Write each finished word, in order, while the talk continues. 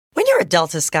a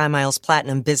Delta SkyMiles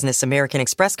Platinum Business American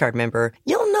Express card member,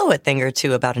 you'll know a thing or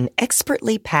two about an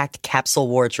expertly packed capsule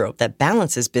wardrobe that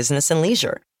balances business and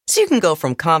leisure. So you can go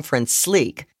from conference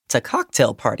sleek to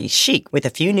cocktail party chic with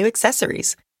a few new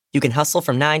accessories. You can hustle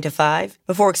from 9 to 5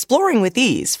 before exploring with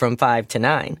ease from 5 to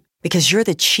 9. Because you're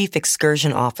the chief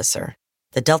excursion officer.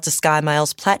 The Delta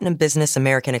SkyMiles Platinum Business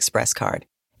American Express card.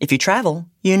 If you travel,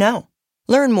 you know.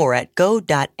 Learn more at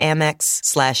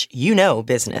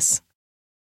go.amex/business.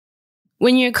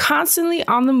 When you're constantly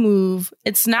on the move,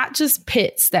 it's not just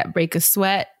pits that break a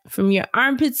sweat. From your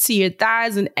armpits to your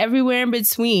thighs and everywhere in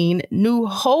between, new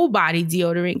whole body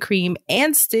deodorant cream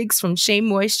and sticks from Shea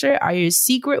Moisture are your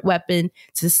secret weapon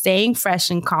to staying fresh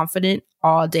and confident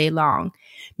all day long.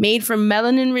 Made from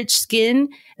melanin-rich skin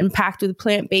and packed with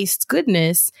plant-based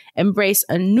goodness, embrace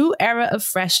a new era of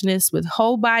freshness with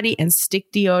whole body and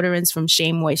stick deodorants from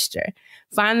Shea Moisture.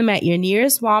 Find them at your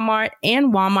nearest Walmart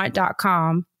and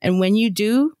walmart.com. And when you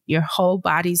do, your whole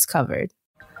body's covered.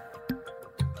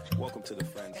 Welcome to the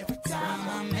Friends Zone.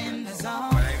 My name is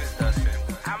Dustin.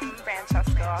 I'm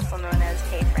Francesca, also known as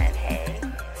Hey Friend Hey.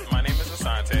 My name is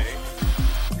Asante.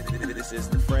 This is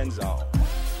the Friend Zone.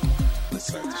 Let's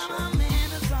start the show.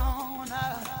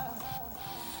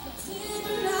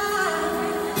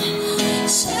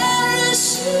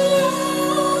 Cherish you.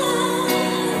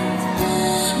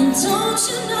 Don't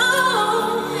you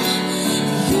know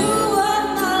you are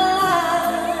my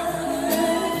life?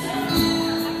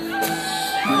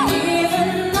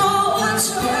 Even though I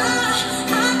try, I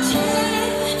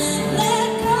can't let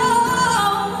go.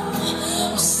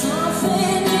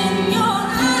 Something in your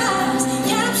eyes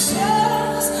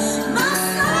captures my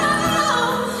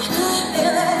soul.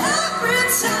 And every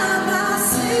time I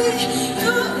see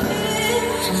you in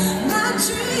my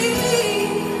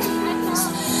dreams,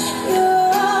 you're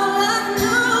all I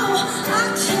know. I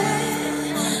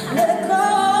can't let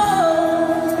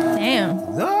go. Damn.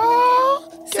 No,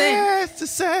 guess to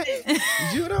say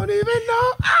you don't even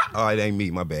know. Oh, it ain't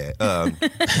me. My bad.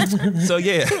 So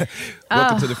yeah,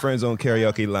 welcome to the Friend Zone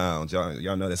Karaoke Lounge.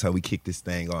 Y'all know that's how we kick this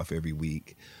thing off every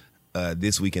week.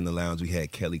 This week in the lounge we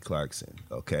had Kelly Clarkson,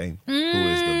 okay, who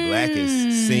is the blackest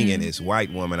singingest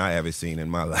white woman I ever seen in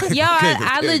my life. Yo, Okay,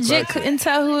 I Kelly legit Clarkson. couldn't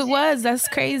tell who it was. That's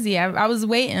crazy. I was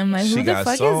waiting. I'm like, She who the got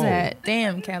fuck soul. is that?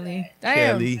 Damn, Kelly.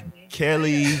 Damn.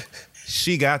 Kelly,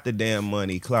 she got the damn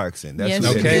money, Clarkson. That's Yes,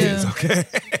 who she that do. is, okay?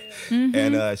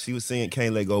 And she was singing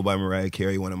Can't Let Go by Mariah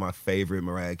Carey, one of my favorite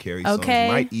Mariah Carey songs. Okay.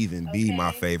 Might even be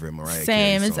my favorite Mariah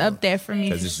Same. Carey It's song. up there for me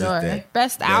for 'Cause it's just sure.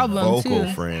 Best that album, vocal,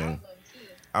 too. friend.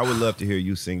 I would love to hear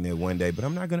you sing that one day, but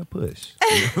I'm not going to push. You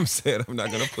know what I'm saying? I'm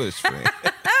not going to push, friend.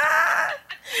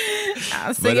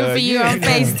 I'll sing it for you yeah. on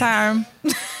FaceTime.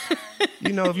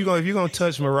 You know, if you're gonna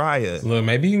touch Mariah, Look,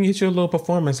 maybe you can get you a little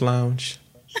performance lounge.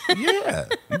 yeah,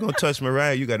 you're going to touch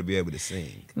Mariah, you got to be able to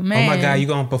sing. Man. Oh my God, you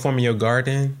gonna perform in your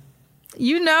garden?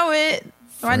 You know it.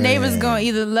 My neighbor's gonna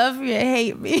either love me or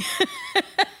hate me.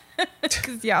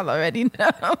 Because y'all already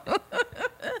know.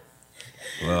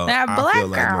 Well, That I black feel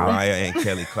like girl. Mariah and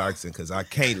Kelly Clarkson because I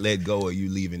can't let go of you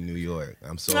leaving New York.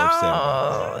 I'm so upset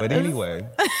about that. But anyway,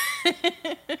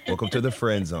 welcome to the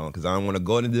Friend Zone because I don't want to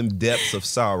go into them depths of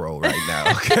sorrow right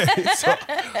now, okay? So,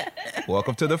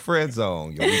 welcome to the Friend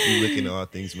Zone. Your weekly looking at all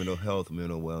things mental health,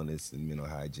 mental wellness, and mental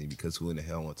hygiene because who in the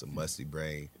hell wants a musty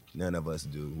brain? None of us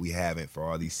do. We haven't for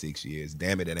all these 6 years.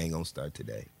 Damn it, it ain't going to start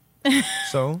today.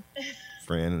 So,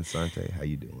 friend and Sante, how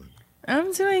you doing?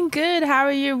 I'm doing good. How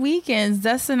are your weekends?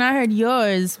 Dustin, I heard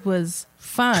yours was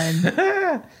fun.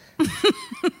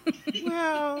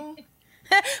 Well...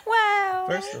 Wow.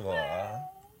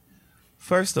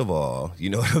 First of all,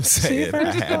 you know what I'm saying?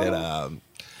 I had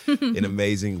an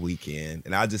amazing weekend.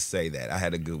 And I'll just say that. I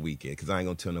had a good weekend because I ain't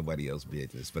going to tell nobody else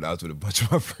business. But I was with a bunch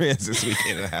of my friends this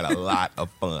weekend and I had a lot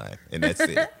of fun. And that's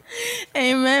it.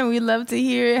 Amen. We love to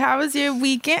hear it. How was your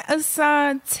weekend,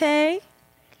 Asante?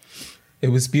 It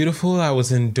was beautiful. I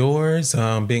was indoors,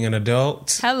 being an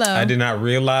adult. Hello. I did not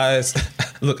realize.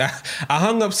 Look, I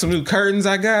hung up some new curtains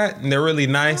I got, and they're really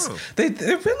nice. Oh. They're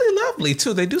really lovely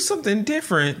too. They do something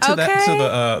different to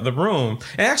Okay. the room.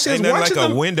 And actually, Ain't I was nothing watching like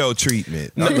them. a window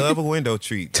treatment. I love a window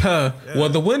treatment. Well,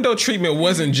 the window treatment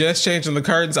wasn't just changing the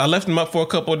curtains. I left them up for a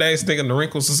couple of days thinking the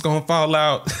wrinkles was going to fall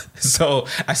out. So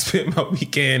I spent my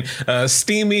weekend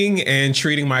steaming and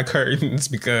treating my curtains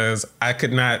because I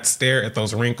could not stare at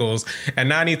those wrinkles. And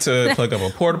now I need to plug up a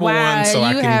portable Wow, one so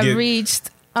I you can have get... reached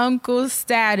uncle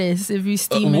status if you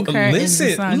steaming curtains.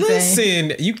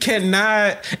 Listen, you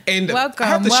cannot. And welcome, I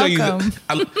have to show you. welcome.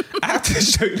 I have to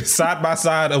show you the side by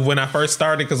side of when I first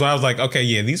started, because I was like, okay,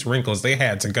 yeah, these wrinkles, they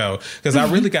had to go, because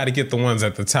I really got to get the ones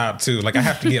at the top too. Like, I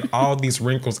have to get all these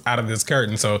wrinkles out of this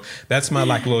curtain. So that's my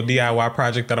like little DIY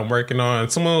project that I'm working on.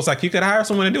 Someone was like, you could hire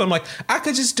someone to do it. I'm like, I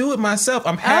could just do it myself.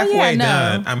 I'm halfway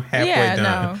done. I'm halfway done.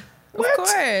 No. What? Of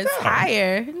course, No.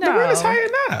 Higher. No, The rent is high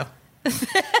enough.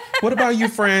 What about you,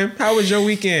 friend? How was your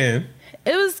weekend?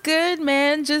 It was good,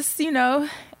 man. Just I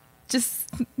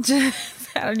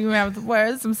don't even have the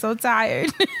words. I'm so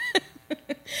tired.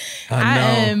 I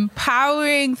am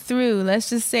powering through. Let's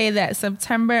just say that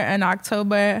September and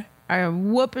October are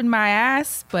whooping my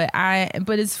ass, but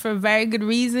it's for very good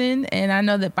reason. And I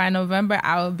know that by November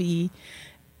I will be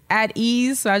at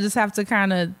ease. So I just have to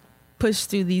kind of push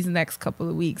through these next couple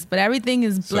of weeks. But everything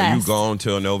is blessed. So you gone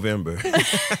till November.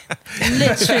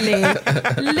 Literally.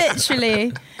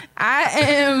 I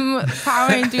am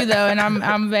powering through though, and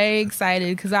I'm very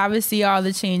excited because obviously all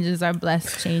the changes are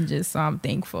blessed changes, so I'm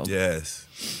thankful. Yes.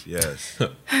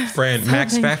 Friend,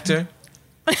 Max Factor?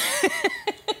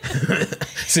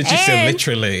 Since you said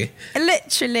literally.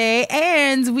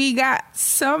 And we got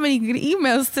so many good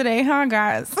emails today, huh,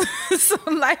 guys? So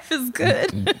life is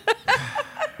good.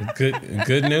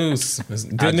 Good news.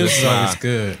 Good news is always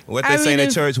good. What they say in the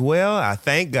church, well, I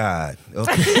thank God.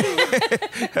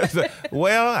 Okay.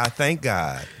 Well, I thank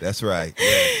God. That's right.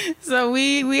 Yeah. So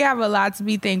we have a lot to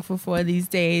be thankful for these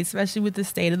days, especially with the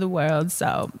state of the world.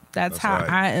 So that's how right.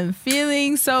 I am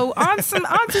feeling. So on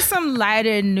to some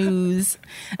lighter news.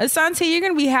 Asante, you're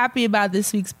gonna be happy about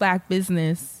this week's Black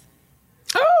business.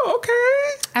 Oh,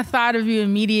 okay. I thought of you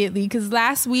immediately because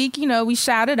last week, we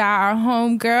shouted out our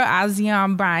homegirl,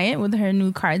 Azion Bryant, with her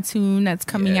new cartoon that's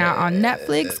coming out on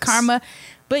Netflix, Karma.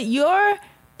 But your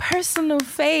personal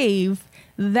fave,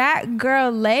 that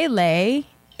girl Lele,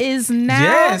 is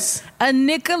now a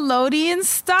Nickelodeon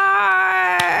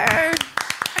star.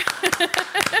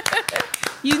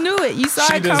 You knew it. You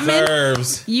saw it coming.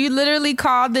 Deserves. You literally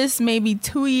called this maybe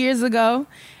 2 years ago.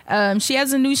 She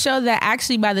has a new show that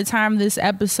actually by the time this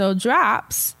episode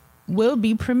drops will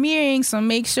be premiering. So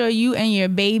make sure you and your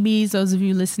babies, those of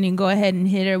you listening, go ahead and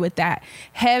hit her with that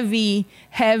heavy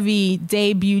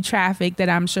debut traffic that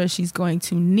I'm sure she's going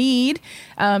to need.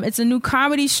 It's a new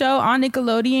comedy show on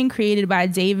Nickelodeon created by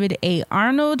David A.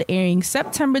 Arnold, airing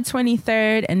September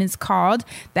 23rd, and it's called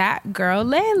That Girl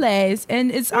Lele's. And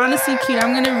it's honestly cute.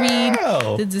 I'm going to read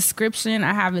the description.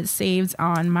 I have it saved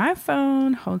on my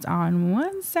phone. Hold on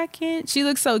 1 second. She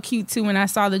looks so cute too. When I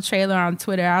saw the trailer on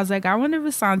Twitter, I was like, I wonder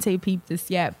if Asante peeped this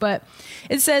yet. But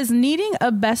it says, needing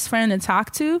a best friend to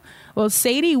talk to? Well,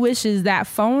 Sadie wishes that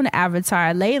phone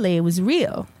avatar Lele was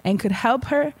real and could help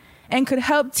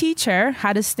teach her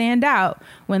how to stand out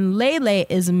when Lele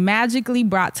is magically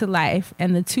brought to life,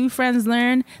 and the two friends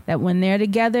learn that when they're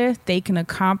together, they can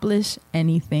accomplish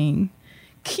anything.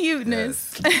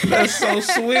 Cuteness. Yes. That's so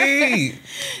sweet.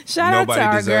 Shout out to our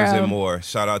Nobody deserves girl. it more.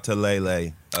 Shout out to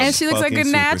Lele. And she looks like a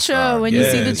fucking natural. superstar. When you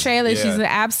see the Yes. trailer, Yeah. she's an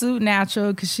absolute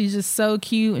natural because she's just so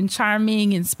cute and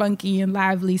charming and spunky and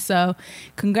lively. So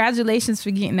congratulations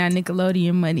for getting that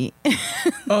Nickelodeon money.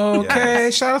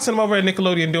 Okay. Shout out to them over at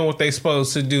Nickelodeon doing what they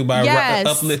supposed to do by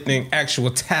uplifting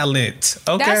actual talent.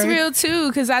 Okay. That's real too,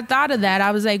 because I thought of that.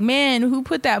 I was like, man, who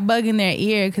put that bug in their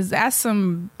ear? Because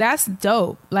that's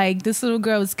dope. Like, this little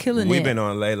girl is killing it. We've been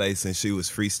on Lele since she was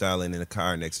freestyling in the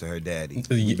car next to her daddy.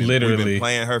 Literally. We've been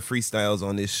playing her freestyles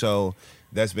on this show.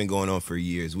 That's been going on for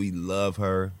years. We love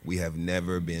her. We have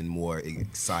never been more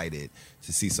excited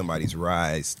to see somebody's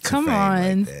rise to Come fame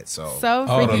on. like that. So So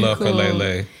All the freaking love cool. for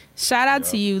Lele. Shout out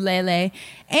to you, Lele.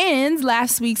 And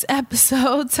last week's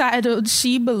episode titled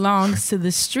She Belongs to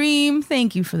the Stream.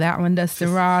 Thank you for that one,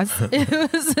 Dustin Ross. It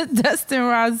was a Dustin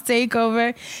Ross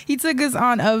takeover. He took us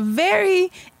on a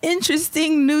very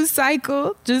interesting news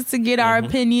cycle just to get our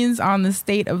opinions on the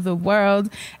state of the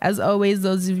world. As always,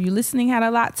 those of you listening had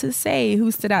a lot to say.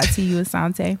 Who stood out to you,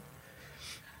 Asante?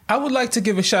 I would like to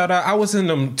give a shout out. I was in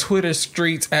them Twitter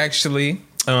streets actually.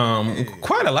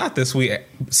 Quite a lot this week.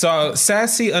 So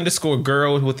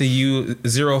sassy_girl with the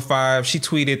U05, she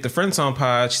tweeted the Friend Zone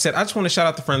Pod. She said, I just want to shout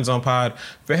out the Friend Zone Pod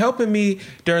for helping me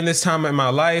during this time in my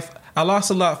life. I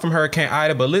lost a lot from Hurricane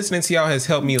Ida, but listening to y'all has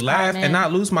helped me laugh and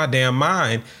not lose my damn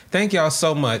mind. Thank y'all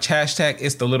so much. Hashtag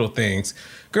it's the little things.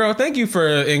 Girl, thank you for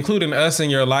including us in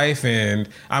your life, and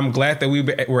I'm glad that we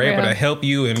were able to help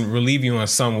you and relieve you in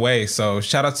some way. So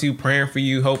shout out to you, praying for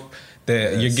you. Hope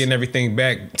that you're getting everything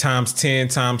back times 10,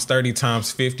 times 30,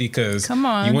 times 50. Because Come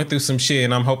on. you went through some shit,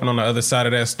 and I'm hoping on the other side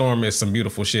of that storm is some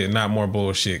beautiful shit, not more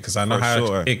bullshit. Because I know For how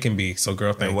sure. it can be. So,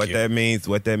 girl, thank And what you. that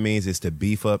means is to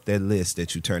beef up that list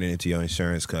that you turning into your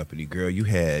insurance company. Girl, you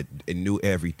had new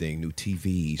everything, new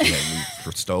TVs, you had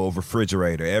new stove,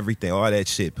 refrigerator, everything, all that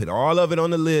shit. Put all of it on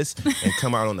the list and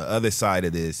come out on the other side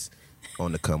of this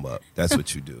on the come up. That's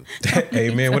what you do.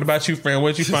 Hey, man, what about you, friend?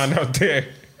 What'd you find out there?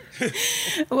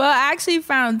 Well, I actually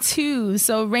found two.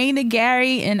 So Raina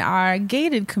Gary in our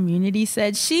gated community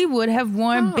said she would have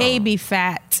worn baby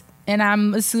fat. And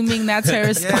I'm assuming that's her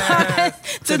response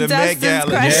to the Met Dustin's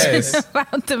Gala. question Yes.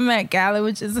 about the Met Gala,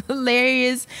 which is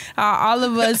hilarious. All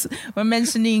of us were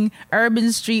mentioning urban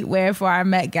streetwear for our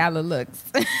Met Gala looks.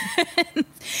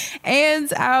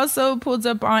 And I also pulled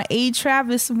up on A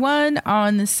Travis One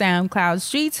on the SoundCloud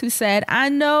streets, who said, I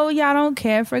know y'all don't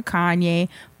care for Kanye,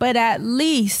 but at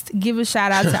least give a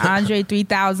shout out to Andre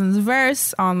 3000's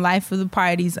verse on Life of the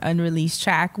Party's unreleased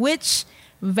track, which,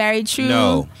 very true.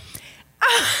 No.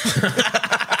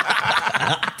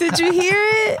 Did you hear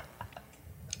it?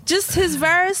 Just his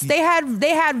verse. They had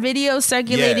videos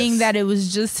circulating Yes. that it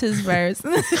was just his verse.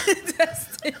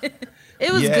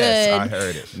 It was Yes, good. I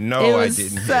heard it. No, It I was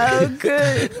didn't hear so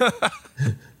good.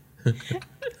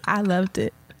 I loved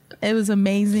it. It was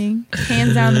amazing.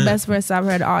 Hands down the best verse I've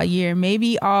heard all year.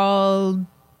 Maybe all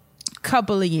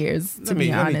couple of years, to be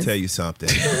Let honest. me tell you something.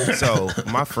 So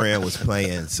my friend was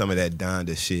playing some of that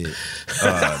Donda shit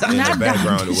in Not the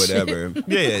background or Donda whatever.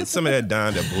 Yeah, some of that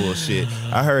Donda bullshit.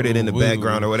 I heard it in the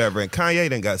background or whatever. And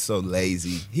Kanye done got so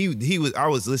lazy. I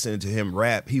was listening to him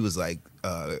rap. He was like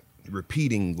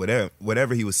repeating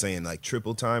whatever he was saying, like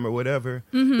triple time or whatever.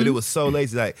 Mm-hmm. But it was so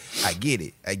lazy. Like, I get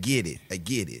it.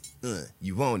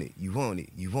 You want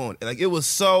it. Like, it was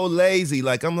so lazy.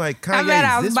 Like, I'm like, Kanye, I bet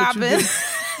I was is this what you bopping. do?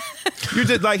 You're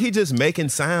just like, he just making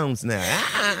sounds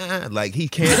now. Like, he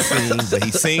can't sing, but he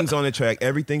sings on the track.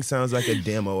 Everything sounds like a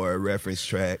demo or a reference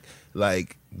track.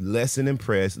 Like, less than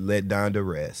impressed. Let Donda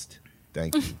rest.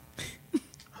 Thank you.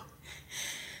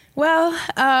 Well,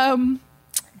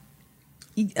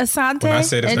 Asante. When I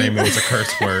said his name, it was a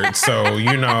curse word. So,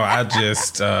 you know, I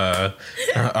just,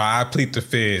 I plead the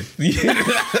fifth.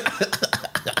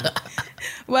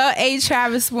 Well, A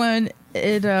Travis One,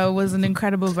 it was an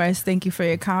incredible verse. Thank you for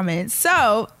your comments.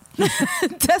 So,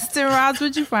 Dustin Ross,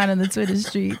 what'd you find on the Twitter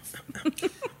streets?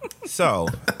 So,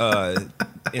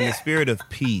 in the spirit of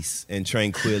peace and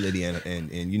tranquility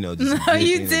and you know, just No, good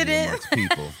you energy didn't. amongst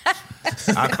people,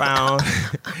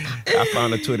 I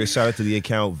found a Twitter, shout out to the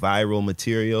account Viral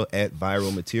Material at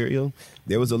Viral Material.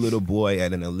 There was a little boy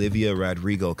at an Olivia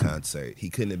Rodrigo concert. He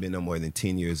couldn't have been no more than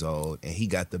 10 years old, and he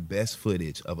got the best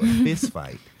footage of a fist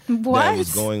fight that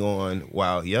was going on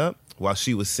while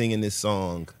she was singing this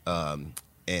song.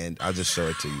 And I'll just show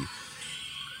it to you.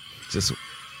 Just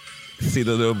see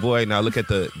the little boy. Now look at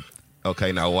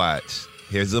okay, now watch.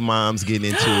 Here's the moms getting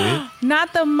into it.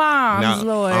 Not the moms,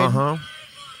 Lord. Uh-huh.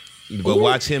 But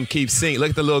watch him keep singing.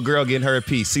 Look at the little girl getting her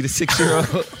piece. See the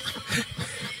 6-year-old?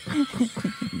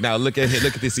 Now look at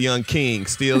this young king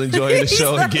still enjoying the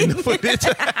show and getting the footage.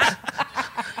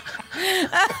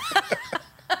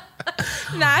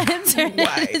 Not turn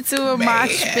it into a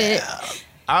mosh pit.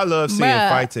 I love seeing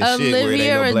fights and shit where Olivia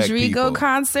there ain't no black Rodrigo people.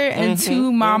 concert and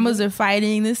two mamas are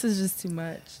fighting. This is just too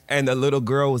much. And the little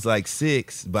girl was like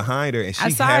 6 behind her, and she I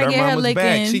saw had her her get her mama's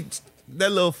back. licking.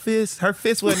 That little fist, her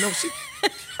fist wasn't no.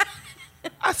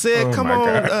 I said, Oh "Come my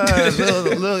on, God.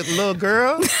 little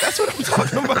girl." That's what I'm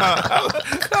talking about.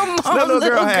 Come on, That little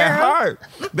girl had girl. heart.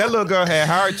 That little girl had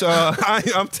heart, y'all.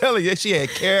 I'm telling you, she had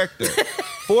character,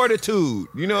 fortitude.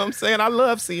 You know what I'm saying? I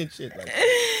love seeing shit like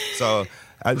that. So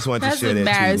I just wanted That's to share that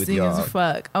too with embarrassing y'all. as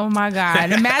fuck. Oh my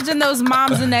God. Imagine those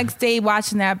moms the next day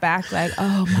watching that back like,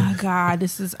 oh my God,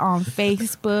 this is on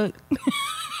Facebook.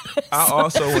 I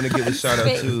also want to give a shout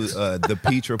out to the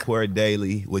Peach Report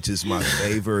Daily, which is my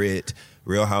favorite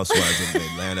Real Housewives of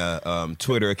Atlanta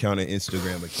Twitter account and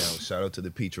Instagram account. Shout out to the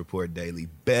Peach Report Daily,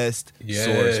 best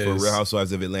source for Real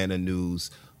Housewives of Atlanta news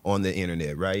on the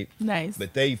internet, right? Nice.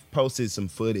 But they posted some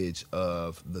footage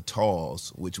of the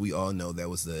Talls, which we all know that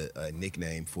was the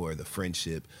nickname for the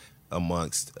friendship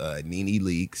amongst Nene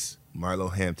Leakes,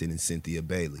 Marlo Hampton, and Cynthia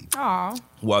Bailey. Aw.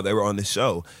 While they were on the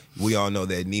show, we all know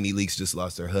that Nene Leakes just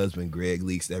lost her husband, Greg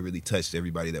Leakes. That really touched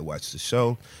everybody that watched the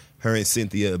show. Her and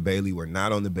Cynthia Bailey were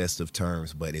not on the best of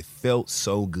terms, but it felt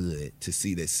so good to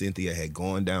see that Cynthia had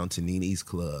gone down to Nene's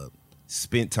club,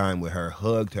 spent time with her,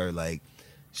 hugged her, like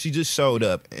she just showed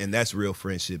up, and that's real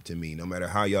friendship to me. No matter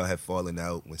how y'all have fallen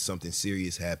out, when something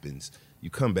serious happens, you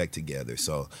come back together.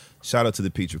 So shout out to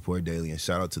the Peach Report Daily, and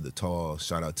shout out to the Tall.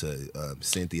 Shout out to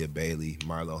Cynthia Bailey,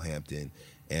 Marlo Hampton,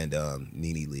 and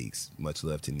Nene Leakes. Much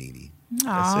love to Nene.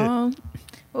 Aw.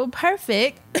 Well,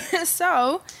 perfect.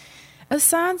 So,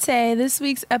 Asante, this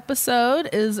week's episode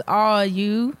is all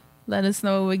you. Let us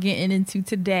know what we're getting into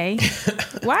today.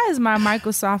 Why is my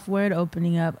Microsoft Word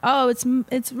opening up? Oh,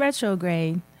 it's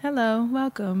retrograde. Hello,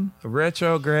 welcome.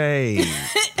 Retrograde.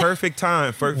 Perfect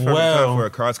time. Perfect time for a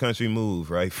cross-country move,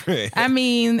 right, friend? I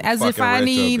mean, as if I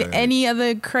need retrograde. any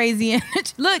other crazy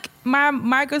energy. Look, my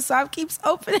Microsoft keeps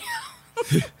opening.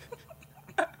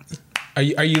 Are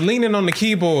you leaning on the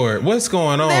keyboard? What's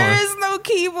going on? There is no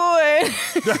keyboard.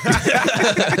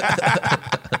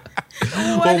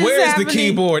 Well, where's the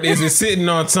keyboard? Is it sitting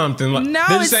on something? No,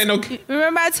 there just ain't no.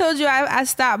 Remember I told you I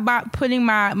stopped putting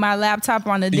my laptop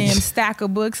on a damn stack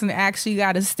of books and actually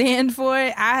got a stand for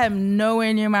it. I am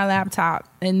nowhere near my laptop,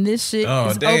 and this shit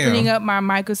is opening up my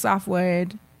Microsoft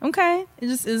Word. Okay, it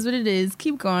just is what it is.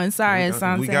 Keep going. Sorry,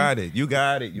 Asante. We got it. You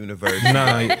got it, University.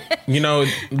 Nah, look,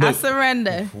 I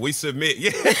surrender. We submit.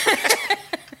 Yeah.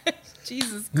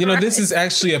 Jesus Christ. This is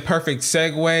actually a perfect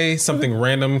segue. Something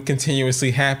random continuously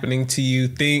happening to you.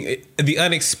 The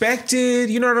unexpected,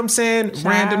 you know what I'm saying? Child.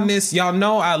 Randomness. Y'all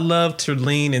know I love to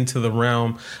lean into the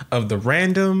realm of the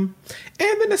random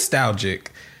and the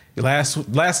nostalgic.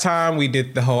 Last time we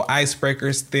did the whole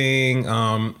icebreakers thing.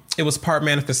 It was part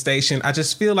manifestation. I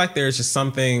just feel like there's just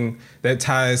something that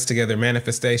ties together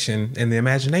manifestation and the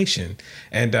imagination.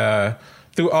 And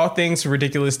through all things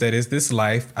ridiculous that is this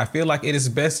life, I feel like it is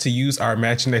best to use our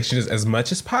imaginations as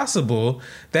much as possible.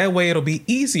 That way it'll be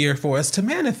easier for us to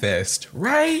manifest,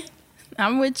 right?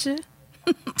 I'm with you.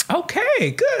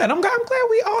 Okay, good. I'm glad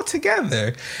we all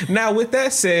together. Now, with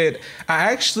that said,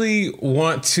 I actually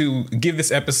want to give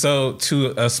this episode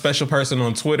to a special person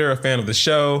on Twitter, a fan of the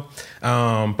show.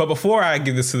 But before I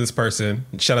give this to this person,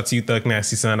 shout out to you, Thug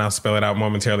Nasty Son. I'll spell it out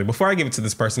momentarily. Before I give it to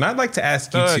this person, I'd like to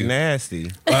ask you Thug to. Nasty.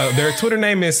 Their Twitter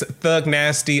name is Thug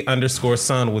Nasty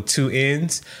 _son with 2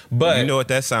 N's. But you know what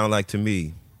that sounds like to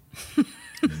me?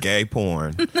 Gay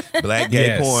porn. Black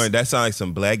gay porn. That sounds like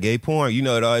some black gay porn. You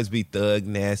know, it always be Thug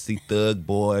Nasty, Thug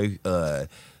Boy,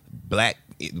 Black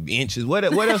Inches. What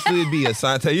else would it be,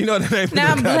 Asante? You know the name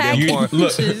Now of the goddamn porn.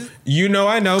 Look,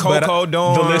 I know, but Coco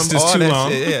Dorm, the list is all too that long.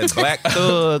 shit. Yeah, Black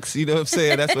Thugs. You know what I'm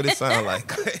saying? That's what it sounds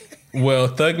like. Well,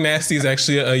 Thug Nasty is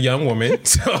actually a young woman,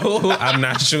 so I'm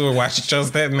not sure why she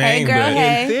chose that name. girl, but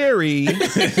hey. In theory.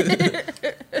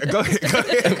 Go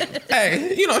ahead.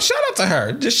 Hey, shout out to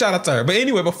her. Just shout out to her. But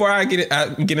anyway, before I get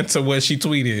into what she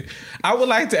tweeted, I would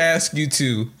like to ask you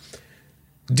two,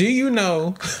 do you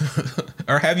know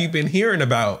or have you been hearing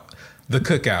about the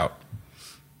cookout?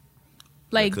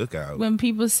 Like cookout. when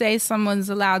people say someone's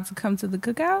allowed to come to the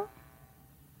cookout?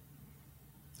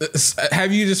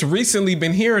 Have you just recently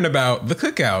been hearing about the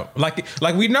cookout? Like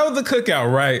we know the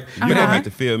cookout, right? You don't have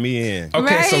to fill me in.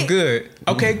 Okay, Right. so good.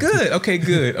 Okay,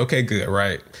 good.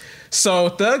 Right. So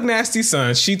Thug Nasty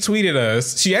Son, she tweeted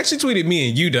us. She actually tweeted me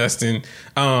and you, Dustin.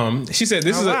 She said,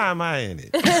 "This is Why am I in it?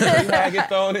 You know, I get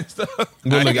thrown and stuff.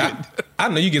 Well, look, I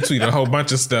know you get tweeted a whole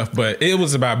bunch of stuff, but it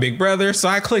was about Big Brother, so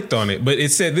I clicked on it. But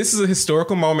it said, this is a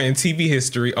historical moment in TV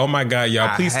history. Oh my God,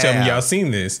 y'all, please tell me y'all seen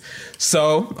this.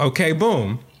 So, okay,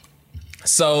 boom.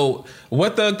 So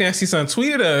what Thug Nasty Son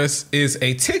tweeted us is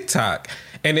a TikTok.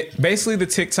 And basically the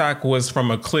TikTok was from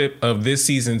a clip of this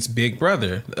season's Big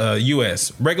Brother,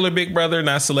 US. Regular Big Brother,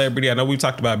 not Celebrity. I know we've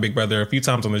talked about Big Brother a few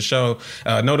times on the show,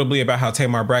 notably about how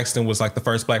Tamar Braxton was like the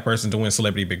first black person to win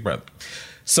Celebrity Big Brother.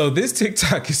 So this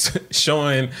TikTok is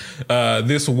showing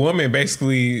this woman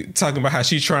basically talking about how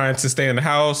she's trying to stay in the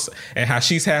house and how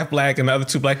she's half black and the other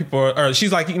 2 black people or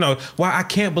she's like, wow, I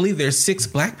can't believe there's 6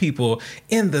 black people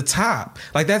in the top.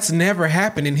 Like that's never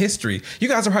happened in history. You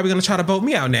guys are probably going to try to vote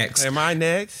me out next. Am I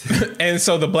next? And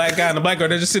so the black guy and the black girl,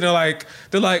 they're just sitting there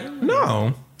they're like,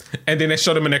 no. And then they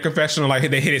showed them in their confessional,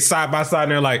 like they hit it side by side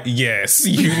and they're like, yes,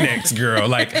 you next, girl.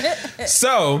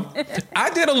 So I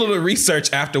did a little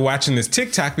research after watching this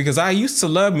TikTok because I used to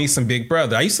love me some Big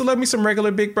Brother. I used to love me some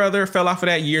regular Big Brother, fell off of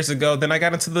that years ago. Then I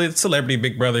got into the Celebrity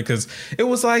Big Brother because it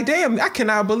was like, damn, I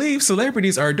cannot believe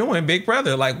celebrities are doing Big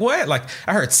Brother. Like what? Like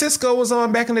I heard Cisco was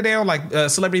on back in the day on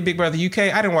Celebrity Big Brother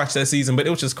UK. I didn't watch that season, but it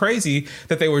was just crazy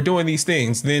that they were doing these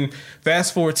things. Then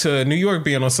fast forward to New York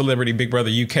being on Celebrity Big Brother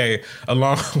UK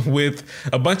along with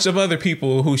a bunch of other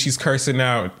people who she's cursing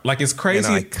out. Like it's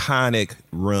crazy. An iconic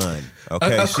run.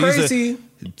 Okay, crazy.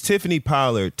 Tiffany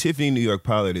New York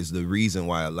Pollard is the reason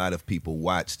why a lot of people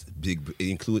watched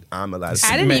I'm a lot of.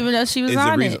 I didn't even know she was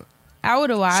on it. I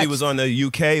would have watched. She was on the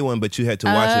UK one, but you had to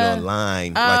watch it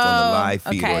online, like on the live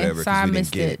feed or whatever, so I because we didn't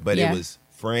missed get it. it. But Yeah. it was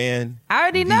Fran. I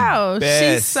already know. She's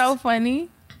best. so funny.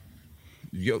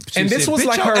 Yo, And this was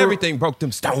like her- everything broke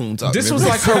them stones up. This was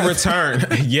like her return.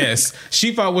 Yes.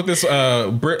 She fought with this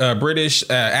British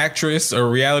actress or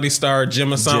reality star,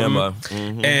 Gemma something. Gemma.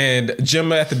 Mm-hmm. And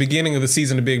Gemma, at the beginning of the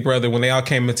season of Big Brother, when they all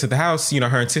came into the house, you know,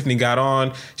 her and Tiffany got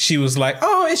on. She was like,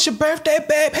 "Oh, it's your birthday,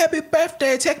 babe. Happy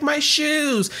birthday. Take my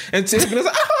shoes." And Tiffany was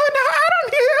like, "Oh, no, I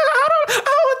don't hear.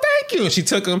 Oh, thank you." And she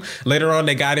took them. Later on,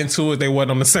 they got into it. They weren't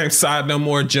on the same side no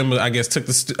more. Gemma, I guess, took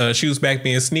the shoes back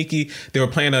being sneaky. They were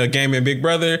playing a game in Big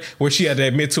Brother where she had to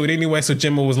admit to it anyway. So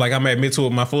Gemma was like, "I'm gonna admit to it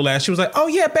with my full ass." She was like, "Oh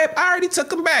yeah, babe, I already took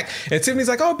them back." And Tiffany's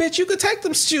like, "Oh bitch, you could take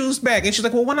them shoes back." And she's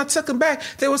like, "Well, when I took them back,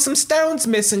 there was some stones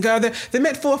missing, girl. They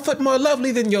meant for a foot more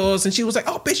lovely than yours." And she was like,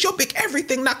 "Oh bitch, your big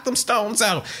everything knocked them stones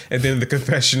out." And then the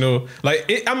confessional,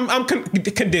 like I'm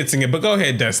condensing it, but go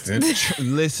ahead, Dustin.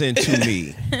 Listen to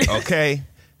me, okay?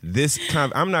 This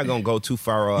time, I'm not gonna go too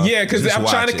far off. Yeah, because I'm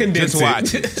trying to condense Just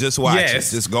watch it. Just watch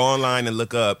Yes. it. Just go online and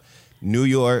look up New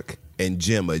York and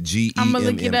Gemma. Gemma. I'm gonna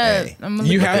look it up.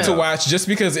 You have to watch, just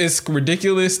because it's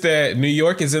ridiculous that New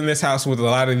York is in this house with a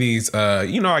lot of these,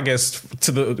 I guess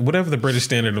to the whatever the British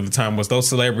standard of the time was, those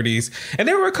celebrities, and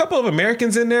there were a couple of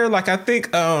Americans in there. Like I think,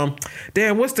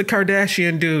 what's the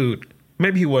Kardashian dude?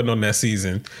 Maybe he wasn't on that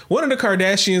season. One of the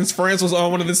Kardashians' friends was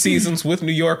on one of the seasons with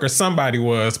New York, or somebody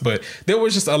was, but there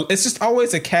was it's just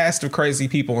always a cast of crazy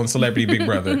people on Celebrity Big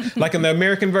Brother. Like in the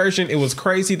American version, it was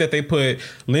crazy that they put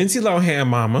Lindsay Lohan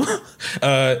mama,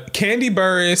 Candy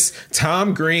Burris,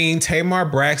 Tom Green, Tamar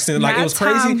Braxton. Like it was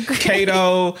crazy.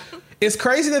 Kato. It's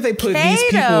crazy that they put these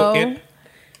people in.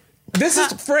 This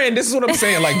is what I'm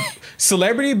saying. Like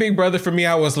Celebrity Big Brother, for me,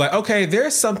 I was like, okay,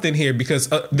 there's something here, because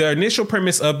the initial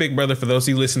premise of Big Brother, for those of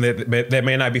you listening that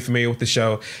may not be familiar with the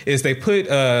show, is they put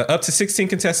up to 16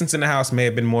 contestants in the house. May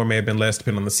have been more, may have been less,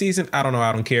 depending on the season. I don't know.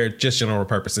 I don't care. Just general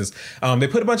purposes. They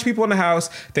put a bunch of people in the house.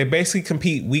 They basically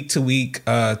compete week to week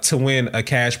to win a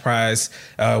cash prize.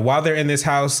 While they're in this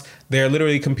house, they're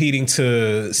literally competing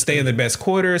to stay in the best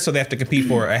quarter, so they have to compete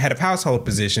for a head of household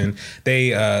position.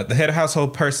 The head of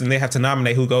household person, they have to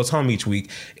nominate who goes home each week.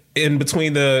 In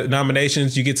between the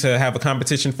nominations, you get to have a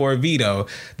competition for a veto.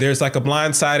 There's like a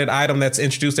blindsided item that's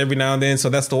introduced every now and then, so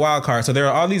that's the wild card. So there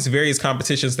are all these various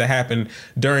competitions that happen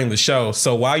during the show.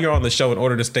 So while you're on the show, in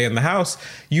order to stay in the house,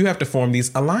 you have to form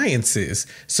these alliances.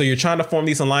 So you're trying to form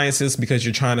these alliances because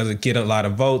you're trying to get a lot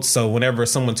of votes. So whenever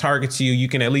someone targets you, you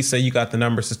can at least say you got the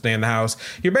numbers to stay in the house.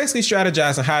 You're basically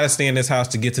strategizing how to stay in this house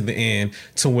to get to the end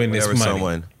to win this money.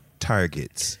 Someone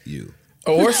targets you.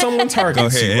 Or someone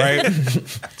targets you, right?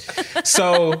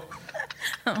 So,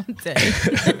 I'm dead.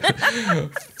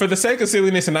 for the sake of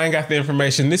silliness, and I ain't got the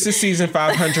information, this is season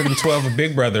 512 of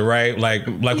Big Brother, right? Like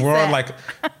we're on like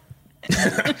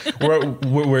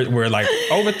we're like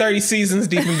over 30 seasons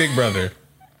deep in Big Brother.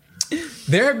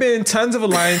 There have been tons of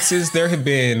alliances. There have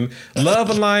been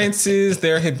love alliances.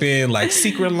 There have been like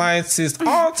secret alliances,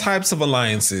 all types of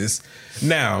alliances.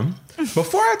 Now,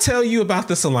 before I tell you about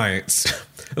this alliance,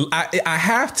 I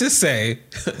have to say,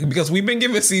 because we've been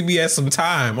giving CBS some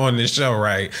time on this show,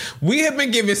 right? We have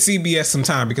been giving CBS some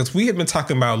time because we have been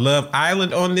talking about Love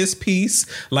Island on this piece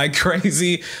like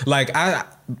crazy. Like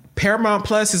Paramount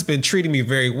Plus has been treating me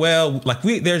very well. Like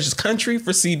there's just country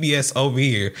for CBS over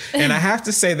here. And I have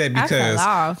to say that because I fell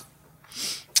off.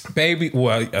 Baby,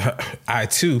 well, I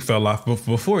too fell off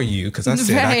before you because I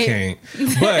said I can't.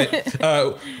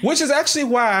 But which is actually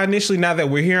why I initially, now that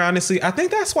we're here, honestly, I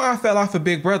think that's why I fell off of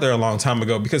Big Brother a long time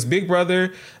ago, because Big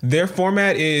Brother, their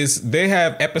format is they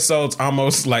have episodes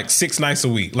almost like 6 nights a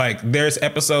week. Like there's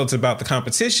episodes about the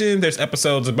competition. There's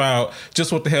episodes about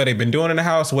just what the hell they've been doing in the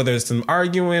house, whether it's them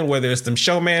arguing, whether it's them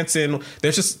showmancing.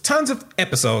 There's just tons of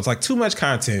episodes, like too much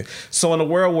content. So in a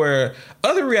world where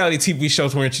other reality TV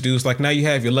shows were introduced, like now you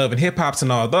have your Love and Hip Hops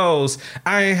and all those,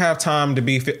 I ain't have time to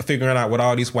be figuring out what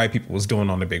all these white people was doing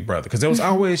on the Big Brother, because there was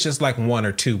always just like 1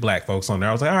 or 2 black folks on there.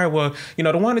 I was like, all right, well,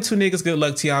 the 1 or 2 niggas, good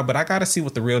luck to y'all, but I gotta see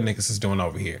what the real niggas is doing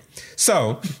over here.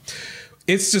 So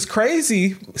it's just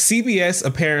crazy. CBS,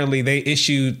 apparently they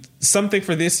issued something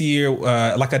for this year,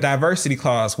 like a diversity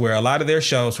clause, where a lot of their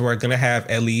shows were gonna have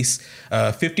at least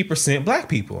 50% black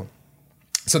people.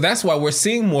 So that's why we're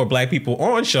seeing more black people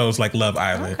on shows like Love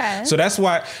Island. Okay. So that's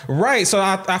why, right. So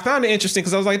I found it interesting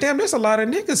because I was like, damn, there's a lot of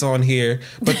niggas on here.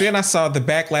 But then I saw the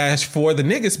backlash for the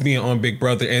niggas being on Big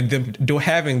Brother and them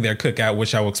having their cookout,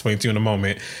 which I will explain to you in a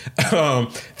moment.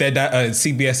 That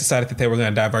CBS decided that they were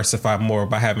going to diversify more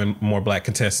by having more black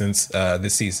contestants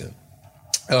this season.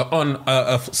 On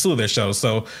a slew of their shows.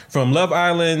 So from Love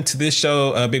Island to this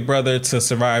show, Big Brother, to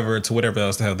Survivor, to whatever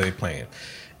else the hell they're playing.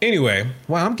 Anyway,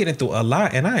 wow, I'm getting through a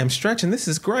lot and I am stretching. This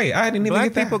is great. I didn't even Black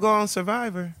get that. people go on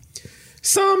Survivor.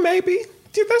 Some maybe.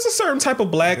 Yeah, there's a certain type of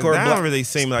black or That black. don't really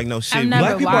seem like no shit. I've never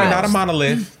Black people are not a watched.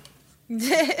 monolith.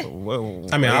 Well,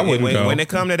 I mean, I wouldn't go. When it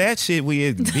come to that shit,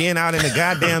 we being out in the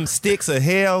goddamn sticks of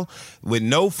hell with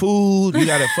no food. You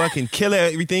gotta fucking kill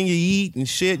everything you eat and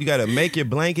shit. You gotta make your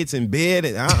blankets in bed.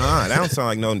 And that don't sound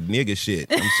like no nigga shit.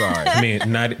 I'm sorry. I mean,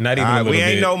 not even a little we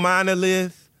ain't bit. no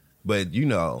monolith, but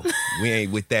we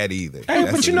ain't with that either. Hey,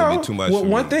 That's but a little bit too much. for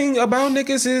one me. thing about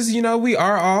niggas is, we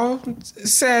are all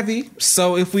savvy.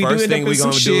 So if we First do end thing up we in some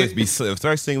gonna do shit, is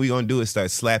first thing we gonna do is start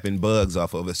slapping bugs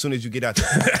off of it. As soon as you get out there,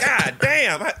 God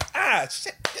damn,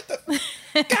 shit,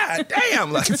 God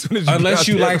damn, like as soon as you unless get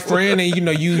you out there, like Fran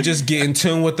and you just get in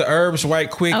tune with the herbs right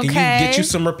quick and you Okay. get you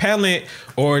some repellent,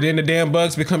 or then the damn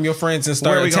bugs become your friends and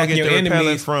where start we gonna attacking get your the repellent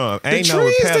enemies. from? The Ain't no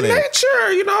trees, the repellent.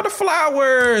 nature, the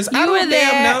flowers. I You don't were damn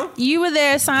there. know. You were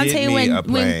there, Get Sante, me a when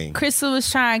plane. Crystal was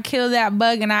trying to kill that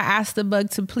bug, and I asked the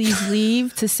bug to please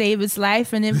leave to save its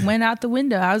life, and it went out the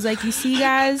window. I was like, "You see,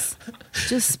 guys,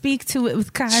 just speak to it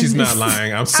with kindness." She's not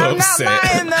lying. I'm so I'm not upset.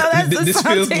 lying, though. That's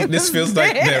the this feels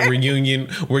like that reunion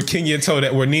where Nene told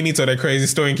that crazy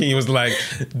story, and Kenya was like,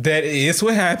 "That is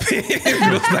what happened."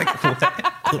 It was like, what?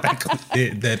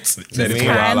 That is Meanwhile,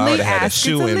 I Kindly would have had a ask it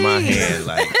shoe to in my leave. hand.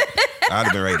 Like, I'd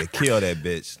have been ready to kill that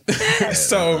bitch.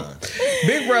 So,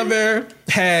 Big Brother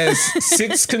has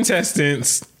 6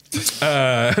 contestants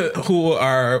who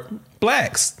are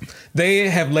blacks. They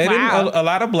have let Wow. in a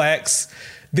lot of blacks.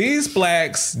 These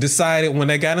blacks decided when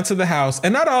they got into the house,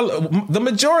 and not all, the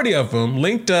majority of them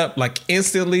linked up like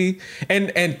instantly.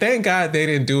 And thank God they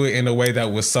didn't do it in a way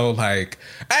that was so like,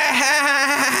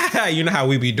 you know how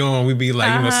we be doing, we be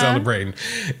like, celebrating.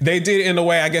 They did it in a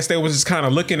way, I guess they was just kind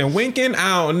of looking and winking.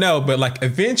 I don't know. But like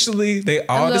eventually they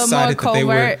all little decided more that they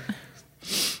were. covert.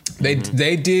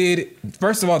 They did.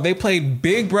 First of all, they played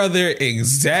Big Brother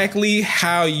exactly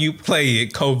how you play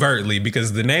it covertly,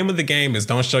 because the name of the game is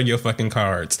don't show your fucking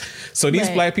cards. So these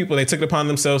Right. black people, they took it upon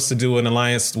themselves to do an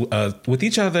alliance with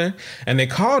each other, and they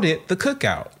called it the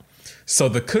Cookout. So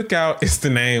the Cookout is the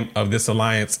name of this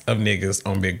alliance of niggas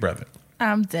on Big Brother.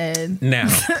 I'm dead. Now,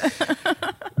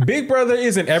 Big Brother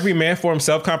isn't every man for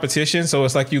himself competition. So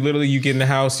it's like you get in the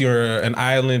house, you're an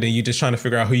island, and you're just trying to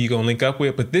figure out who you're going to link up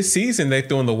with. But this season, they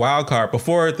threw in the wild card.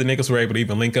 Before the niggas were able to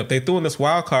even link up, they threw in this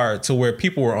wild card to where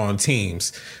people were on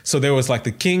teams. So there was like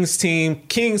the Kings team,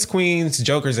 Kings, Queens,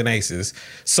 Jokers, and Aces.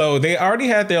 So they already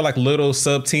had their like little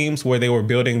sub teams where they were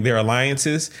building their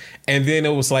alliances. And then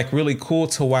it was like really cool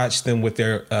to watch them with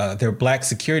their black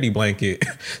security blanket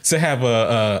to have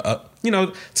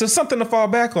to something to fall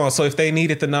back on. So if they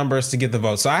needed the numbers to get the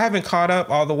vote. So I haven't caught up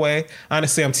all the way.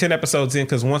 Honestly, I'm 10 episodes in,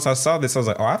 because once I saw this, I was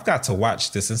like, oh, I've got to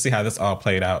watch this and see how this all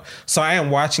played out. So I am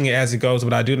watching it as it goes,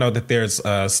 but I do know that there's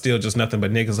still just nothing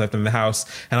but niggas left in the house.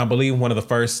 And I believe one of the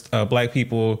first black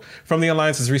people from the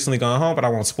Alliance has recently gone home, but I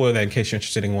won't spoil that in case you're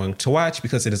interested in wanting to watch,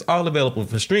 because it is all available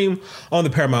for stream on the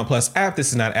Paramount Plus app. This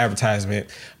is not advertisement,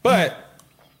 but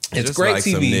it's just great like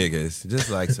TV. some niggas. Just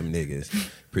like some niggas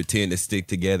pretend to stick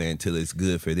together until it's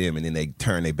good for them, and then they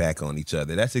turn their back on each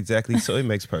other. That's exactly so. It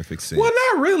makes perfect sense. Well,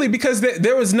 not really, because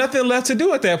there was nothing left to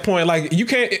do at that point. Like you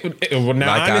can't. Now,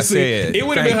 Like I honestly, said, it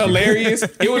would have been thank you. hilarious.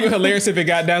 It would have been hilarious if it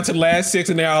got down to the last 6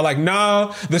 and they're all like,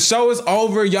 "No, the show is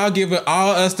over. Y'all giving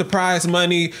all us the prize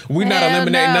money. We not Hell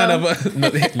eliminating no. none of us."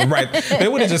 No, right? They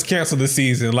would have just canceled the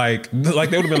season. Like they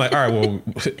would have been like, "All right, well,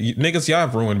 niggas, y'all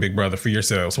have ruined Big Brother for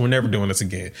yourselves. We're never doing this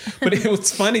again." But it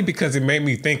was funny because it made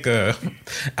me think.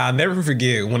 I'll never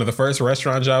forget one of the first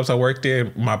restaurant jobs I worked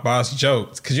in. My boss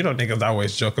joked, because niggas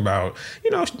always joke about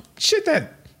shit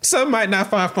that some might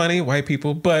not find funny, white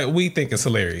people, but we think it's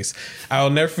hilarious. I'll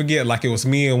never forget, like, it was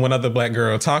me and one other black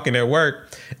girl talking at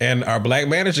work, and our black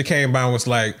manager came by and was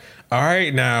like, all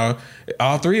right, now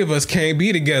all 3 of us can't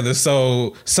be together,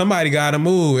 so somebody got to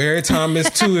move. Every time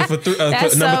it's 2, if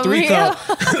That's number so 3 real. come,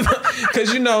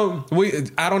 because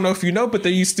I don't know if you know, but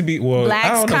there used to be I Blacks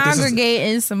don't know if this is-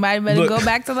 congregating. Somebody better Look. go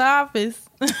back to the office.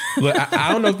 Look,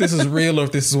 I don't know if this is real or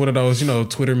if this is one of those,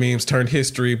 Twitter memes turned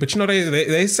history. But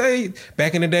they say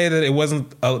back in the day that it wasn't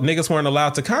niggas weren't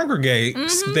allowed to congregate.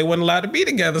 Mm-hmm. They weren't allowed to be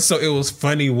together. So it was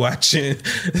funny watching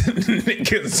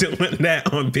niggas doing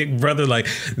that on Big Brother. Like,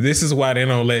 this is why they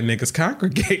don't let niggas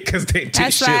congregate, because they do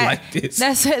That's shit why. like this.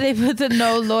 That's why they put the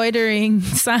no loitering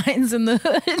signs in the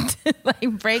hood. Like,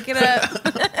 break it up.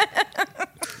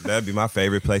 That'd be my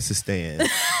favorite place to stand. As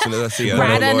soon as I see a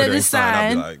Right no under loitering the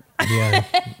sign, I'll sign. be like, Yeah,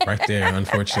 right there,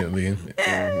 unfortunately.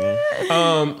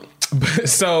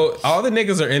 So all the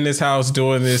niggas are in this house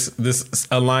doing this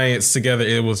alliance together.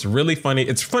 It was really funny.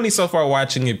 It's funny so far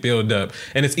watching it build up,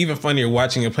 and it's even funnier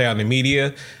watching it play out in the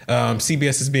media.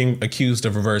 CBS is being accused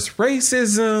of reverse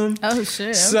racism. Oh, shit.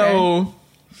 Okay. So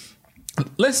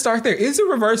let's start there. Is it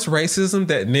reverse racism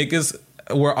that niggas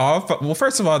were all... Well,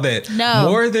 first of all, that No.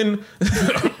 more than...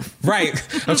 Right.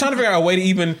 I'm trying to figure out a way to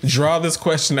even draw this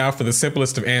question out for the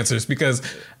simplest of answers because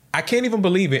I can't even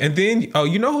believe it. And then,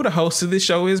 you know who the host of this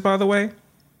show is, by the way?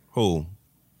 Who?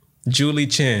 Julie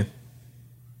Chen.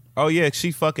 Oh yeah,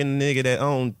 she fucking the nigga that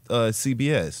owned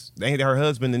CBS. Ain't her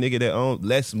husband the nigga that owned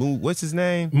Let's Move? What's his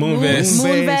name? Moonves.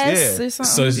 Moonves Yeah. or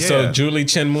something. So Yeah. Julie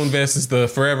Chen Moonves is the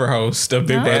forever host of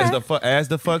Big Brother. As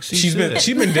the fuck she She's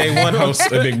should. been day one host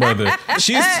of Big Brother.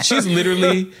 She's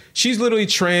literally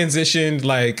transitioned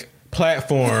like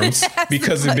platforms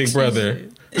because of Big Brother.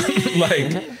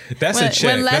 Like that's a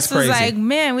check. When Les That's was crazy. like,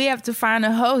 man, we have to find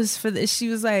a host for this, she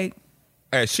was like,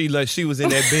 And she was in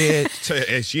that bed,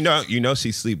 and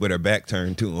she sleep with her back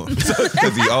turned to him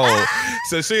because he old.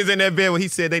 So she was in that bed when he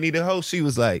said they need a host. She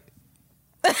was like,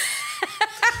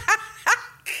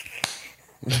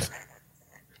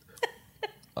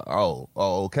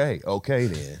 okay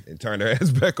then, and turned her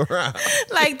ass back around.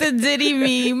 like the Diddy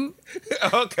meme.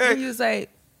 Okay, He was like,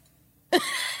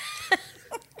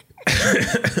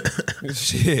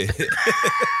 shit.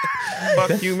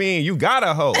 Fuck you mean? You got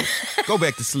a host. Go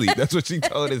back to sleep. That's what she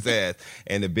told his ass.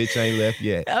 And the bitch ain't left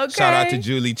yet. Okay. Shout out to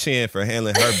Julie Chen for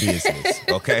handling her business.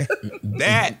 Okay.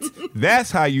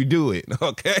 That's how you do it.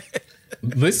 Okay.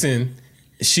 Listen,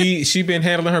 she been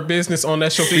handling her business on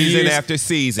that show for Season years. after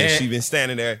season. And- She been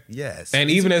standing there. Yes. And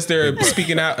even as they're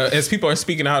speaking out, as people are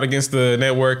speaking out against the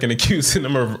network and accusing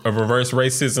them of reverse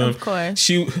racism, Of course.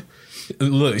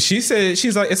 She said,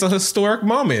 she's like, it's a historic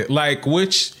moment, like,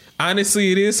 which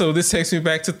honestly it is. So this takes me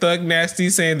back to Thug Nasty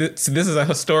saying that this is a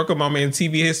historical moment in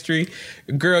TV history.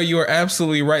 Girl, you are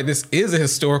absolutely right. This is a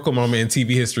historical moment in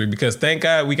TV history because thank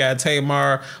God we got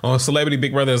Tamar on Celebrity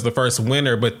Big Brother as the first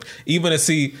winner. But even to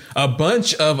see a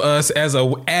bunch of us as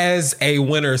a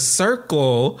winner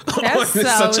circle that's on so,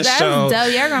 such a that's show.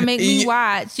 dope. You're going to make me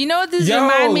watch. You know what this Yo.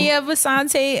 remind me of,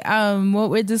 Asante?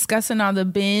 What we're discussing on the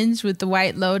binge with the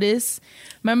White Lotus.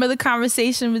 Remember the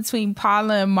conversation between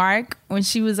Paula and Mark when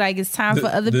she was like, it's time for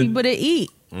other people to eat.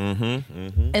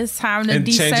 It's time to And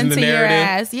changing the decenter your narrative.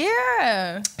 ass.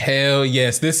 Yeah. Hell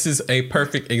yes, this is a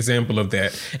perfect example of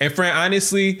that. And Fran,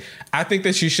 honestly, I think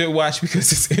that you should watch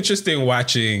because it's interesting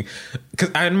watching.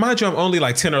 Because I mind you, I'm only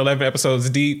like 10 or 11 episodes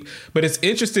deep, but it's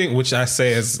interesting, which I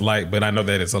say is like, but I know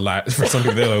that it's a lot for some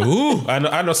people. They're like, ooh,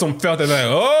 I know some felt that like,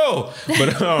 oh, but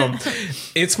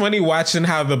it's funny watching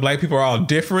how the black people are all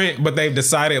different, but they've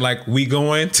decided like we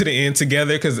going to the end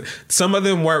together because some of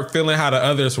them weren't feeling how the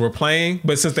others were playing,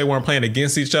 but since they weren't playing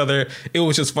against each other, it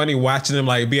was just funny watching them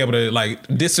like be able to like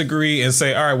disagree and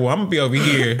say, all right, well, I'm gonna be over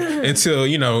here until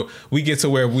we get to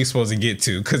where we supposed to get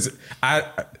to. Because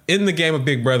in the game of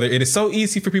Big Brother, it is so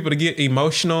easy for people to get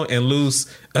emotional and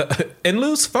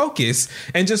lose focus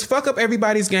and just fuck up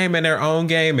everybody's game and their own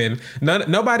game, and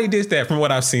nobody did that from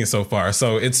what I've seen so far.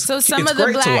 So Some of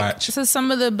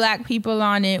the black people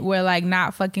on it were like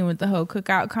not fucking with the whole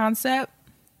cookout concept.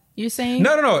 You're saying?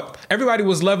 No. Everybody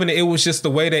was loving it. It was just the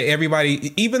way that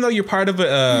everybody, even though you're part of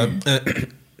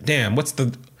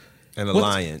An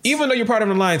alliance. Even though you're part of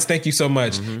an alliance, thank you so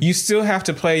much. You still have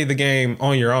to play the game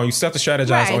on your own. You still have to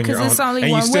strategize on your own. It's only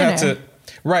and one you still winner. have to.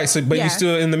 Right. So, but Yeah. you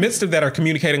still, in the midst of that, are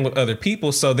communicating with other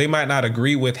people. So they might not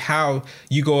agree with how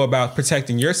you go about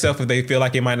protecting yourself if they feel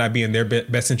like it might not be in their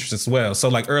best interest as well. So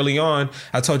like early on,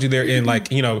 I told you they're in like,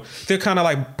 they're kind of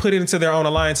like put into their own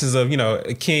alliances of,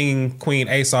 king, queen,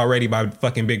 ace already by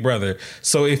fucking Big Brother.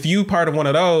 So if you part of one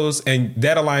of those and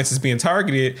that alliance is being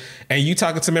targeted and you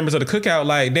talking to members of the cookout,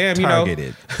 like, damn,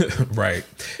 Targeted. right.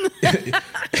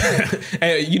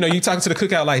 And you talking to the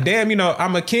cookout like, damn,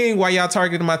 I'm a king. Why y'all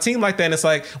targeting my team like that? And it's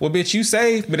like, well, bitch, you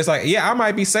safe. But it's like, yeah, I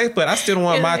might be safe, but I still don't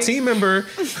want my team member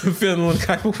feeling one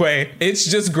kind of way. It's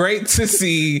just great to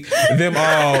see them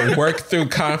all work through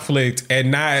conflict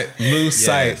and not lose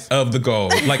sight of the goal.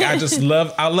 Like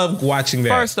I love watching that.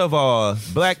 First of all,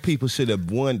 black people should have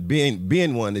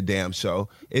been won the damn show.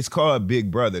 It's called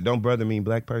Big Brother. Don't brother mean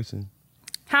black person?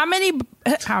 How many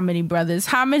brothers?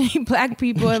 How many black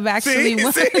people have actually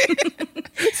won?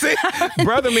 See,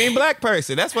 brother mean black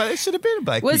person. That's why they should have been a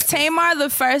black Was people. Tamar the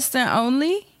first and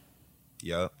only?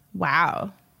 Yep.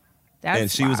 Wow. That's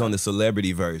And she was wild. on the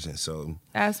celebrity version, so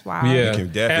That's wild. Yeah. you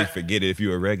can definitely forget it if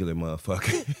you're a regular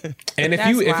motherfucker. And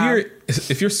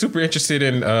if you're super interested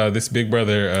in this Big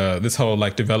Brother, this whole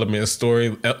like development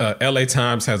story, LA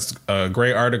Times has a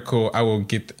great article. I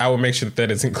will make sure that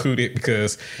is included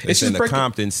because It's just in the breaking-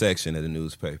 Compton section of the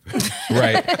newspaper.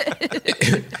 right.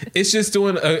 It's just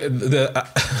doing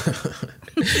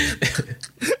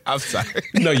I'm sorry.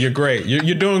 No, you're great.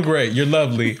 You're doing great. You're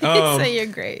lovely. So you're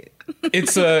great.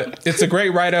 It's a great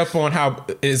write-up on how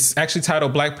it's actually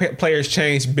titled Black Players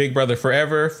Change Big Brother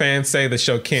Forever. Fans say the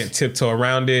show can't tiptoe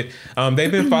around it.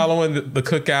 They've been following the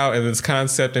cookout and this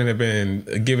concept and have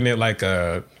been giving it like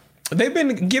they've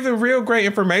been giving real great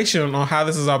information on how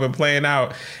this has all been playing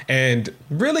out and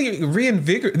really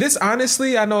reinvigorate this.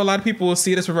 Honestly, I know a lot of people will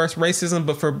see it as reverse racism,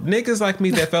 but for niggas like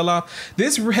me that fell off,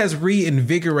 this has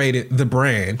reinvigorated the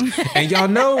brand. And y'all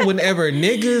know whenever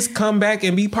niggas come back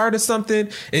and be part of something,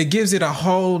 it gives it a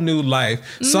whole new life.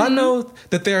 So I know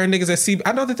that there are niggas at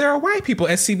I know that there are white people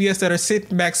at CBS that are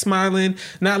sitting back smiling,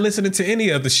 not listening to any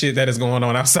of the shit that is going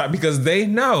on outside because they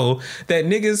know that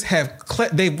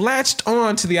niggas they've latched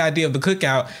on to the idea of the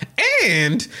cookout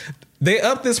and they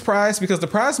upped this prize because the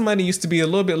prize money used to be a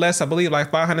little bit less, I believe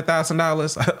like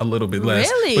 $500,000, a little bit less.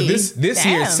 Really? But this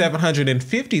year is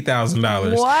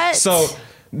 $750,000. What? So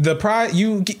the prize,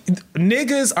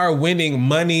 niggas are winning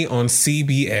money on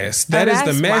CBS. That is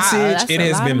the message. It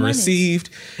has been received.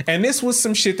 And this was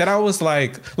some shit that I was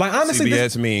like honestly.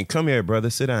 CBS mean, come here, brother,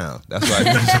 sit down. That's why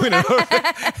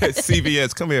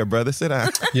CBS, come here, brother, sit down.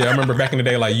 Yeah, I remember back in the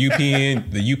day, like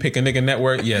UPN, the You Pick a Nigga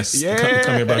Network. Yes. Yeah.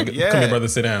 Come here, brother. Yeah. Come here, brother,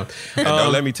 sit down.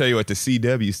 Don't let me tell you what the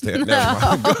CW stand.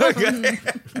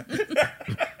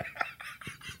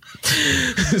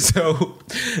 So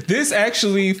this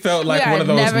actually felt like one of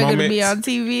those never moments. Gonna be on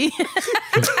TV.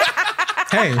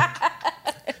 Hey,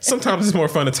 sometimes it's more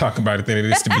fun to talk about it than it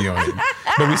is to be on it,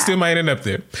 but we still might end up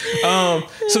there.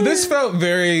 So this felt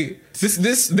very.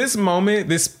 This moment,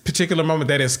 this particular moment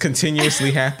that is continuously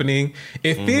happening,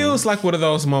 it feels like one of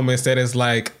those moments that is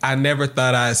like, I never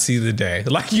thought I'd see the day.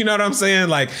 Like, you know what I'm saying?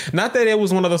 Like, not that it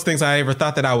was one of those things I ever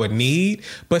thought that I would need,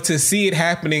 but to see it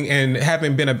happening and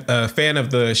having been a fan of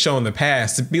the show in the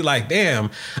past, to be like, damn,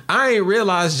 I ain't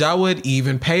realized y'all would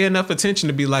even pay enough attention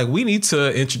to be like, we need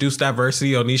to introduce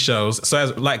diversity on these shows. So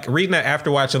as like reading that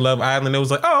after watching Love Island, it was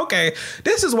like, oh, okay,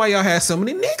 this is why y'all had so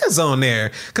many niggas on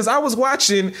there. Cause I was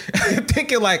watching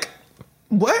thinking like,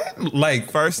 what?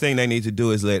 Like, first thing they need to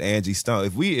do is let Angie Stone.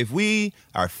 If we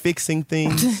are fixing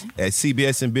things at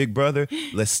CBS and Big Brother,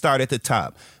 let's start at the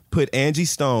top. Put Angie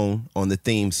Stone on the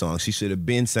theme song. She should have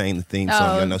been saying the theme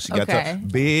song. You know, she got the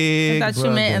Big I thought Brother.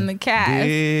 You meant in the cast.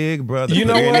 Big Brother. You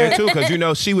know Put it in what? there too, because you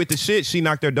know she with the shit. She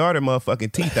knocked her daughter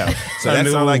motherfucking teeth out. So that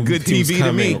sounds like good he was TV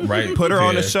to me. coming right Put her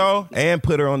on the there. show and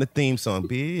put her on the theme song.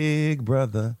 Big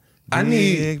Brother. I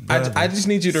just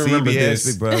need you to remember CBS,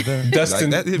 this. Big Brother.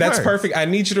 Dustin, Like, that's works. perfect. I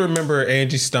need you to remember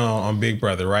Angie Stone on Big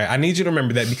Brother, right? I need you to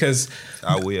remember that because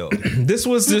I will. this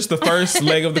was just the first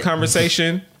leg of the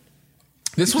conversation.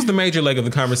 This was the major leg of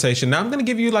the conversation. Now I'm going to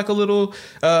give you like a little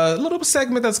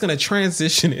segment that's going to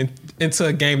transition into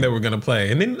a game that we're going to play.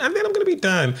 And then I'm going to be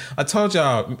done. I told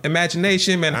y'all,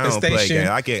 imagination, I don't play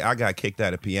manifestation. games. I got kicked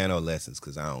out of piano lessons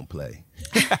because I don't play.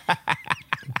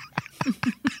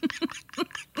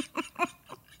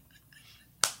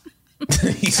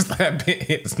 He slapped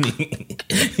his knee.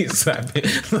 He slapped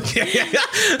it. Look at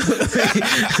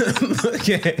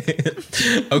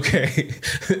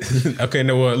it. Okay,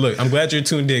 no, well, look, I'm glad you're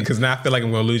tuned in because now I feel like I'm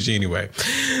going to lose you anyway.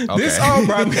 Okay. This all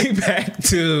brought me back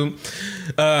to,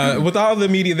 with all the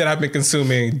media that I've been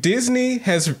consuming, Disney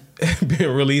has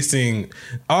been releasing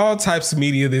all types of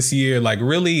media this year, like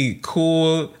really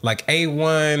cool, like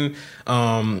A1,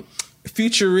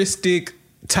 futuristic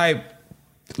type,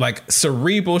 like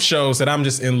cerebral shows that I'm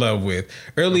just in love with.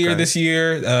 Earlier this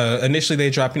year, initially they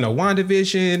dropped,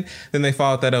 WandaVision. Then they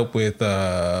followed that up with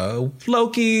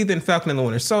Loki, then Falcon and the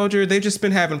Winter Soldier. They've just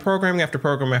been having programming after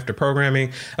programming after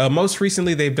programming. Most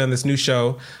recently, they've done this new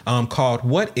show called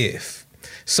What If?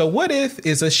 So What If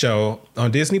is a show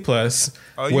on Disney Plus.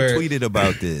 Oh, you tweeted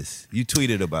about this. You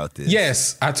tweeted about this.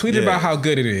 Yes, I tweeted about how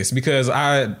good it is because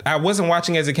I wasn't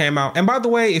watching as it came out. And by the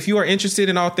way, if you are interested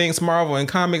in all things Marvel and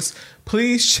comics,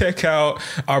 please check out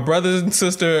our brother and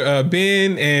sister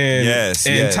Ben and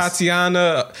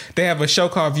Tatiana. They have a show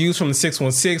called Views from the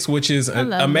 616, which is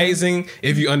amazing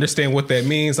if you understand what that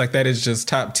means. Like that is just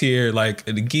top tier, like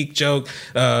the geek joke.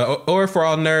 Or for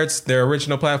all nerds, their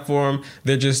original platform.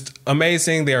 They're just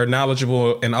amazing. They are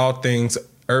knowledgeable in all things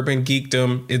urban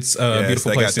geekdom. It's a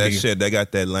beautiful place to be. Shit. They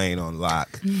got that lane on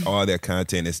lock. All their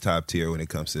content is top tier when it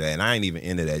comes to that. And I ain't even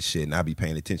into that shit. And I be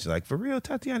paying attention. Like, for real,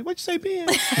 Tatiana, what you say, Ben?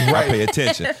 I pay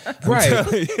attention. Right.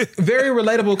 Very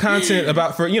relatable content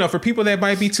about for people that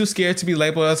might be too scared to be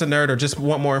labeled as a nerd or just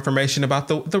want more information about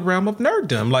the realm of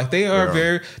nerddom. Like they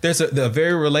are there's a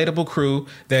very relatable crew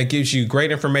that gives you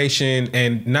great information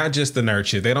and not just the nerd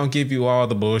shit. They don't give you all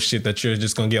the bullshit that you're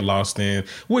just gonna get lost in,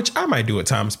 which I might do at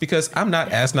times because I'm not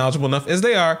as knowledgeable enough as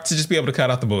they are to just be able to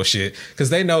cut out the bullshit because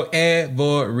they know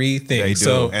everything. They do,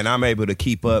 so, and I'm able to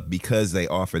keep up because they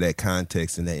offer that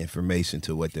context and that information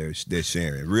to what they're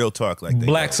sharing. Real talk, like they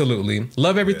Black, do. absolutely.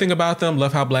 Love everything about them.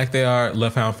 Love how black they are.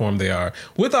 Love how informed they are.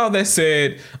 With all that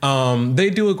said, they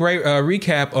do a great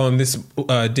recap on this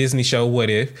Disney show, What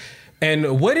If?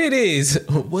 And what it is,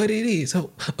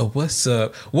 what's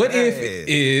up? What If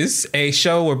is a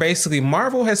show where basically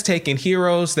Marvel has taken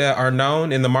heroes that are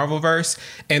known in the Marvelverse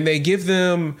and they give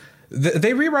them,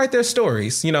 they rewrite their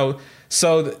stories, you know.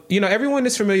 So, you know, everyone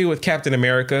is familiar with Captain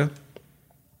America.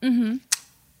 Mm-hmm.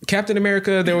 Captain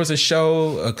America, there was a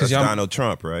show. That's Donald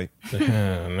Trump, right? No,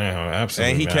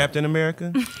 absolutely Ain't he not. Captain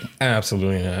America?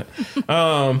 Absolutely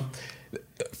not.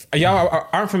 Y'all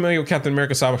aren't familiar with Captain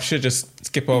America, so I should just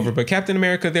skip over. But Captain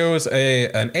America, there was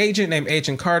an agent named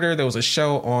Agent Carter. There was a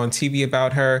show on TV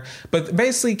about her. But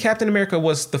basically, Captain America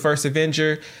was the first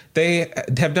Avenger. They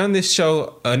have done this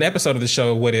show, an episode of the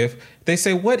show, What If? They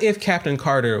say, what if Captain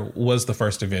Carter was the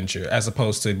first Avenger as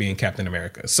opposed to being Captain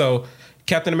America? So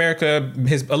Captain America,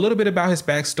 a little bit about his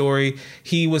backstory.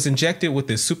 He was injected with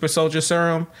this super soldier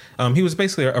serum. He was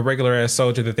basically a regular ass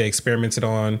soldier that they experimented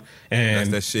on.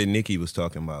 And That's that shit Nikki was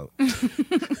talking about. did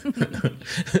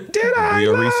I? Do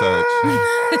your research.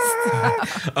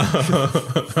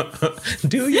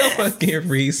 Do your fucking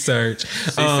research.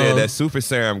 She said that super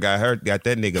serum got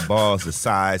that nigga balls the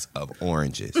size of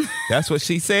oranges. That's what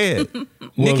she said.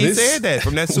 Nikki said that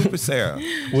from that super serum.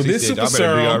 Well, She this said, super "Y'all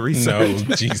better do your serum. research."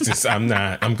 No, Jesus, I'm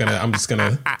not. I'm just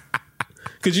gonna.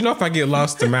 Because you know, if I get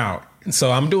lost, I'm out.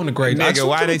 So I'm doing a great.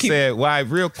 Nigga, why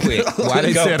real quick? Why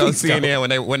they Go, said on please go.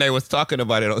 CNN when they was talking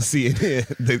about it on CNN,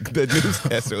 the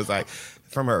newscaster was like,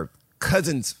 from her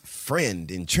cousin's friend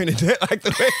in Trinidad, like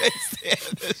the way they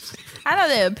said this. I know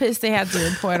they were pissed they had to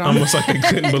report on Almost like they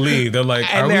couldn't believe. They're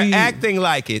like, And are they're we acting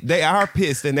like it. They are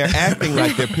pissed, and they're acting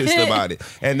like they're pissed about it.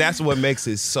 And that's what makes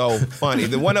it so funny.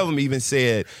 The one of them even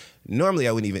said, normally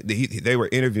I wouldn't even, they were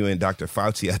interviewing Dr.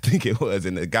 Fauci, I think it was,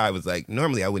 and the guy was like,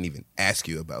 normally I wouldn't even ask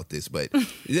you about this, but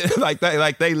like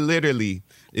they literally,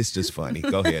 it's just funny.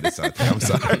 Go ahead, Asante. I'm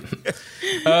sorry.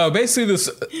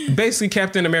 Basically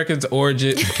Captain America's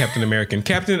origin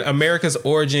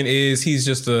is he's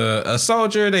just a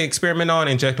soldier they experiment on,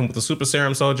 inject him with a super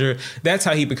serum soldier. That's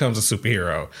how he becomes a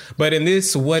superhero. But in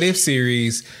this What If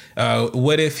series,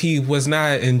 what if he was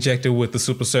not injected with the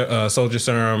super soldier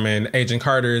serum and Agent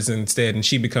Carter's instead, and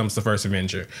she becomes the first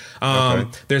Avenger?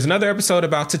 There's another episode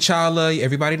about T'Challa.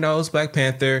 Everybody knows Black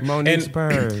Panther. Monique's And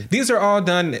bird. these are all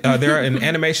done. They're an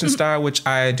animation style, which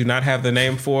I do not have the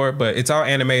name for, but it's all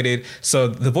animated. So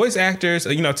the voice actors,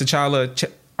 T'Challa,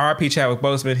 RP Chadwick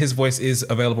Boseman, his voice is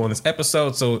available in this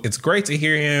episode, so it's great to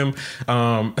hear him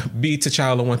be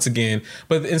T'Challa once again.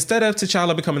 But instead of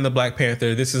T'Challa becoming the Black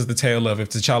Panther, this is the tale of if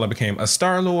T'Challa became a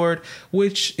Star-Lord,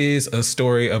 which is a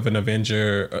story of an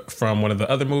Avenger from one of the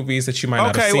other movies that you might not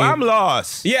have Okay, seen. well, I'm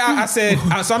lost. Yeah, I said,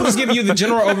 so I'm just giving you the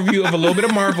general overview of a little bit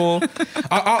of Marvel. Look,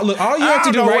 all you have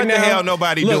to do know right what now. the hell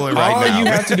nobody doing right all now. you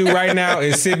have to do right now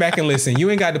is sit back and listen. You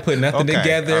ain't got to put nothing Okay,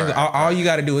 together. all right. All you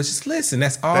got to do is just listen.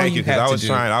 That's all Thank you, you because have I was to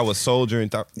do. I was soldiering,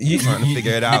 trying to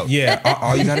figure it out. Yeah,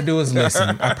 all you got to do is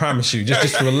listen. I promise you.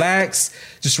 Just relax.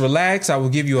 Just relax. I will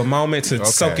give you a moment to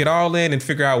soak it all in and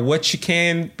figure out what you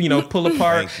can, pull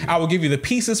apart. I will give you the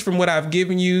pieces from what I've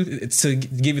given you to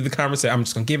give you the conversation. I'm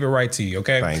just gonna give it right to you.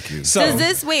 Okay. Thank you. So Does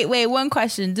this wait? One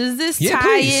question. Does this tie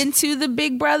please. into the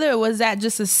Big Brother, or was that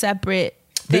just a separate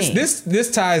thing?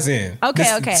 This ties in. Okay.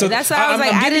 That's why I was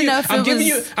like, I didn't know if it was.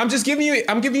 I'm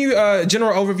giving you a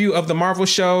general overview of the Marvel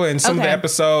show and some of the Okay.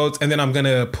 episodes, and then I'm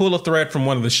gonna pull a thread from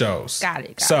one of the shows. Got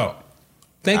it. So,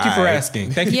 thank you for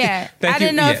asking. Thank you. Yeah, Thank I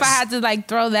didn't you. know if I Yes. had to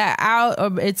throw that out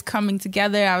or it's coming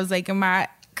together. I was like, am I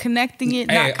connecting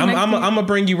it? Hey, Not I'm connecting? gonna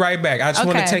bring you right back. I just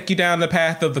want to Okay. take you down the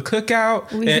path of the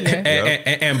cookout We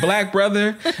here. and Black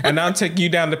Brother, and I'll take you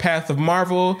down the path of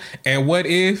Marvel and What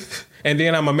If, and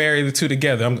then I'm gonna marry the two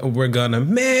together. We're gonna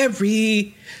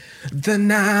marry the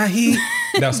night.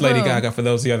 That's Lady Gaga for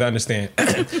those of you that understand.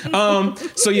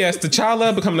 So yes,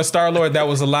 T'Challa becoming a Star-Lord, that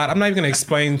was a lot. I'm not even going to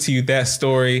explain to you that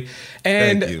story.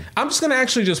 Thank you. And I'm just going to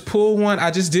actually just pull one.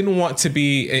 I just didn't want to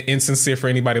be insincere for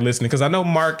anybody listening, because I know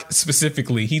Mark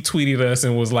specifically, he tweeted us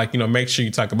and was like, make sure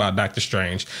you talk about Doctor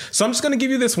Strange. So I'm just going to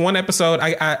give you this one episode.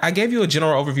 I gave you a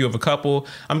general overview of a couple.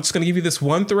 I'm just going to give you this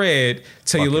one thread,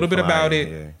 tell you a little bit about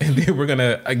it, and then we're going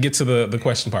to get to the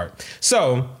question part.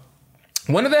 So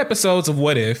one of the episodes of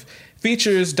What If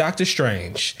features Doctor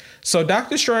Strange. So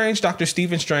Doctor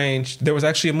Stephen Strange, there was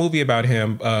actually a movie about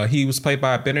him. He was played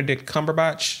by Benedict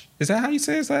Cumberbatch. Is that how you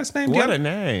say his last name? What a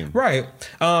name. Right.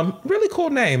 Really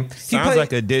cool name. Sounds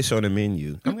like a dish on the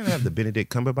menu. I'm going to have the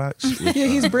Benedict Cumberbatch. Yeah,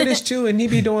 he's British too, and he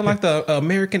be doing like the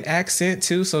American accent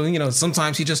too. So, you know,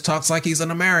 sometimes he just talks like he's an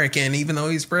American, even though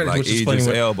he's British, Like which is Idris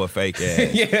funny. Elba fake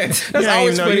ass. Yeah, that's I didn't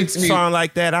always even know funny you to me. sound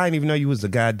like that. I didn't even know you was a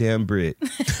goddamn Brit.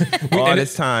 All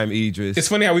this time, Idris. It's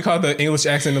funny how we call the English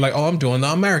accent. They're like, "Oh, I'm doing the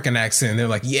American accent." They're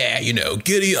like, "Yeah, you know,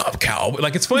 giddy up, cowboy."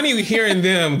 Like, it's funny hearing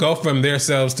them go from their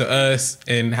selves to us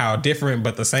and how different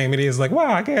but the same it is. Like,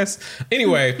 wow, I guess.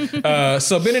 Anyway,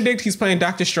 so Benedict, he's playing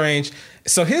Doctor Strange.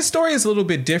 So his story is a little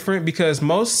bit different because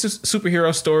most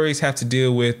superhero stories have to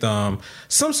deal with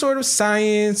some sort of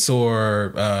science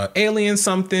or alien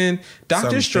something.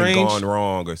 Doctor Strange gone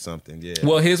wrong or something. Yeah.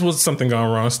 Well, his was something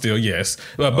gone wrong still, yes.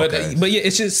 But yeah,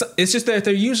 it's just that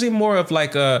they're usually more of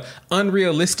like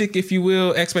unrealistic, if you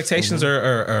will, expectations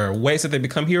or ways that they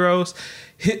become heroes.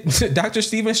 Dr.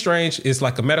 Stephen Strange is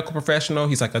like a medical professional.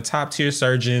 He's like a top tier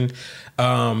surgeon.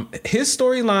 His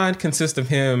storyline consists of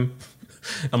him.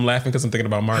 I'm laughing because I'm thinking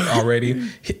about Mark already.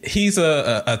 He's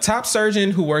a top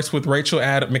surgeon who works with Rachel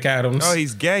McAdams. Oh,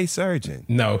 he's gay surgeon.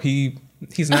 No,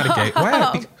 he's not a gay.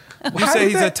 Why? You say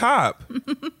he's a top.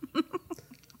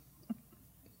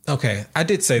 Okay, I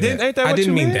did say that. Ain't that I what didn't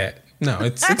you mean meant? that. No,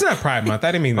 it's not Pride Month.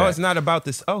 I didn't mean that. Oh, it's not about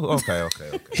this. Oh, okay.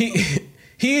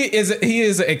 He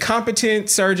is a competent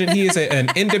surgeon. He is an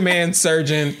in-demand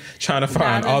surgeon trying to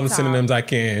find all the synonyms I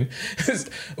can.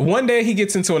 One day he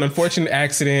gets into an unfortunate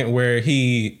accident where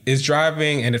he is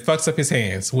driving and it fucks up his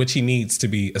hands, which he needs to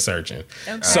be a surgeon.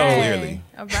 Okay. So clearly.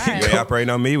 All You right. ain't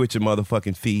operating on me with your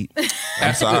motherfucking feet.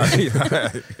 I'm sorry.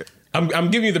 I'm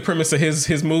giving you the premise of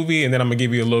his movie, and then I'm gonna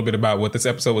give you a little bit about what this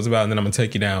episode was about, and then I'm gonna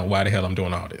take you down why the hell I'm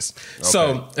doing all this. Okay.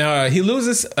 So he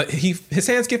loses. His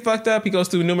hands get fucked up. He goes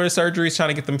through numerous surgeries trying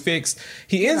to get them fixed.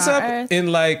 He ends up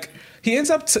in like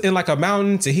a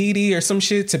mountain, Tahiti or some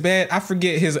shit, Tibet. I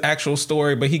forget his actual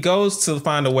story, but he goes to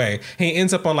find a way. He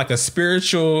ends up on like a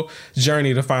spiritual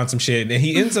journey to find some shit, and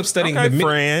he ends up studying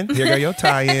friend. Here go your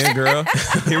tie-in, girl.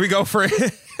 Here we go, friend.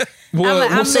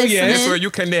 I'm so yes, listening. this where you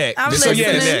connect. I'm This where you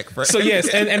listening. connect. Friend. So yes,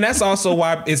 and that's also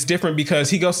why it's different because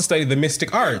he goes to study the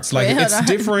mystic arts. Like Wait, hold it's on.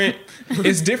 different.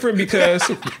 It's different because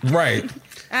right.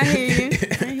 I hear you.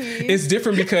 It's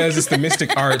different because it's the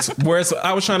mystic arts. Whereas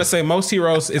I was trying to say most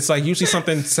heroes, it's like usually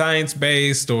something science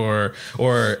based or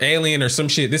alien or some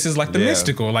shit. This is like the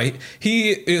mystical. Like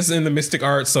he is in the mystic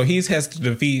arts, so he has to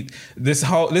defeat this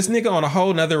nigga on a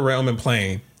whole nother realm and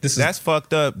plane. That's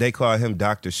fucked up. They call him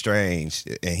Doctor Strange,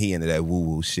 and he into that woo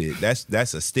woo shit.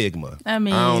 That's a stigma. I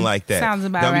mean, I don't like that. sounds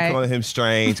about Don't right. be calling him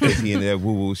strange because he into that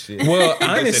woo woo shit. Well,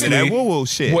 He gets into honestly, that woo woo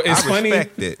shit. well, it's I funny.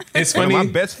 respect it. It's One funny. of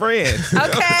my best friends.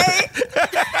 Okay.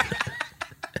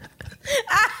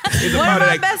 Is a One of part my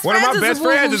that. best One of my friends is best a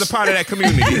friends woo-woo is a part of that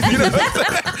community. You know what I'm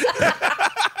saying?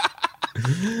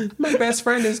 My best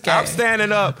friend is gay. I'm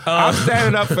standing up. I'm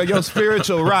standing up for your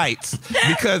spiritual rights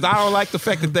because I don't like the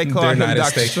fact that they call They're him not as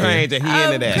Doctor thick, Strange and he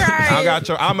into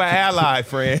that. I'm an ally,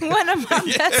 friend. One of my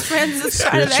best friends is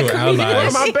part of that Spiritual community.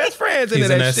 allies. One of my best friends into He's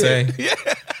an that essay.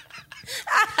 shit.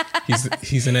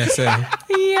 He's an essay.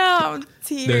 Yo, I'm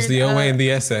teared There's the OA up. and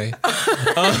the essay.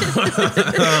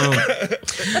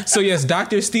 So yes,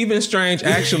 Dr. Stephen Strange,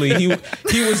 actually, he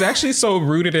was actually so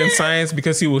rooted in science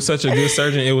because he was such a good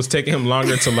surgeon. It was taking him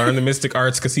longer to learn the mystic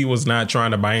arts because he was not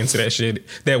trying to buy into that shit,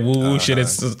 that woo-woo shit,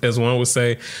 as one would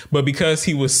say. But because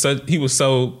he was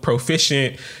so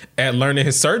proficient at learning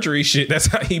his surgery shit, that's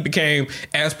how he became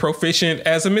as proficient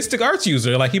as a mystic arts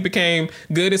user. Like he became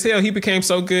good as hell. He became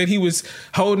so good. He was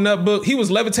holding up books. He was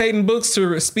levitating books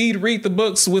to speed read the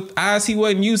books with eyes he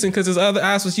wasn't using because his other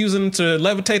eyes was using to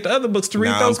levitate the other books to read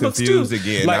Now those I'm books too. confused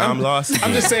again. Like, Now I'm lost I'm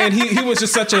again. just saying he was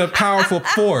just such a powerful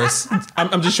force.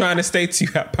 I'm just trying to state to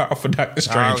you how powerful Dr.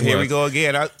 Strange was. Here we go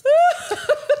again.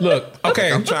 Look,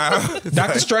 okay. I'm trying.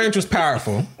 Dr. Strange was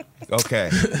powerful. Okay.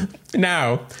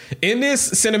 Now, in this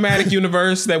cinematic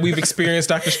universe that we've experienced,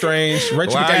 Doctor Strange,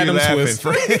 Rachel Why are you McAdams laughing, was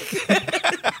friend?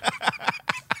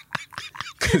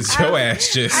 because your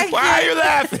ass just Why are you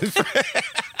laughing?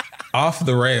 off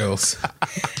the rails.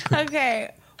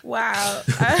 Okay. Wow.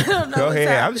 I don't know. Go what's ahead.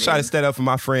 I'm happening. just trying to stand up for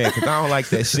my friend because I don't like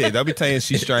that shit. Don't be telling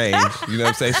she's strange. You know what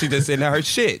I'm saying? She just into her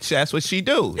shit. That's what she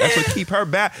do. That's what keep her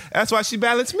back. That's why she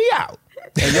balanced me out.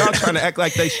 And y'all trying to act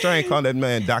like they strange, calling that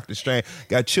man Dr. Strange.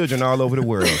 Got children all over the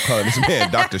world calling this man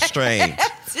Dr. Strange.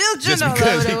 Children Just all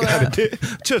because over he the got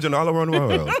world. children all around the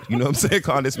world. You know what I'm saying?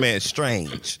 Calling this man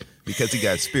strange because he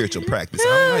got spiritual practice.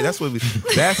 All right, that's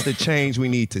the change we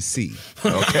need to see.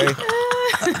 Okay?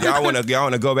 y'all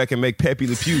wanna go back and make Pepe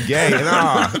Le Pew gay?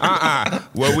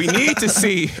 What we need to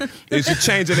see is you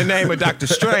changing the name of Dr.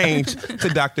 Strange to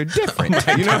Dr. Different.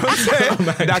 You know what I'm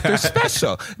saying? Dr.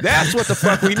 Special. That's what the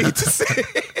fuck we need to see.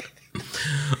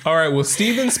 All right, well,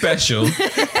 Steven Special.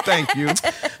 Thank you.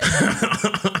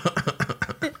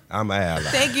 I'm an ally.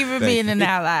 Thank you for being an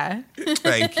ally.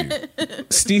 Thank you.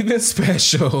 Steven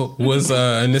Special was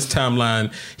in this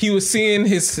timeline. He was seeing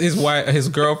his wife, his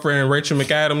girlfriend Rachel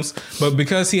McAdams, but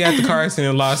because he had the car accident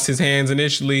and lost his hands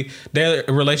initially, their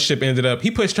relationship ended up. He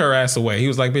pushed her ass away. He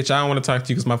was like, "Bitch, I don't want to talk to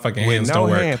you because my fucking hands don't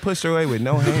work." Hand. Pushed her away with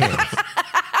no hands.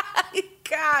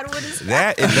 God, what is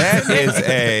that?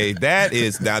 That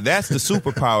is now that's the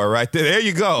superpower right there. There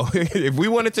you go. If we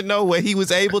wanted to know what he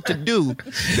was able to do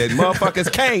that motherfuckers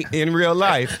can't in real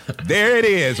life, there it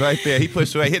is right there. He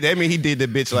pushed away. That means he did the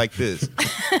bitch like this.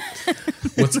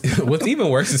 What's even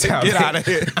worse is how Get out of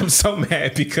here. I'm so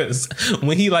mad because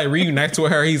when he like reunites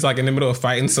with her, he's like in the middle of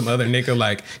fighting some other nigga.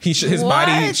 Like his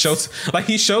body shows like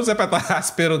he shows up at the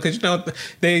hospital because you know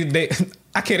they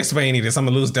I can't explain any of this. I'm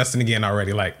gonna lose Dustin again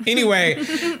already. Like anyway,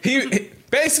 he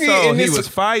basically so he was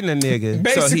fighting a nigga.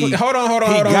 Basically, so hold on.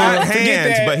 He got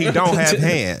hands, but he don't have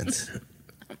hands.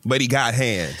 But he got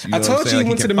hands. You know I told you like he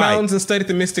went to the mountains and studied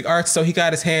the mystic arts, so he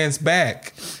got his hands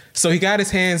back. He went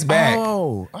to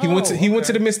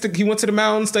the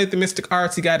mountains, studied the mystic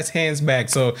arts. He got his hands back.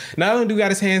 So not only do he got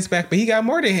his hands back, but he got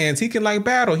more than hands. He can like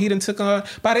battle. He done took on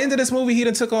by the end of this movie. He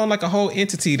done took on like a whole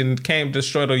entity and came to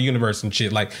destroy the universe and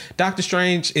shit. Like Doctor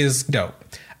Strange is dope.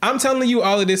 I'm telling you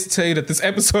all of this to tell you that this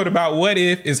episode about what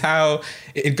if is how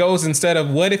it goes instead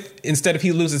of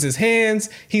he loses his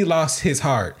hands, he lost his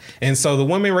heart. And so the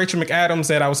woman, Rachel McAdams,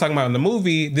 that I was talking about in the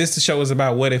movie, this show is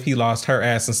about what if he lost her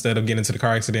ass instead of getting into the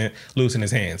car accident, losing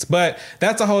his hands. But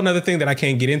that's a whole nother thing that I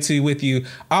can't get into with you.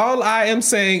 All I am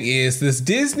saying is this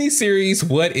Disney series,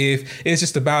 What If, is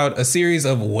just about a series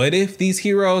of what if these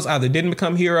heroes either didn't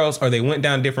become heroes or they went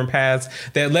down different paths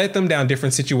that led them down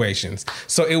different situations.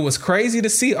 So it was crazy to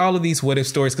see all of these what if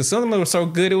stories because some of them were so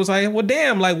good. It was like, well,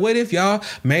 damn, like what if y'all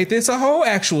made this a whole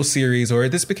actual series or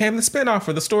this became the spinoff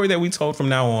or the story that we told from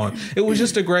now on. It was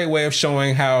just a great way of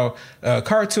showing how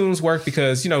cartoons work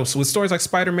because, you know, with stories like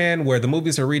Spider-Man where the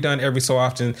movies are redone every so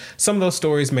often, some of those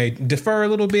stories may differ a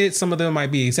little bit. Some of them might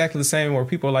be exactly the same where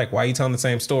people are like, why are you telling the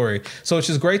same story? So it's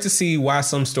just great to see why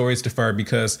some stories differ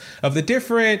because of the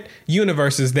different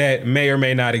universes that may or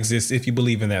may not exist if you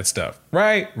believe in that stuff.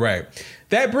 Right.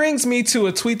 That brings me to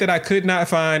a tweet that I could not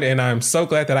find, and I'm so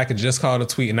glad that I could just call it a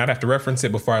tweet and not have to reference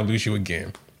it before I lose you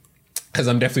again. Because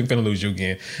I'm definitely going to lose you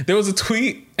again. There was a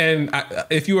tweet, and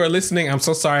if you are listening, I'm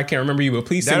so sorry I can't remember you, but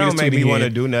please send me this tweet again. That don't make me want to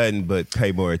do nothing but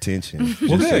pay more attention.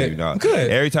 Well, good. So you know.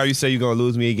 Good. Every time you say you're going to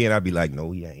lose me again, I'll be like,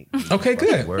 no, he ain't. Okay,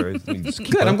 good.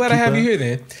 Good. I'm glad I have you here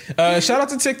then. Shout out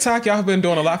to TikTok. Y'all have been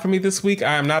doing a lot for me this week.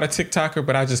 I am not a TikToker,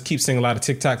 but I just keep seeing a lot of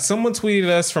TikTok. Someone tweeted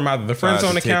us from either the Friend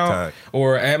Zone account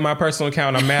or at my personal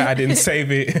account. I'm mad I didn't save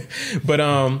it. But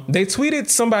they tweeted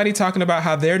somebody talking about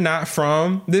how they're not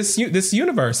from this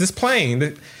universe, this plane.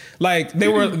 Like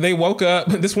they woke up.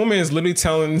 This woman is literally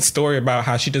telling the story about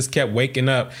how she just kept waking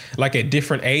up like at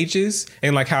different ages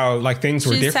and like how like things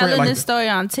were different. She's telling like, this story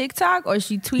on TikTok or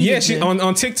she tweeted? Yeah, she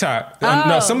on TikTok.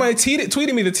 No, somebody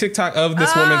tweeted me the TikTok of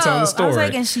this woman telling the story. I was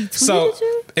like, and she tweeted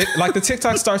you? Like the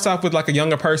TikTok starts off with like a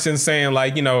younger person saying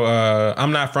like, you know,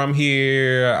 I'm not from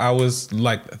here. I was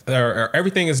like,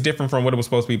 everything is different from what it was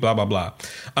supposed to be. Blah blah blah.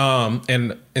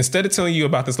 And instead of telling you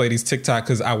about this lady's TikTok,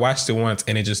 because I watched it once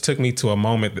and it just took me to a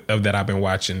moment of that I've been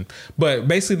watching. But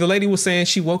basically the lady was saying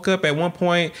she woke up at one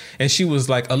point and she was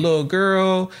like a little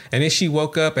girl, and then she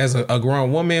woke up as a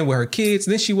grown woman with her kids.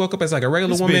 Then she woke up as like a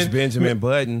regular woman. Bitch Benjamin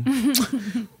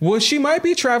Button. Well, she might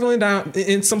be traveling down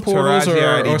in some portals Taraji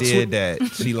already did that.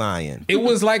 She lying. It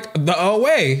was like the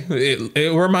OA.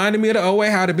 It reminded me of the OA,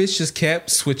 how the bitch just kept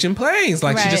switching planes.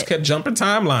 Like she just kept jumping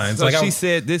timelines. So like she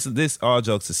said this all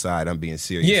jokes aside, I'm being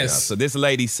serious now. So this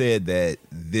lady said that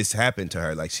this happened to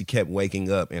her. Like she kept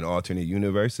waking up in alternate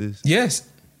universes. Yes.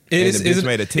 It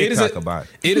made a TikTok about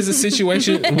it. It is a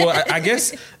situation. Well, I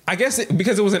guess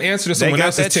because it was an answer to someone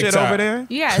else's TikTok. Shit over there?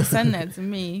 You gotta send that to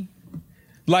me.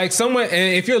 Like someone,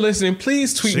 and if you're listening,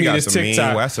 please tweet me this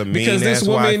TikTok. That's a mean ass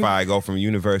Wi-Fi. Go from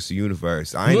universe to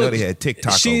universe. I didn't know they had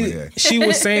TikTok over there. She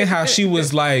was saying how she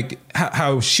was like,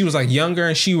 how she was like younger,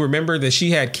 and she remembered that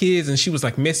she had kids, and she was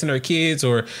like missing her kids,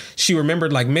 or she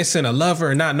remembered like missing a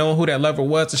lover and not knowing who that lover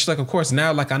was. And she's like, of course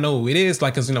now, like I know who it is,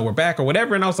 like, cause you know we're back or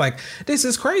whatever. And I was like, this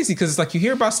is crazy, because it's like you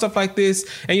hear about stuff like this,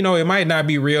 and you know it might not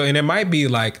be real, and it might be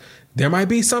like there might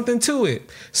be something to it.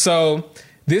 So.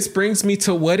 This brings me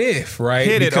to what if, right?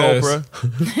 Hit it,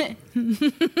 Oprah.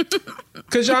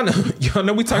 Because y'all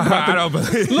know we talked about I don't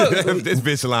believe look, this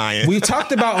bitch lying. we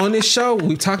talked about on this show,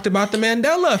 we talked about the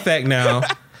Mandela effect now.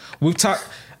 We've talked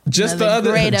just the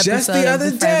other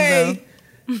day.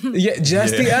 Yeah,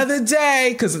 the other day,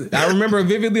 because I remember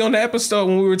vividly on the episode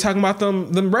when we were talking about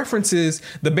them references,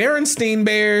 the Berenstein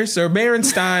Bears or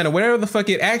Berenstein or whatever the fuck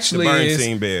it actually is.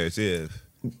 Berenstein Bears, yeah.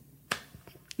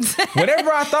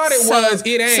 Whatever I thought it was,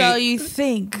 it ain't. So you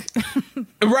think.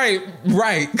 Right.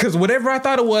 Because whatever I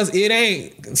thought it was, it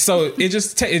ain't. So it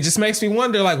just makes me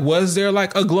wonder, like, was there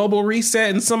like a global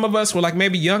reset and some of us were like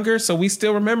maybe younger, so we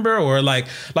still remember? Or like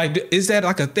is that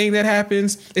like a thing that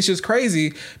happens? It's just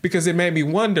crazy because it made me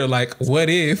wonder, like, what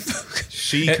if...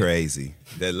 She crazy.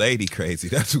 That lady crazy.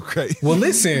 That's who crazy. Well,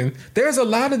 listen, there's a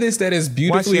lot of this that is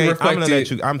beautifully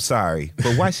reflected. I'm sorry,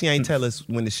 but why she ain't tell us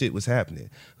when the shit was happening?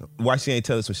 Why she ain't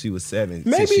tell us when she was 7?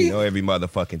 Maybe. Since she know every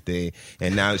motherfucking thing,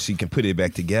 and now she can put it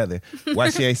back together. Why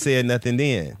she ain't said nothing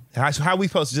then? How we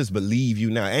supposed to just believe you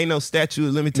now? Ain't no statute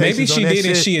of limitations. Maybe she on that did,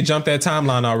 and shit? she had jumped that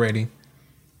timeline already.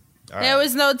 There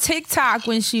was no TikTok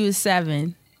when she was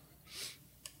 7.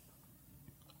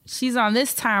 She's on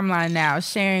this timeline now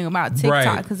sharing about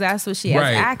TikTok because that's what she has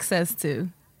access to.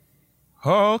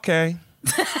 Oh, okay.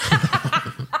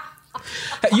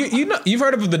 You know, you've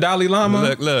heard of the Dalai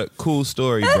Lama? Look, cool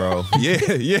story, bro.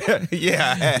 yeah.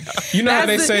 You know how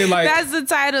they say, like... That's the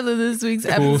title of this week's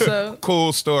episode.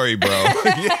 Cool story, bro.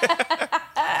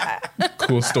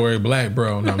 Cool story, black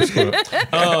bro. No, I'm just kidding.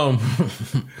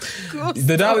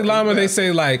 The Dalai Lama, they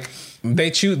say, like...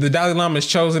 the Dalai Lama is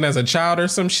chosen as a child or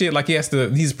some shit. Like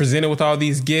he's presented with all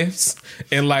these gifts,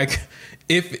 and like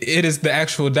if it is the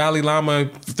actual Dalai Lama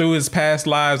through his past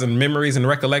lives and memories and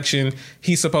recollection,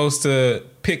 he's supposed to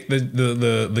pick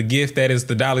the gift that is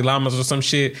the Dalai Lama's or some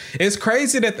shit. It's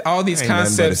crazy that all these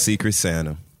concepts. Nothing but a Secret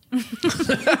Santa.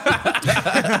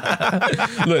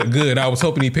 Look, good. I was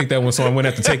hoping he picked that one, so I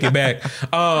wouldn't have to take it back.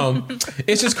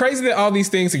 It's just crazy that all these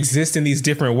things exist in these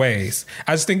different ways.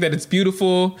 I just think that it's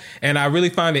beautiful, and I really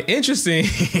find it interesting.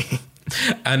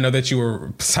 I know that you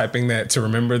were typing that to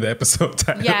remember the episode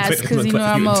title. Yes, because you know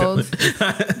I'm old.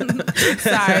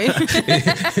 Sorry.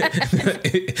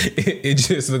 It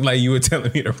just looked like you were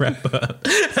telling me to wrap up.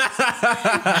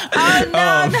 Oh,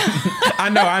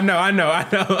 no. I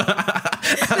know.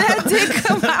 That did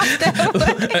come out that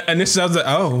way. Initially, I was like,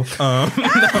 no.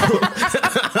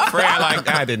 Fran, like,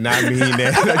 I did not mean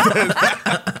that.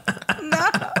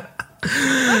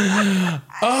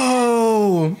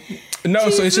 Oh. No,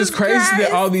 Jesus so it's just crazy Christ.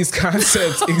 that all these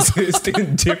concepts exist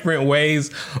in different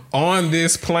ways on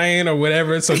this plane or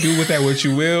whatever. So do with that what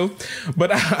you will.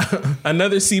 But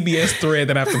another CBS thread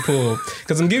that I have to pull,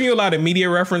 because I'm giving you a lot of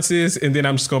media references and then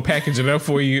I'm just going to package it up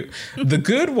for you. The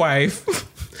Good Wife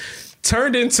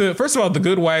turned into, first of all, The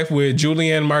Good Wife with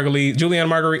Julianne Margulies,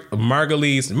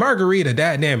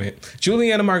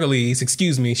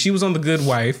 excuse me. She was on The Good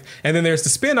Wife. And then there's the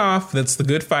spinoff that's The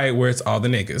Good Fight, where it's all the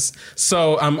niggas.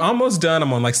 So I'm almost done.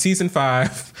 I'm on like season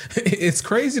 5. It's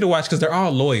crazy to watch because they're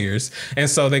all lawyers. And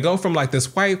so they go from like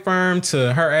this white firm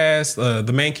to her ass, the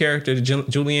main character,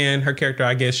 Julianne, her character,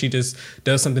 I guess she just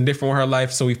does something different with her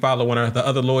life. So we follow one of the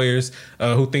other lawyers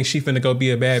who thinks she finna go be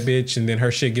a bad bitch. And then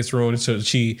her shit gets ruined. So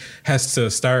she has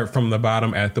to start from the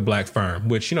bottom at the black firm,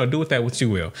 which, you know, do with that what you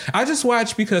will. I just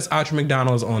watched because Audra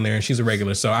McDonald is on there and she's a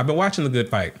regular. So I've been watching The Good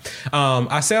Fight.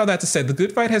 I say all that to say The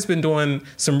Good Fight has been doing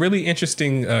some really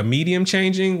interesting medium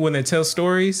changing when they tell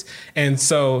stories. And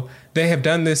so they have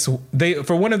done this.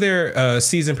 For one of their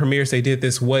season premieres, they did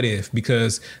this what if,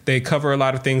 because they cover a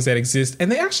lot of things that exist. And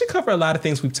they actually cover a lot of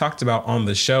things we've talked about on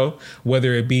the show,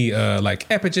 whether it be like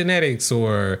epigenetics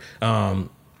or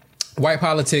white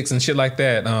politics and shit like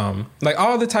that. Like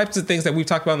all the types of things that we've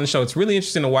talked about on the show. It's really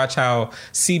interesting to watch how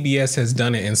CBS has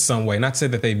done it in some way. Not to say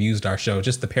that they've used our show,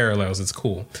 just the parallels. It's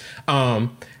cool. I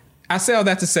say all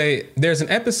that to say there's an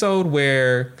episode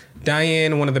where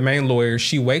Diane, one of the main lawyers,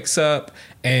 she wakes up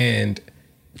and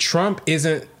Trump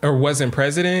isn't or wasn't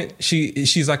president.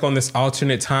 She's like on this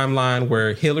alternate timeline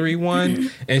where Hillary won,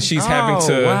 and she's having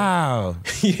to. Wow.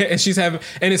 Yeah, and she's having,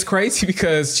 and it's crazy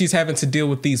because she's having to deal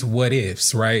with these what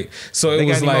ifs, right? So it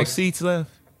was got any like more seats left.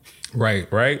 Right.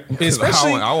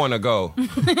 Especially, I want to go.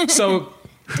 So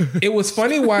it was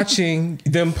funny watching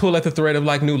them pull at the thread of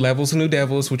like new levels, new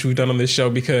devils, which we've done on this show,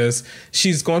 because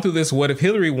she's going through this what if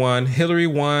Hillary won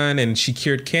and she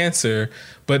cured cancer.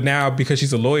 But now because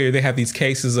she's a lawyer, they have these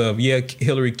cases of,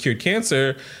 Hillary cured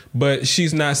cancer, but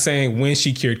she's not saying when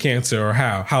she cured cancer or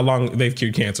how long they've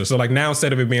cured cancer. So like now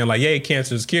instead of it being like,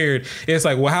 cancer is cured, it's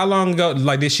like, well, how long ago,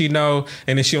 like, did she know?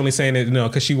 And is she only saying it,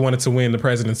 because she wanted to win the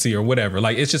presidency or whatever.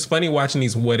 Like, it's just funny watching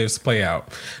these what ifs play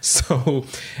out. So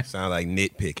sound like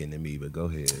nitpicking. nitpicking to me, but go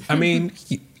ahead. I mean,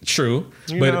 true.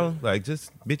 You but know, like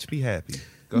just bitch, be happy.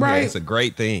 Go right. ahead. It's a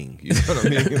great thing. You know what I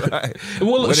mean? Like,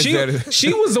 well,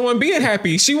 she was the one being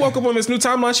happy. She woke up on this new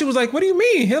timeline. She was like, "What do you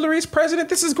mean, Hillary's president?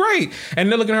 This is great."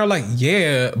 And they're looking at her like,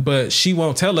 "Yeah, but she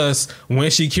won't tell us when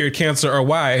she cured cancer or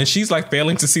why." And she's like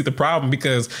failing to see the problem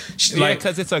because,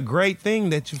 because it's a great thing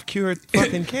that you've cured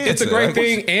fucking cancer. It's a great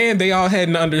thing, and they all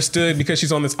hadn't understood because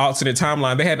she's on this alternate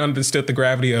timeline. They hadn't understood the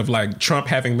gravity of like Trump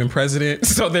having been president,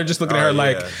 so they're just looking at her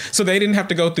like, so they didn't have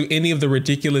to go through any of the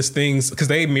ridiculous things because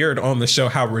they mirrored on the show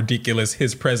how ridiculous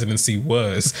his presidency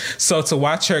was. So to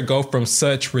watch her go from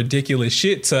such ridiculous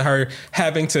shit to her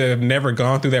having to have never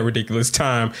gone through that ridiculous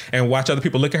time and watch other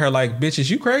people look at her like, bitch,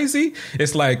 is you crazy?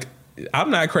 It's like,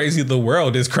 I'm not crazy. The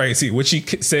world is crazy, which she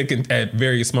said at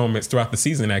various moments throughout the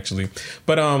season, actually.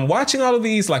 But watching all of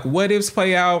these like what ifs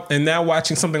play out, and now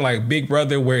watching something like Big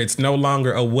Brother, where it's no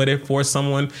longer a what if for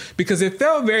someone, because it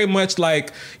felt very much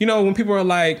like, you know, when people are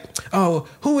like, "Oh,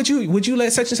 who would you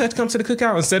let such and such come to the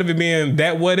cookout?" Instead of it being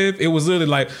that what if, it was literally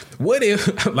like, what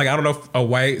if, like, I don't know if a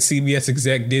white CBS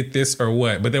exec did this or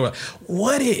what, but they were,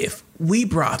 what if we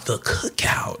brought the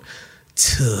cookout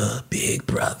to Big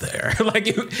Brother? Like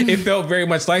it felt very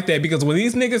much like that, because when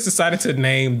these niggas decided to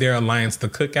name their alliance the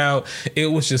Cookout, it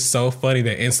was just so funny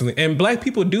that instantly, and black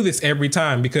people do this every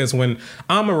time, because when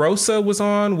Omarosa was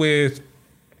on with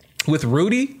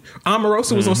Rudy,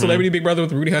 Omarosa was on Celebrity Big Brother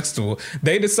with Rudy Huxtable.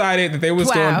 They decided that they was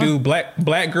going to do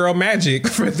black girl magic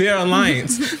for their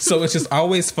alliance. So it's just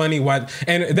always funny why,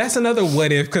 and that's another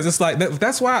what if, because it's like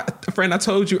that's why, friend, I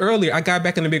told you earlier, I got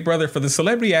back into Big Brother for the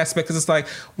celebrity aspect, because it's like,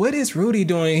 what is Rudy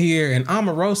doing here, and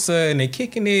Omarosa, and they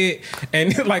kicking it,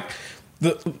 and like.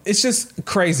 It's just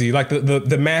crazy, like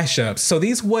the mashups. So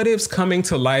these what ifs coming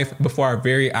to life before our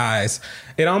very eyes,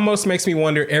 it almost makes me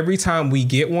wonder every time we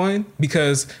get one,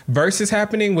 because Versus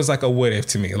happening was like a what if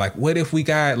to me. Like, what if we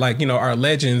got, like, you know, our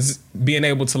legends being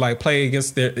able to like play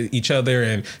against each other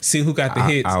and see who got the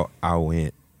hits. I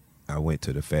went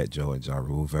to the Fat Joe and Ja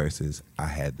Rule Versus. I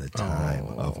had the time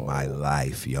of my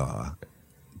life, y'all.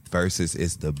 Versus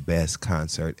is the best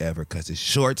concert ever because it's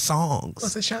short songs.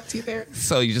 Was it Shanti there?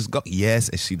 So you just go, yes,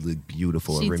 and she looked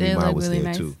beautiful. And Remy Ma was really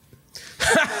there nice. too.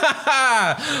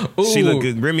 She looked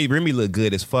good. Remy looked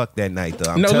good as fuck that night,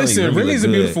 though. No, listen, Remy's a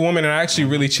beautiful woman, and I actually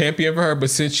really champion for her. But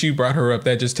since you brought her up,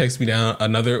 that just takes me down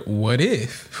another what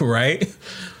if, right?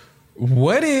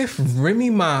 What if Remy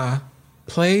Ma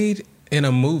played in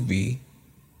a movie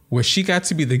where she got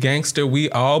to be the gangster we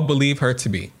all believe her to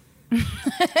be?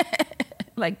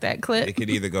 Like that clip. It could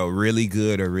either go really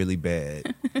good or really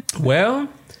bad. Well,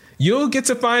 you'll get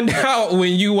to find out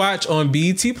when you watch on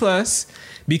BET Plus,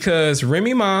 because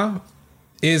Remy Ma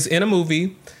is in a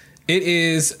movie. It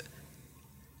is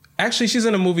actually, she's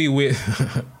in a movie with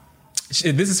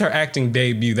this is her acting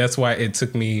debut. That's why it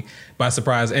took me by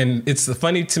surprise. And it's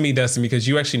funny to me, Dustin, because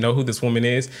you actually know who this woman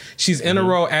is. She's in a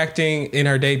role acting in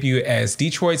her debut as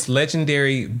Detroit's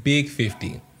legendary Big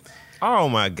 50. Oh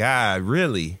my God,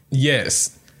 really?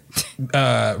 Yes.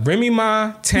 Remy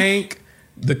Ma, Tank,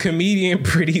 the comedian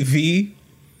Pretty V.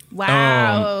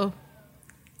 Wow.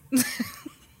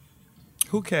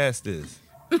 Who cast this?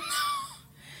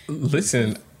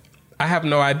 Listen, I have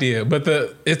no idea, but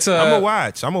I'm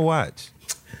gonna watch.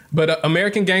 But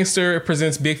American Gangster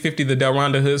presents Big 50, the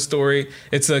Delronda Hood story.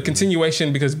 It's a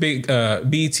continuation because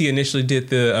BET initially did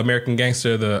the American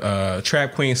Gangster, the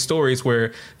Trap Queen stories,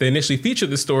 where they initially featured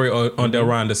the story on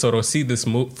Delronda. So to see this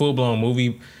full-blown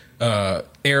movie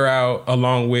air out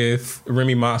along with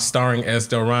Remy Ma starring as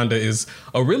Delronda is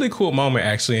a really cool moment,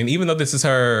 actually. And even though this is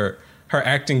her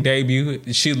acting debut,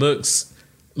 she looks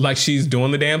like she's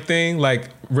doing the damn thing. Like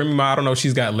Remy Ma, I don't know if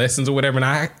she's got lessons or whatever.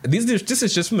 And this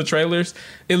is just from the trailers.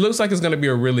 It looks like it's going to be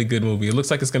a really good movie. It looks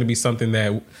like it's going to be something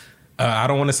that I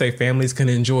don't want to say families can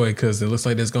enjoy, because it looks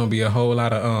like there's going to be a whole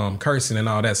lot of cursing and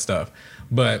all that stuff.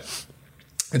 But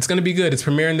it's going to be good. It's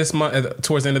premiering this month,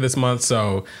 towards the end of this month.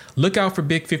 So look out for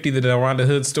Big 50, the Delronda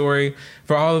Hood story.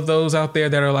 For all of those out there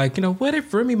that are like, you know, what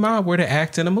if Remy Ma were to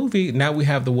act in a movie? Now we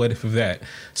have the what if of that.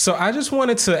 So I just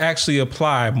wanted to actually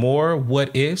apply more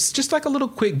what ifs, just like a little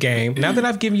quick game. Now that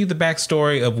I've given you the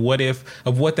backstory of what if,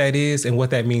 of what that is and what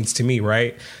that means to me,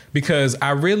 right? Because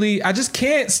I just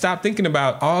can't stop thinking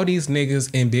about all these niggas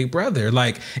in Big Brother.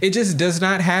 Like, it just does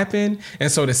not happen.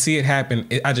 And so to see it happen,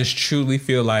 I just truly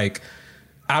feel like,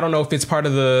 I don't know if it's part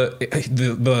of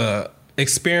the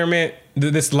experiment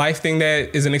this life thing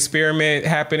that is an experiment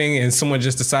happening, and someone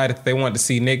just decided that they wanted to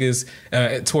see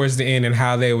niggas towards the end and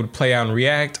how they would play out and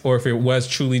react, or if it was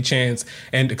truly chance.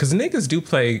 And because niggas do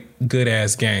play good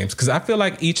ass games, because I feel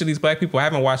like each of these black people, I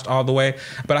haven't watched all the way,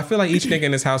 but I feel like each nigga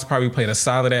in this house probably played a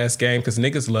solid ass game, because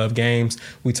niggas love games.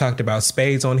 We talked about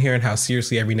spades on here and how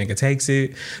seriously every nigga takes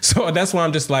it. So that's why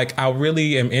I'm just like, I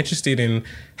really am interested in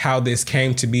how this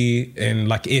came to be, and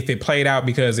like if it played out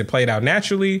because it played out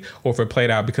naturally, or if it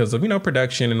played out because of, you know,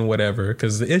 production and whatever,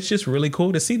 because it's just really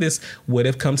cool to see this what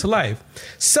if come to life.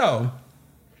 So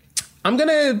I'm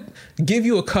gonna give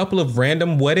you a couple of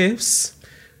random what ifs,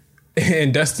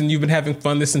 and Dustin, you've been having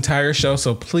fun this entire show,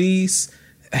 so please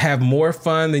have more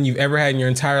fun than you've ever had in your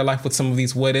entire life with some of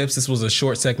these what ifs. This was a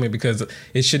short segment because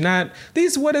it should not,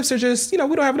 these what ifs are just, you know,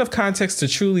 we don't have enough context to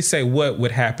truly say what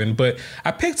would happen. But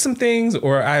I picked some things,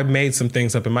 or I made some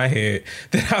things up in my head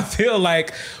that I feel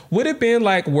like would have been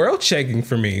like world shaking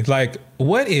for me. Like,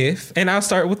 what if, and I'll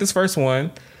start with this first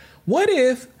one, what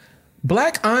if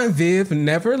Black Aunt Viv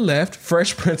never left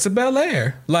Fresh Prince of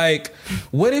Bel-Air? Like,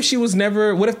 what if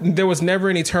there was never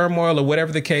any turmoil or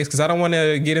whatever the case? Because I don't want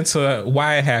to get into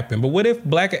why it happened. But what if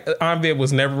Black Aunt Viv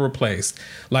was never replaced?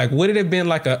 Like, would it have been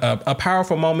like a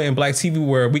powerful moment in Black TV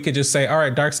where we could just say, all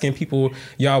right, dark-skinned people,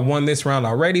 y'all won this round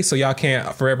already, so y'all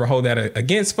can't forever hold that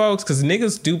against folks? Because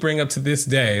niggas do bring up to this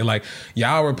day, like,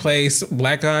 y'all replace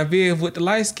Black Aunt Viv with the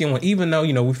light-skinned one, even though,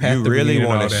 you know, we've had you really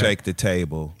want to shake the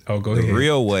table. Oh, go ahead. The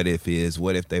real what if is,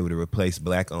 what if they would have replaced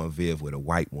Black Aunt Viv with a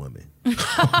white woman?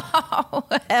 Oh,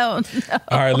 hell no.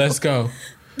 All right, let's go.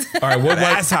 All right,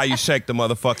 that's how you shake the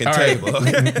motherfucking table.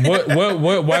 Right.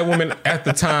 What white woman at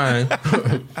the time?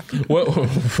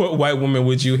 what white woman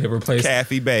would you have replaced?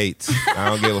 Kathy Bates. I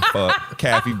don't give a fuck.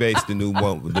 Kathy Bates, the new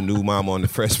mom on the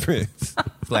Fresh Prince.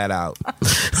 Flat out.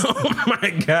 Oh my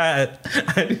God.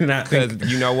 I did not think.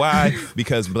 Because you know why?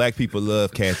 Because black people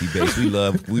love Kathy Bates.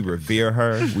 We revere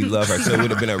her. We love her. So it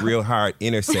would have been a real hard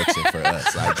intersection for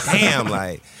us. Like, damn,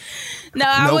 like. No,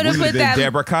 I would have put that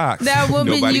Deborah Cox. That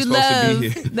woman Nobody's you love.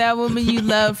 That woman you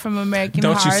love from American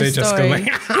Horror Story. Don't you say Jessica Lange.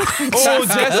 Oh,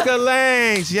 Jessica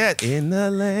Lange. Yet in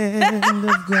the land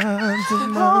of gods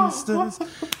and monsters,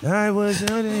 I was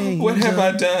your angel. What have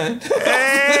I done?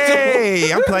 Hey,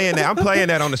 I'm playing that. I'm playing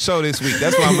that on the show this week.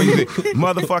 That's my music,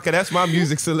 motherfucker. That's my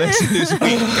music selection this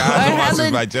week. Gods and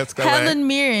Monsters by Jessica Lange. Helen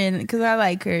Mirren, because I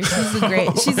like her.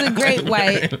 She's a great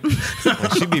white.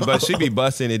 She be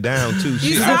busting it down too. I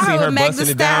seen her busting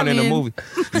it down in the movie.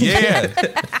 Yeah.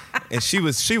 And she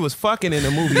was fucking in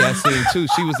the movie I seen too.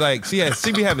 She was like,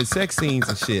 she be having sex scenes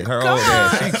and shit. Her old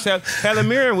ass. Helen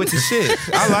Mirren with the shit.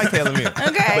 I like Helen Mirren.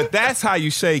 Okay. But that's how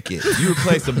you shake it. You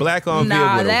replace the Black Aunt Viv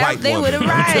with a white they woman. They would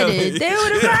have rioted. They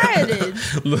would have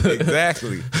rioted. Look,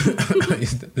 exactly.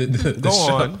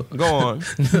 Go on.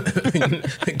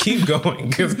 Keep going,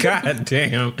 because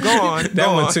goddamn. Go on.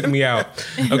 That one took me out.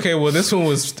 Okay, well, this one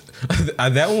was...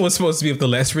 that one was supposed to be of the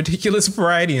less ridiculous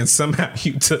variety, and somehow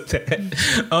you took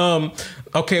that.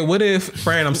 Okay, what if,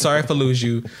 Fran, I'm sorry if I lose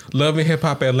you, Love and Hip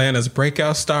Hop Atlanta's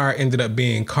breakout star ended up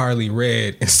being Carly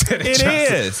Red instead of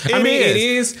Jocelyn? It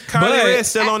is. Carly Red's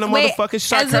still on the motherfucking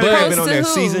shot. Carly Red been on their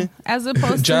season. As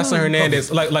opposed to Jocelyn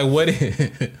Hernandez. Like what if?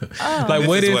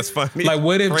 What if? What's funny. Like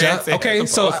what if? Okay,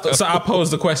 so I'll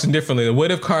pose the question differently.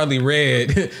 What if Carly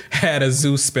Red had a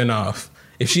Zeus spinoff?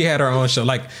 If she had her own show,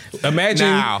 like imagine.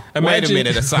 Wait a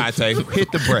minute, Asante,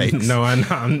 hit the brakes. No,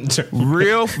 I'm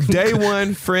real day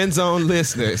one Friend Zone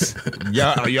listeners.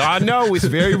 Y'all know it's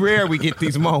very rare we get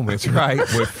these moments, right?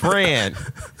 Where Fran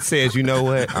says, you know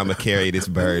what? I'm gonna carry this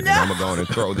burden. No. I'm gonna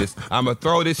throw this. I'm gonna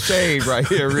throw this shade right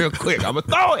here, real quick. I'm gonna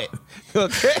throw it.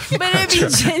 Okay. But it'd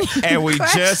be genuine. And we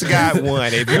just got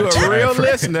one. If you're a real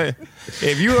listener,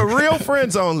 if you're a real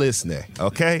Friend Zone listener,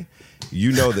 okay.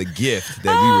 You know the gift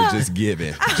that we were just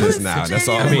given just now. That's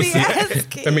all I'm saying.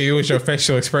 I mean, it was your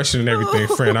facial expression and everything,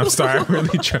 friend. I'm sorry. I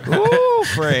really tried. Ooh,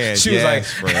 friend. She was like,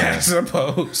 friend. As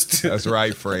opposed. That's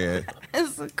right, friend.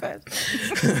 That's a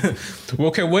question. Well,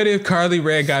 okay, what if Carly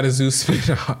Red got a Zeus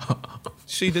spinoff?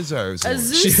 She deserves a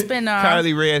Zeus spinoff.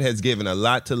 Carly Red has given a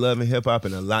lot to Love and Hip Hop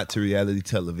and a lot to reality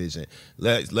television.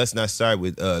 Let's not start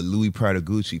with Louis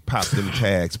Pradagucci. Pop them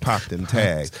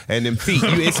tags, and them feet.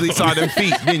 You instantly saw them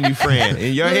feet, didn't you, friend?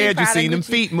 In your head, you seen them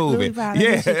feet moving.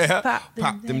 Yeah,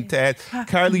 pop them tags.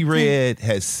 Carly Red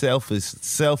has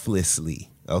selflessly.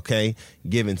 Okay,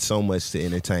 giving so much to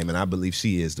entertainment. I believe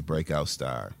she is the breakout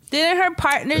star. Didn't her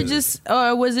partner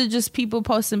or was it just people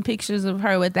posting pictures of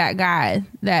her with that guy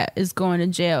that is going to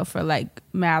jail for like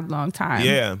mad long time?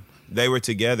 Yeah, they were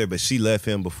together, but she left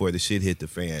him before the shit hit the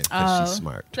fan because she's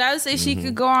smart. So I would say she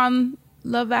could go on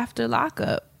Love After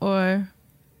Lockup or...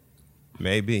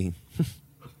 Maybe.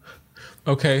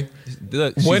 Okay.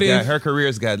 Look, her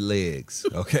career's got legs.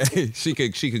 Okay, she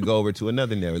could go over to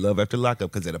another network, Love After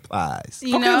Lockup, because it applies.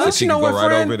 You know, she can go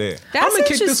right over there. That's I'm gonna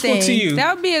kick this one to you.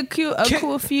 That would be a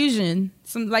cool fusion.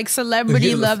 Some like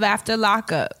celebrity Love After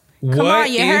Lockup. Come What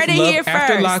on, you heard it Love here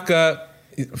After first. Lockup?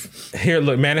 Here,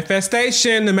 look,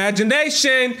 manifestation,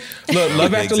 imagination. Look,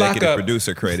 Love After Executive Lockup.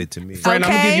 producer credit to me. Friend, I'm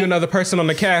gonna Okay. give you another person on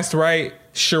the cast, right?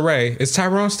 Sheree. Is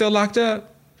Tyrone still locked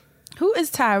up? Who is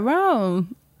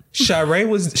Tyrone? Sheree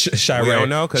was Sheree. We don't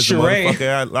know because the motherfucker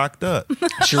got locked up.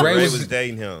 Sheree was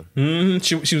dating him.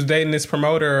 She was dating this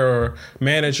promoter or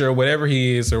manager or whatever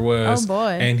he is or was. Oh, boy.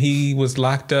 And he was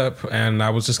locked up, and I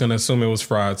was just gonna assume it was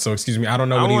fraud. So excuse me, I don't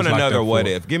know I what he was want locked another up what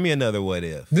for. if. Give me another what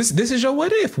if. This is your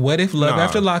what if. What if Love Nah.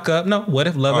 After Lockup? No, what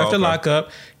if Love After okay.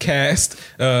 Lockup cast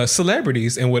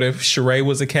celebrities, and what if Sheree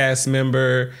was a cast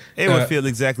member? It would feel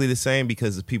exactly the same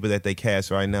because the people that they cast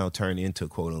right now turn into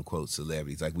quote unquote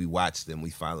celebrities. Like we watch them, we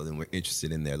follow them, we're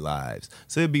interested in their lives.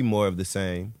 So it'd be more of the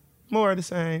same. More of the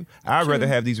same. I'd rather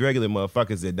have these regular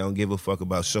motherfuckers that don't give a fuck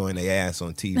about showing their ass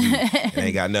on TV and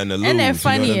ain't got nothing to lose. And they're You know what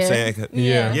funnier. I'm saying?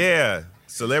 Yeah. Yeah.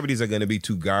 Celebrities are going to be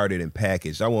too guarded and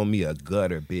packaged. I want me a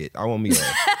gutter bitch. I want me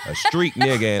a street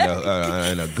nigga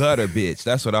and a gutter bitch.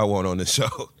 That's what I want on the show.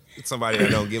 Somebody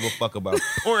that don't give a fuck about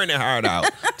pouring their heart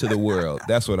out to the world.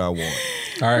 That's what I want.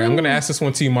 All right, I'm going to ask this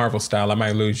one to you, Marvel style. I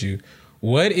might lose you.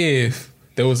 What if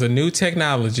there was a new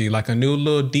technology, like a new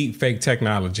little deep fake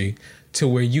technology, to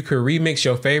where you could remix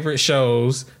your favorite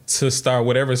shows to star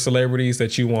whatever celebrities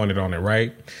that you wanted on it,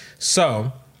 right?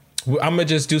 So I'm going to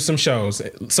just do some shows.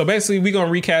 So basically, we're going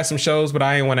to recast some shows, but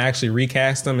I didn't want to actually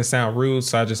recast them and sound rude,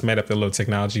 so I just made up the little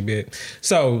technology bit.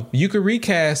 So you could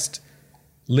recast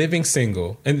Living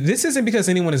Single, and this isn't because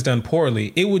anyone has done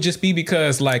poorly. It would just be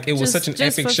because like it was Just- such an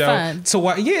just epic for show. fun. So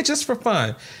why? Yeah, just for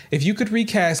fun. If you could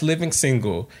recast Living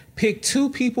Single, pick 2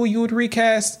 people you would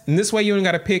recast, and this way you don't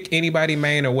got to pick anybody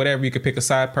main or whatever. You could pick a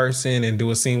side person and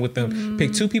do a scene with them.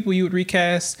 Pick 2 people you would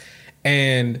recast,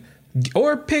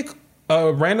 or pick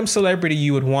a random celebrity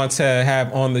you would want to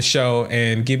have on the show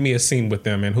and give me a scene with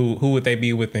them, and who would they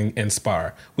be with and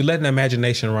spar. We let the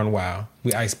imagination run wild.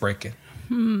 We ice breaking.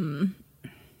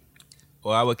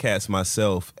 Well, I would cast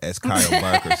myself as Kyle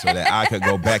Barker so that I could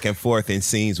go back and forth in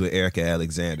scenes with Erica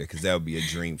Alexander, because that would be a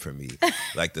dream for me.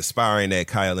 Like the sparring that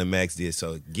Kyle and Max did.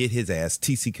 So get his ass,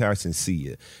 TC Carson, see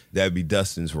ya. That would be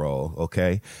Dustin's role,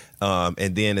 okay?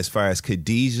 And then as far as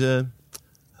Khadijah,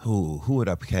 who would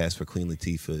I cast for Queen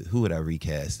Latifah? Who would I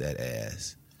recast that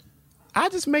as? I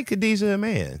just make Khadijah a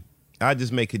man. I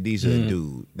just make Khadijah a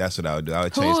dude. That's what I would do. I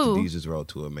would change Who? Khadijah's role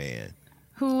to a man.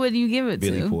 Who would you give it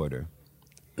Billy to? Porter.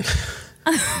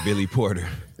 Billy Porter.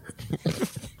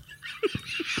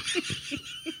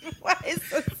 Why is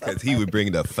this so Because he would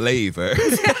bring the flavor.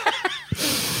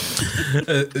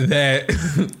 That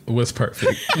was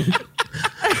perfect.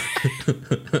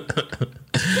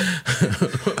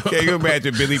 Can you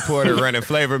imagine Billy Porter running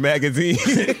Flavor magazine?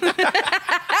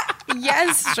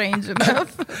 Yes, strange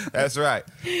enough. That's right.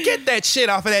 Get that shit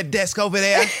off of that desk over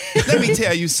there. Let me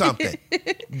tell you something.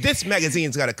 This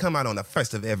magazine's got to come out on the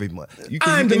 1st of every month.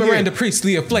 I'm the Miranda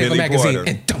Priestley of Flavor Billy Magazine, Porter.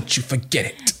 and don't you forget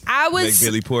it. I Make would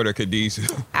Billy Porter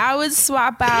Khadijah. I would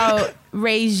swap out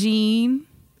Regine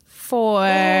for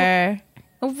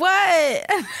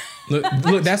what?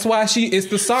 Look, that's why it's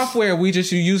the software. We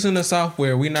just using the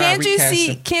software. We not Can't you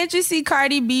recasting. Can't you see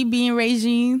Cardi B being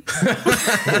Regine?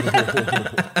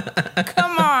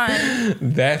 Come on,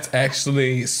 That's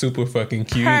actually super fucking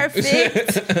cute.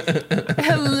 perfect,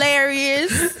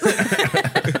 hilarious.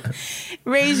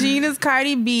 Regine is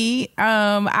Cardi B.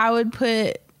 I would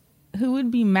put, who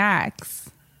would be Max?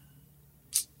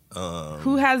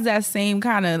 Who has that same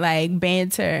kind of like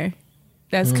banter?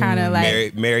 That's kind of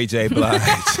like Mary J. Blige.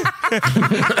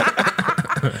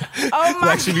 oh my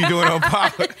Like she be doing on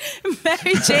Pop.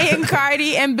 Mary J and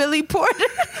Cardi and Billy Porter.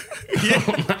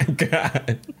 Oh my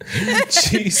God.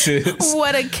 Jesus.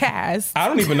 What a cast. I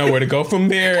don't even know where to go from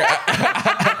there.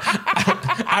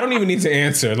 I don't even need to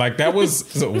answer. Like that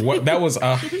was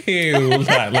a huge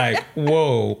lot. Like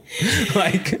whoa.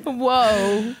 Like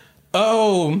Whoa.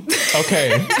 oh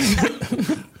okay.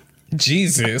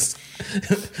 Jesus.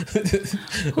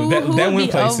 Who that would went be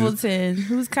places. Overton?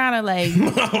 Who's kind of like...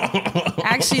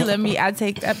 Actually, I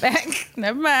take that back.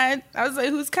 Never mind. I was like,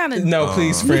 who's kind of... No,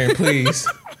 please, friend, please.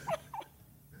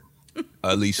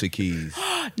 Alicia Keys.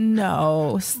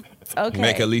 No. Okay.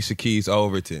 Make Alicia Keys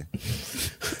Overton.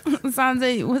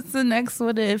 Sanjay, what's the next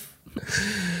what if?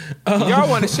 Y'all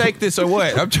want to shake this or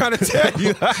what? I'm trying to tell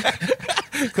you.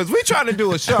 Because we trying to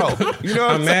do a show. You know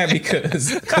what I'm mad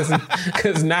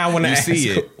because now I want to ask see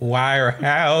it. why or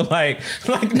how. Like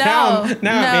now I'm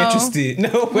interested.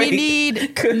 No, wait. We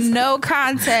need no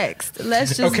context.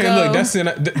 Let's just okay, go. look, Dustin,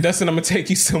 I'm gonna take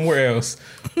you somewhere else.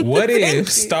 What if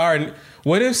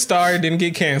Star didn't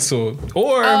get canceled?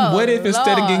 Or what if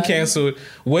instead of getting canceled,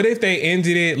 what if they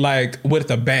ended it like with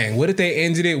a bang? What if they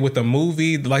ended it with a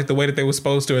movie like the way that they were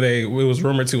supposed to, or it was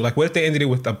rumored to? Like, what if they ended it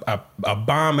with a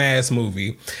bomb ass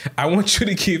movie? I want you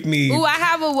to give me. Ooh, I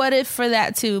have a what if for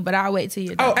that too, but I'll wait till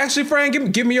you're done. Oh, actually, Fran,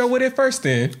 give me your what if first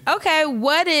then. Okay,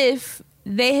 what if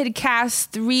they had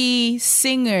cast 3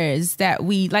 singers that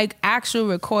we like, actual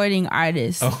recording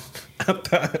artists? Oh.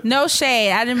 No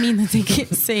shade. I didn't mean that they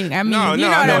can't sing. I mean, No, you know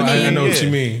what I mean. I know what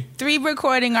you mean. 3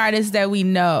 recording artists that we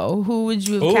know. Who would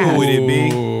you have Ooh. cast? Who would it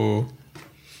be?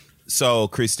 So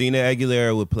Christina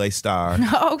Aguilera would play Star.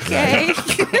 Okay.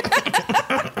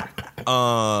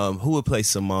 Who would play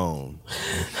Simone?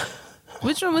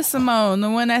 Which one was Simone? The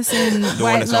one that's in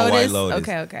White that's on White Lotus? Lotus.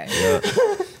 Okay. Yeah.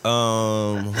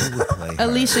 Who would play her?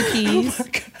 Alicia Keys.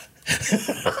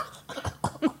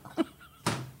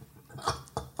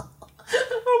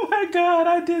 Oh my God,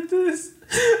 I did this.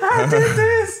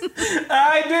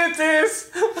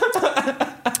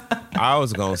 I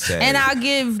was gonna say. And I'll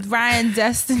give Ryan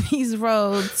Destiny's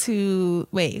Role to,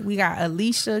 wait, we got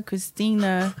Alicia,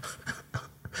 Christina.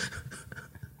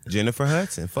 Jennifer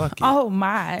Hudson. Fuck it. Oh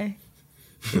my.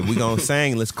 If we gonna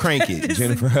sing, let's crank it.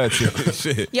 Jennifer Hudson.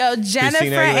 Shit. Yo, Jennifer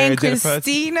Christina Aguilera, and Jennifer Hudson.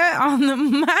 Christina on the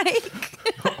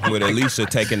mic. With Alicia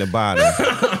taking the bottom.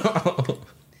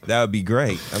 That would be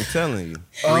great. I'm telling you.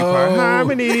 3-part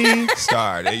harmony.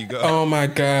 Star. There you go. Oh my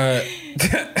God.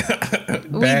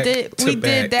 We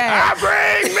did that.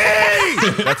 Bring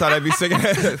me. That's how they be singing.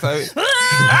 That's how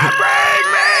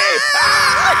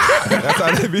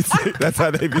That's how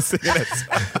they be singing that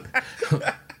song.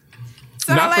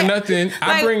 Not for nothing.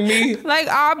 I bring me. Like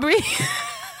Aubrey.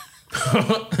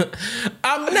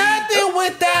 I'm nothing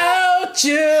without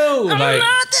you. I'm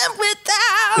nothing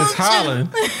without it's Holland.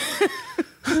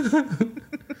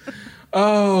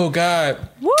 Oh God.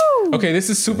 Woo. Okay, this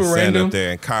is super Standing random. up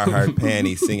there in Carhartt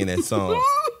panties singing that song.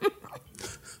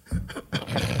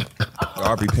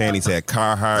 Aubrey panties had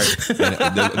Carhartt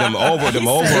and them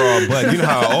overall button. You know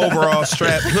how an overall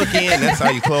strap hook in? That's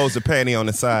how you close the panty on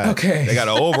the side. Okay. They got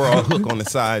an overall hook on the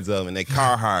sides of them, and they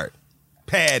Carhartt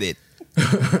padded.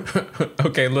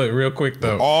 Okay, look, real quick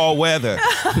though. All weather.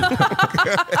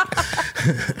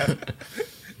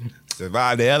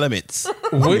 Survive the elements.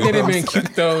 Wouldn't it have been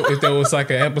cute though if there was like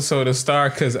an episode of Star?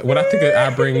 Because what I think of I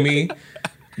Bring Me,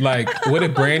 like what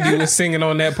if Brandy was singing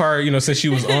on that part, since she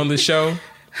was on the show?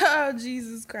 Oh,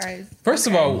 Jesus Christ. First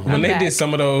of all, when I'm they back. did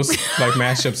some of those like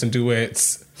mashups and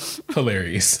duets,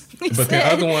 hilarious. But the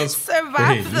other ones,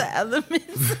 survive the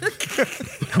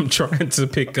elements. I'm trying to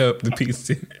pick up the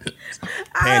pieces.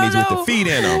 Panties with the feet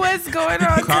in them. What's going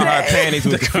on Carhartt today? panties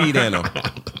with the feet in them.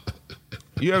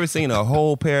 You ever seen a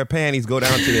whole pair of panties go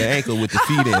down to the ankle with the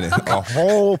feet in it? A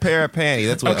whole pair of panties.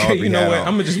 That's what Okay, Aubrey you know had what? on.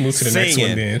 I'm gonna just move to the next one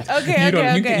Singing. then. Okay, you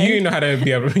okay. You didn't know how to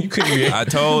be able. You couldn't be. I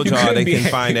told you y'all couldn't they be couldn't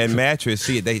happy. find that mattress.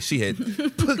 She had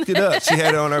hooked it up. She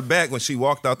had it on her back when she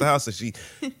walked out the house, and she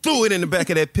threw it in the back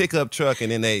of that pickup truck,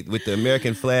 and then they with the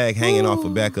American flag hanging off the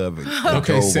back of it.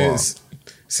 Okay, drove off.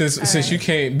 since you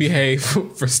can't behave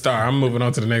for Star, I'm moving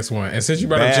on to the next one. And since you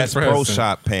brought up Bass Jennifer Pro Hudson,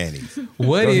 Shop panties.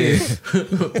 what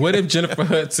if Jennifer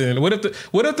Hudson? What if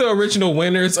the original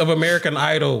winners of American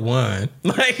Idol won?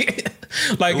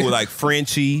 Like Ooh, like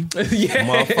Frenchie,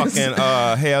 Yes.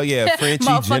 motherfucking hell yeah, Frenchie,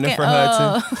 Jennifer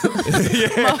Hudson.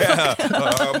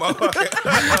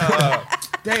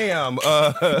 Damn.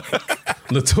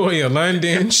 Latoya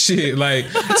London, shit, like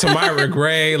Tamara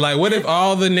Gray. Like, what if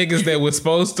all the niggas that was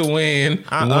supposed to win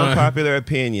won? Unpopular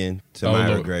opinion. Tamara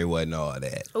Lord. Gray wasn't all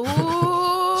that. Ooh.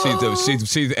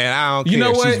 She's and I don't care. You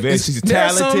know what? She's There's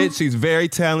talented. some- She's very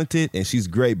talented, and she's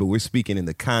great. But we're speaking in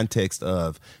the context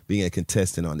of being a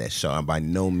contestant on that show. And by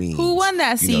no means Who won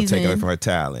that taking season? away from her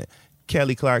talent.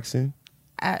 Kelly Clarkson,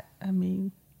 I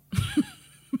mean,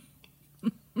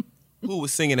 who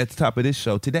was singing at the top of this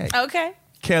show today. okay.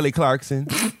 Kelly Clarkson.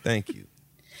 Thank you.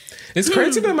 It's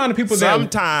crazy the amount of people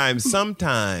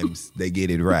Sometimes they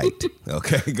get it right.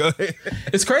 Okay, go ahead.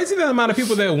 It's crazy the amount of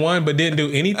people that won but didn't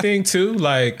do anything too.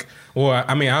 Like, well,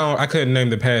 I mean, I couldn't name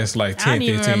the past like I 10, don't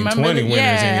even 15, remember 20 the- winners.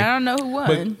 Yeah, I don't know who won.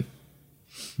 But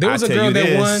there was I a tell girl you that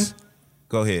this. won.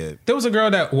 Go ahead. There was a girl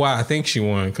that, I think she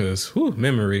won because,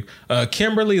 memory.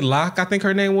 Kimberly Locke, I think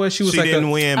her name was. She was She like didn't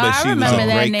win, but I she was remember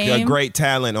that a name. great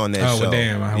talent on that Oh, show. well,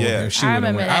 damn. Yeah. She I would've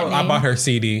remember won. that I name. bought her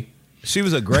CD. She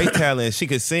was a great talent. She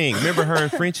could sing. Remember her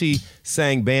and Frenchie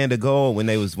sang Band of Gold when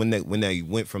they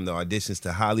went from the auditions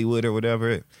to Hollywood or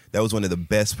whatever. That was one of the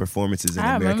best performances in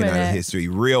American Idol history.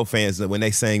 Real fans when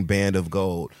they sang Band of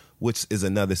Gold, which is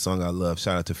another song I love.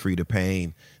 Shout out to Frida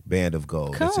Payne, Band of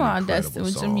Gold. Come on, Dustin,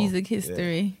 with your music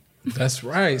history. That's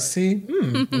right. See,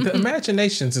 the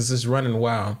imaginations is just running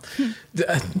wild. Do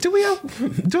I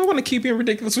want to keep being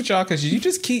ridiculous with y'all? Because you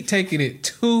just keep taking it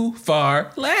too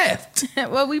far left.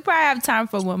 Well, we probably have time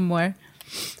for one more.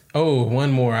 Oh,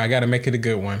 one more. I got to make it a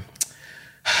good one.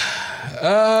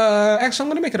 Actually, I'm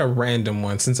going to make it a random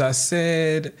one since I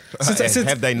said...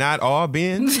 have they not all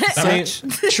been?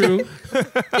 True.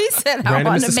 He said I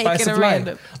want to make it a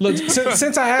random. Look,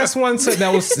 since I asked one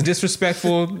that was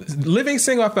disrespectful, Living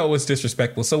Single I felt was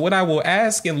disrespectful. So what I will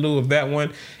ask in lieu of that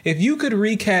one, if you could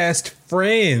recast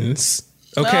Friends,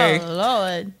 okay? Oh,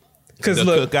 Lord. The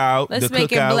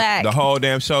cookout, the whole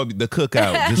damn show, the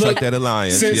cookout, just like that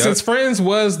alliance. Since Friends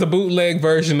was the bootleg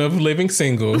version of Living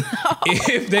Single,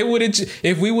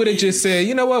 if we would have just said,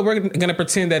 you know what, we're gonna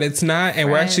pretend that it's not,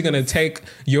 and we're actually gonna take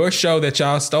your show that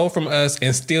y'all stole from us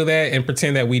and steal that and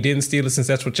pretend that we didn't steal it since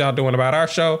that's what y'all doing about our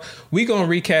show. We gonna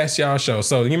recast y'all show.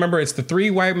 So you remember it's the 3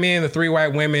 white men, the 3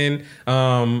 white women.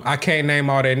 I can't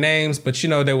name all their names, but you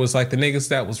know there was like the niggas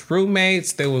that was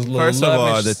roommates. There was little. First of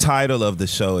all, the title of the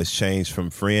show is changed from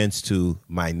Friends to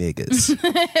My Niggas.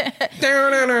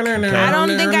 I don't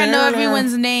think I know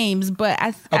everyone's names, but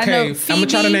I know Phoebe. I'm gonna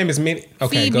try to name as many.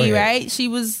 Okay, Phoebe, go ahead. right? She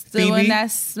was the one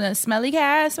that's smelly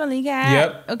cat.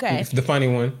 Yep. Okay. The funny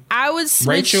one. I would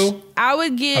switch. Rachel. I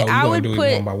would put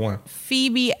one by one.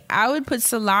 Phoebe. I would put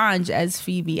Solange as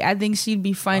Phoebe. I think she'd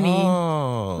be funny,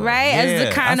 right? Yeah, as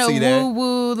the kind of woo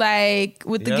woo, like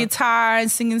with the guitar and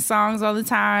singing songs all the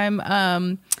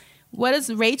time. What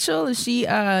is Rachel? Is she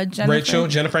Jennifer?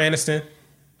 Jennifer Aniston.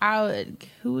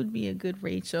 Who would be a good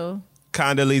Rachel?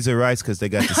 Condoleezza Rice, because they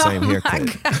got the same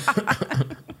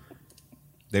haircut.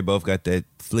 They both got that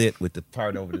flit with the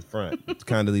part over the front.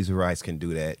 Condoleezza Rice can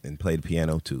do that and play the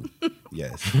piano too.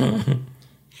 Yes.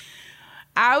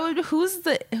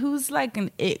 Who's like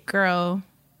an it girl,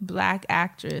 black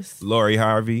actress? Lori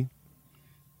Harvey.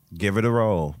 Give her the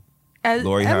role.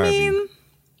 Lori Harvey.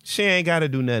 She ain't got to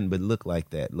do nothing but look like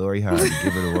that. Lori Harvey,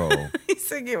 give her the role. He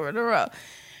said give her the role.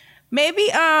 Maybe,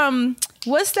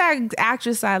 what's that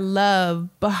actress I love?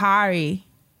 Bahari.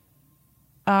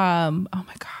 Oh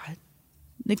my God.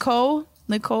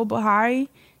 Nicole Bahari.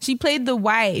 She played the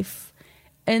wife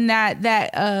in that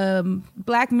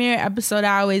Black Mirror episode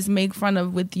I always make fun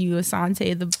of with you,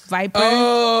 Asante, the Viper.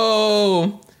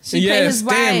 Oh, she played his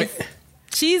wife.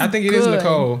 I think it is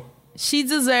Nicole. She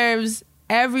deserves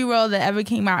every role that ever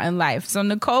came out in life. So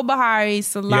Nicole Bahari,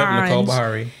 Solange. Yep, Nicole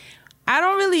Bahari. I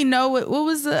don't really know what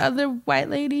was the other white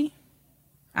lady?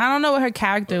 I don't know what her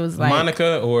character was like.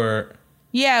 Monica or...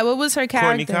 Yeah, what was her character?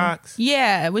 Courtney Cox?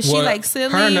 Yeah, was she like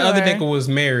silly? Her and the other nigga was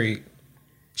married.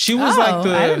 She was like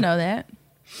the... I didn't know that.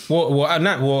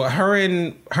 Her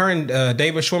and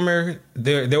David Schwimmer,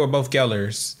 they were both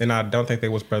Gellers, and I don't think they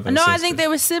was brother and sister. I think they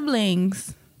were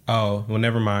siblings. Oh, well,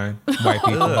 never mind. White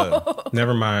people.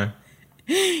 Never mind.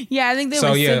 Yeah, I think they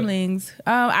were siblings.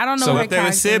 I don't know. So what if they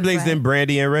were siblings, then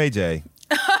Brandy and Ray J.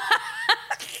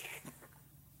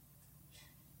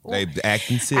 They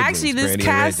acting siblings. Actually, this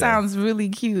cast sounds really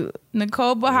cute.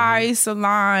 Nicole Bahari,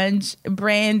 Solange,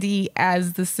 Brandy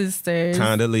as the sisters.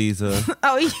 Condoleezza.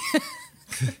 Oh yeah.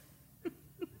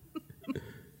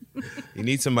 You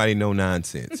need somebody no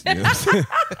nonsense. You know what I'm saying?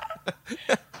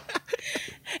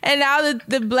 And now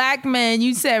the black man,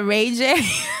 you said Ray J.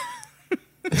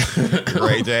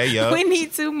 Ray J, yo. We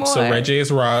need 2 more. So Ray J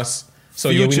is Ross. So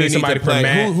we need somebody to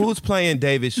play. Who's playing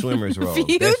David Schwimmer's role?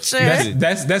 Future.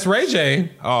 That's Ray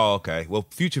J. Oh, okay. Well,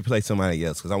 Future play somebody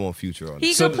else because I want Future on.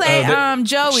 He could play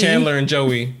Joey. Chandler and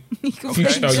Joey.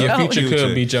 Future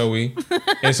could be Joey.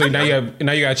 And so now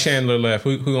you got Chandler left.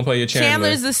 Who gonna play your Chandler?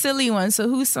 Chandler's the silly one. So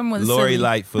who's someone Lori silly?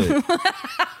 Lightfoot.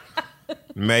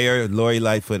 Mayor Lori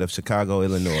Lightfoot of Chicago,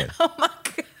 Illinois. Oh my God.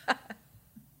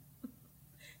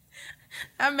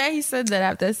 I'm mad he said that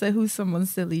after I said who's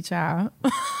someone's silly child.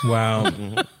 Wow.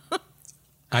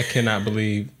 I cannot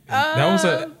believe that was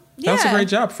a great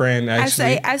job, Fran.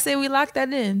 Actually, I say we lock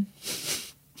that in.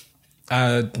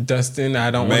 Dustin, I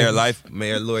don't.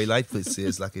 Mayor Lori Lightfoot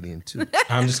says lock it in too.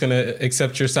 I'm just gonna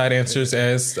accept your side answers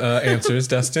as answers,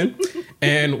 Dustin.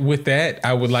 And with that,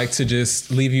 I would like to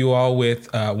just leave you all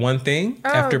with one thing.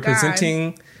 After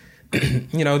presenting,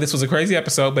 this was a crazy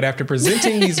episode, but after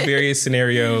presenting these various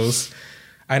scenarios,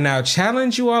 I now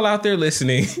challenge you all out there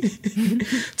listening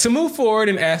to move forward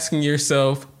and asking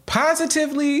yourself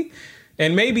positively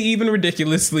and maybe even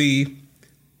ridiculously,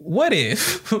 what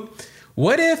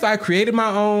if I created my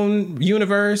own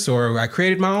universe, or I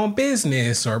created my own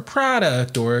business or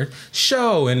product or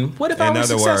show, and what if I was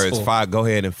successful? In other words, go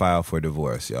ahead and file for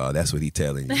divorce, y'all. That's what he's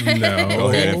telling you. No. Go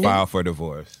ahead and file for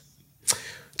divorce.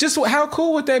 Just how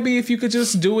cool would that be if you could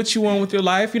just do what you want with your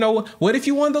life? You know, what if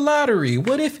you won the lottery?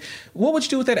 What would you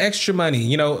do with that extra money?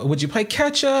 You know, would you play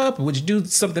catch up? Would you do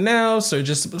something else, or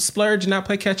just splurge and not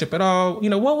play catch up at all? You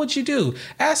know, what would you do?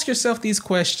 Ask yourself these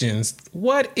questions.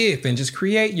 What if, and just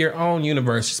create your own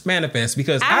universe, just manifest,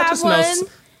 because I just know.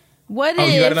 What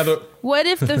if you got another? What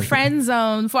if the friend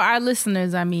zone, for our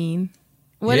listeners, I mean,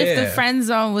 what if the friend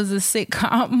zone was a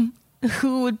sitcom?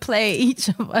 Who would play each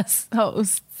of us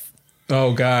hosts?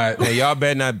 Oh, God. Hey, y'all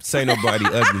better not say nobody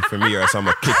ugly for me, or else I'm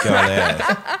going to kick y'all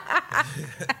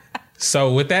ass.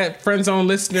 So with that, Friend Zone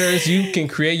listeners, you can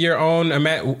create your own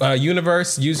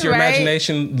universe, use your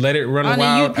imagination, let it run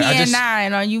wild. On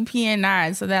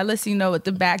UPN9, so that lets you know what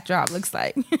the backdrop looks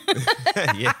like.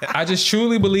 Yeah. I just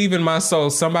truly believe in my soul.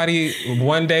 Somebody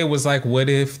one day was like, what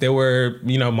if there were,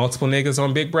 multiple niggas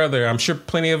on Big Brother? I'm sure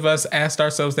plenty of us asked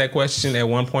ourselves that question at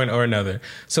one point or another.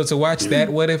 So to watch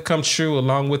that what if come true,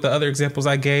 along with the other examples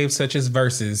I gave, such as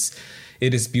Versus,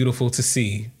 it is beautiful to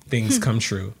see things come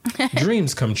true.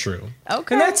 Dreams come true.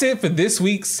 Okay. And that's it for this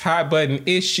week's Hot Button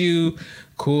issue.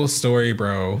 Cool story,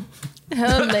 bro.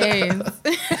 Hilarious.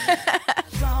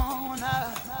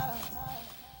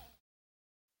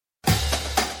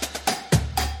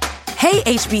 Hey,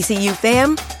 HBCU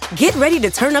fam. Get ready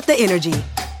to turn up the energy.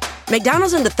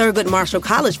 McDonald's and the Thurgood Marshall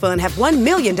College Fund have $1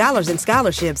 million in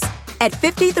scholarships at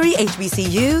 53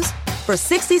 HBCUs for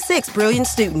 66 brilliant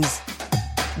students.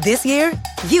 This year,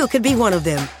 you could be one of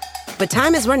them. But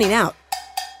time is running out.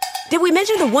 Did we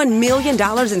mention the $1 million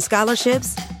in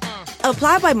scholarships?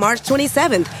 Apply by March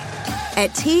 27th at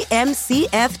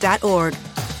tmcf.org.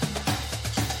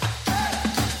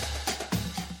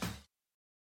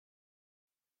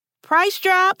 Price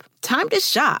drop? Time to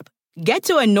shop. Get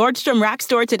to a Nordstrom Rack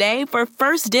store today for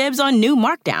first dibs on new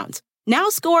markdowns. Now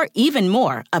score even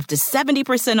more, up to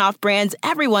 70% off brands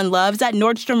everyone loves at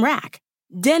Nordstrom Rack.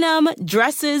 Denim,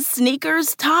 dresses,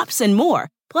 sneakers, tops, and more.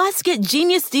 Plus, get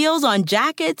genius deals on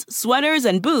jackets, sweaters,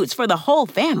 and boots for the whole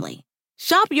family.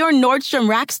 Shop your Nordstrom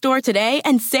Rack store today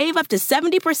and save up to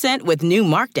 70% with new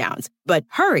markdowns. But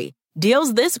hurry,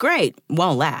 deals this great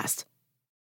won't last.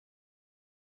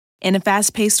 In a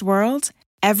fast-paced world,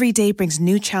 every day brings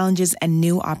new challenges and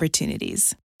new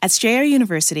opportunities. At Strayer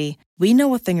University, we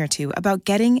know a thing or two about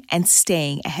getting and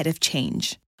staying ahead of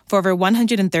change. For over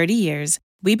 130 years,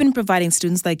 we've been providing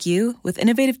students like you with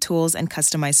innovative tools and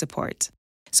customized support,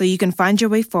 so you can find your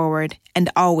way forward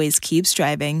and always keep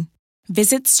striving.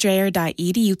 Visit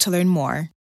strayer.edu to learn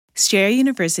more. Strayer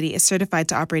University is certified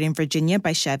to operate in Virginia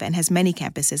by Chev and has many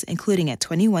campuses, including at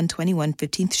 2121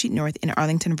 15th Street North in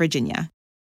Arlington, Virginia.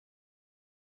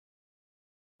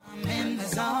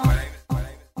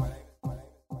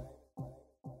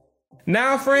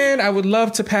 Now, friend, I would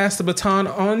love to pass the baton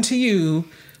on to you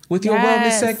with your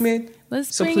wellness segment.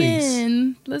 Let's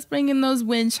bring in those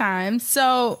wind chimes.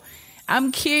 So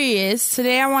I'm curious.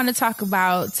 Today I want to talk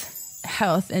about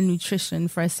health and nutrition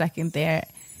for a second there.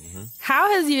 Mm-hmm.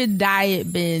 How has your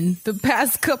diet been the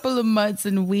past couple of months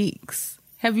and weeks?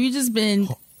 Have you just been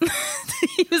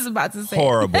he was about to say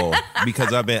horrible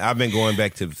because I've been going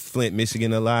back to Flint,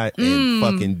 Michigan a lot and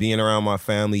fucking being around my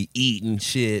family, eating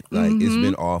shit. Like it's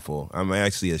been awful. I'm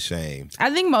actually ashamed.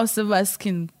 I think most of us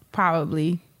can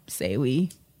probably say we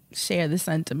share the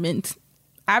sentiment.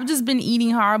 I've just been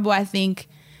eating horrible. I think,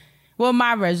 well,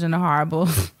 my version of horrible.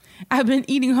 I've been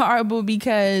eating horrible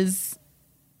because,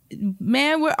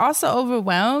 man, we're also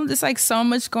overwhelmed. It's like so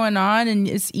much going on and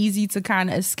it's easy to kind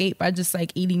of escape by just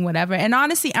like eating whatever. And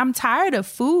honestly, I'm tired of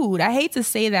food. I hate to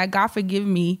say that. God forgive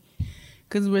me,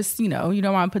 because we're, you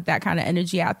don't want to put that kind of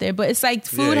energy out there. But it's like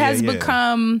food has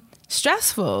become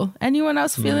stressful. Anyone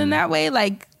else feeling that way?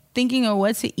 Like thinking of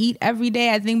what to eat every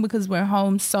day. I think because we're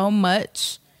home so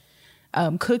much,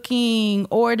 cooking,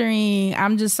 ordering.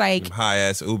 I'm just like high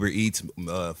ass Uber Eats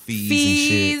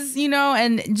fees and shit.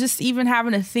 And just even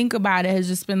having to think about it has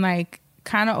just been like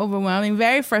kind of overwhelming.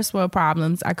 Very first world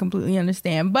problems. I completely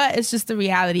understand, but it's just the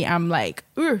reality. I'm like,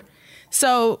 ugh.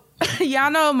 So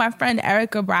y'all know my friend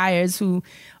Erica Briers, who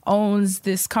owns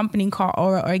this company called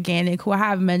Aura Organic, who I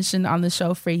have mentioned on the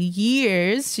show for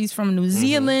years. She's from New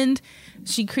Zealand.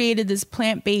 She created this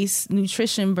plant-based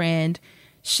nutrition brand.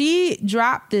 She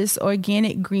dropped this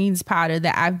organic greens powder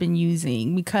that I've been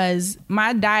using because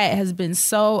my diet has been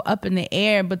so up in the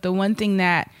air. But the one thing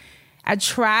that I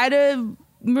try to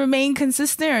remain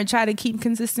consistent, or try to keep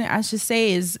consistent, I should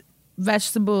say, is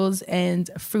vegetables, and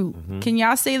fruit. Can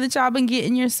y'all say that y'all been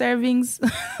getting your servings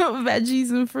of veggies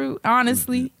and fruit?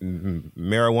 Honestly,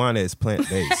 marijuana is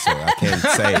plant-based, so I can't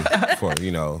say for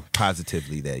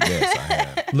positively that yes, I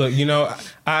have. Look,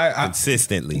 I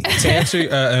consistently to answer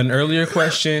an earlier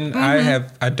question,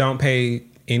 I don't pay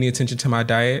any attention to my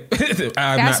diet.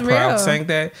 I'm That's not proud real. of saying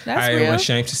that. That's I real. am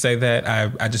ashamed to say that.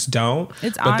 I just don't.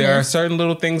 It's but there are honest. certain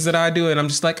little things that I do, and I'm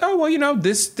just like, oh well,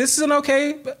 this is an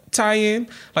okay tie-in.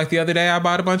 Like the other day, I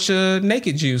bought a bunch of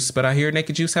Naked Juice, but I hear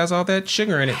Naked Juice has all that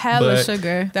sugar in it. Hella but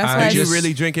sugar. That's I why Did you just-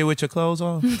 really drink it with your clothes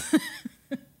off?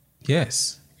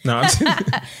 Yes. No. I'm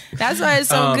That's why it's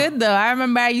so good though. I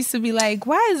remember I used to be like,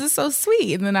 why is it so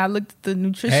sweet? And then I looked at the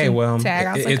nutrition Hey, well, tag.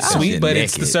 I was like, it's oh. sweet, but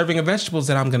it's the Naked. serving of vegetables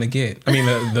that I'm gonna get. I mean,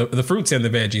 the fruits and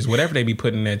the veggies, whatever they be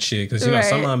putting in that shit, because Right.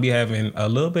 some of them be having a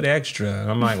little bit extra.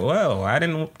 I'm like, well, I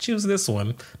didn't choose this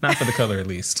one, not for the color at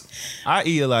least. I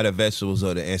eat a lot of vegetables,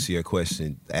 though, to answer your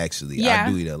question. Actually, Yeah. I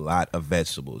do eat a lot of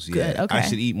vegetables. Good, Yeah, okay. I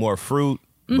should eat more fruit,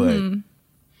 but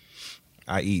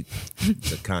I eat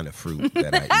the kind of fruit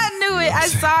that I eat. I knew it. I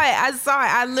saw it.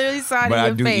 I literally saw it But in I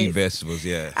your do face. eat vegetables.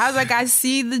 Yeah. I was like, I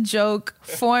see the joke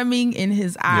forming in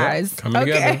his eyes. coming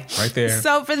together right there.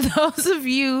 So for those of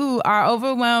you who are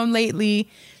overwhelmed lately,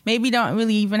 maybe don't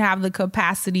really even have the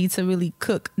capacity to really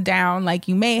cook down like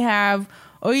you may have,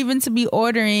 or even to be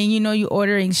ordering, you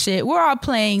ordering shit. We're all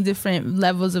playing different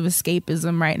levels of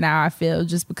escapism right now, I feel,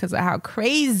 just because of how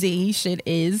crazy shit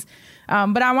is.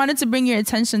 But I wanted to bring your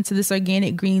attention to this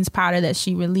organic greens powder that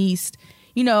she released.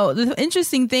 The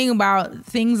interesting thing about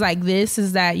things like this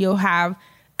is that you'll have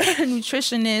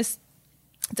nutritionists,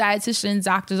 dietitians,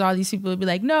 doctors, all these people will be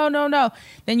like, no.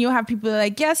 Then you'll have people that are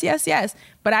like, yes.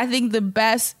 But I think the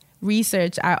best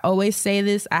research, I always say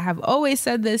this, I have always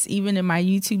said this, even in my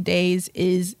YouTube days,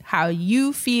 is how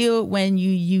you feel when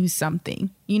you use something.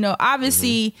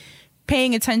 Obviously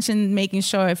paying attention, making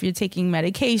sure if you're taking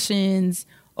medications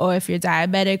or if you're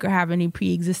diabetic or have any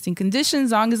pre-existing conditions,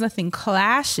 as long as nothing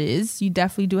clashes, you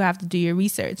definitely do have to do your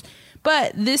research.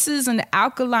 But this is an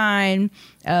alkaline,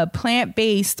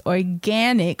 plant-based,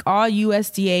 organic, all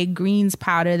USDA greens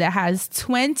powder that has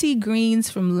 20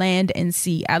 greens from land and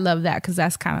sea. I love that because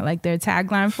that's kind of like their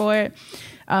tagline for it.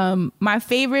 My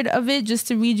favorite of it, just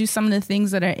to read you some of the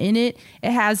things that are in it,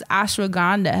 it has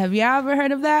ashwagandha. Have you ever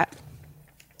heard of that?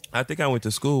 I think I went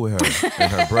to school with her,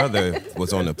 and her brother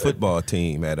was on the football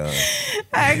team at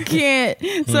I can't.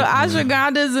 So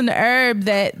ashwagandha is an herb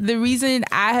that the reason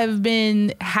I have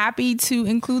been happy to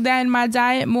include that in my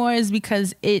diet more is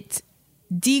because it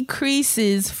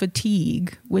decreases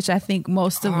fatigue, which I think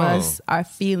most of us are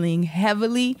feeling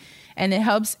heavily, and it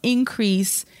helps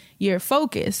increase your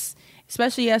focus.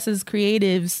 Especially us as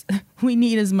creatives, we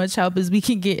need as much help as we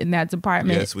can get in that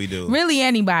department. Yes, we do. Really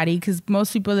anybody, because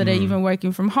most people that are even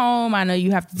working from home, I know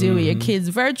you have to deal with your kids'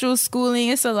 virtual schooling.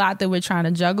 It's a lot that we're trying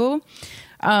to juggle.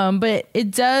 But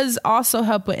it does also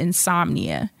help with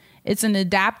insomnia. It's an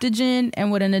adaptogen,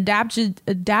 and what an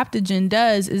adaptogen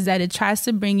does is that it tries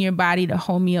to bring your body to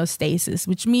homeostasis,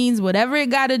 which means whatever it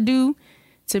got to do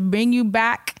to bring you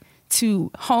back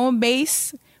to home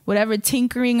base, whatever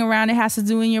tinkering around it has to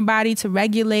do in your body to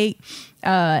regulate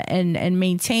and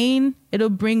maintain, it'll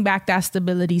bring back that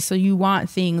stability. So you want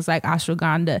things like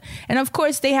ashwagandha. And of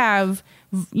course they have,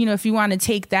 if you want to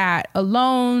take that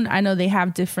alone, I know they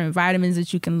have different vitamins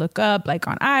that you can look up, like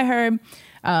on iHerb.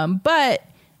 But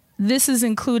this is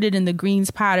included in the greens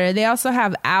powder. They also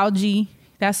have algae.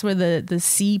 That's where the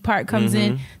C part comes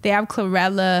in. They have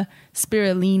chlorella,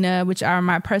 spirulina, which are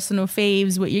my personal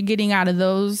faves. What you're getting out of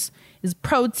those is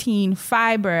protein,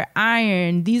 fiber,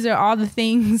 iron. These are all the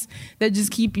things that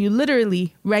just keep you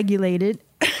literally regulated.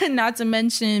 Not to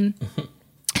mention,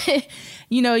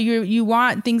 you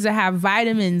want things that have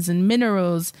vitamins and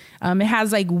minerals. It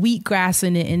has like wheatgrass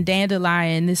in it and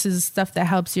dandelion. This is stuff that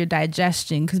helps your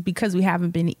digestion because we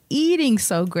haven't been eating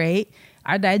so great.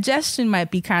 Our digestion might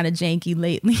be kind of janky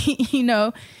lately.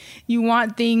 You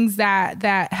want things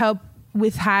that help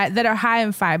with that are high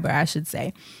in fiber, I should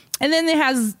say. And then it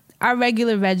has our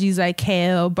regular veggies like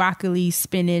kale, broccoli,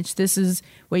 spinach. This is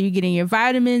where you're getting your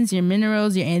vitamins, your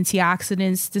minerals, your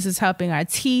antioxidants. This is helping our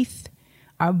teeth,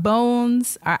 our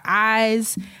bones, our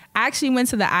eyes. I actually went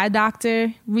to the eye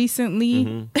doctor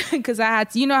recently because I had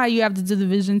to, how you have to do the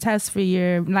vision test for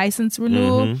your license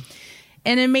renewal.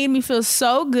 And it made me feel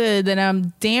so good that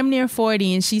I'm damn near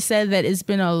 40. And she said that it's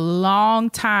been a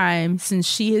long time since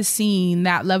she has seen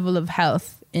that level of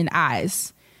health in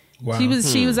eyes. Wow.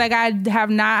 She was like, I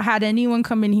have not had anyone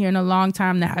come in here in a long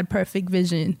time that had perfect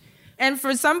vision. And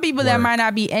for some people that might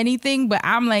not be anything, but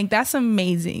I'm like, that's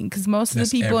amazing. Because most of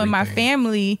the people in my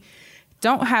family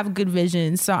don't have good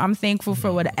vision. So I'm thankful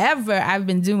for whatever I've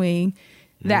been doing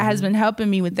that has been helping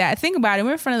me with that. Think about it.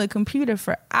 We're in front of the computer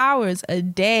for hours a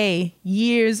day,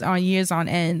 years on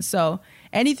end. So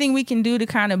anything we can do to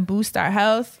kind of boost our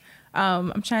health.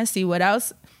 I'm trying to see what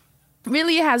else.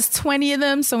 Really, it has 20 of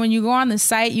them. So when you go on the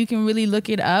site, you can really look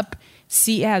it up.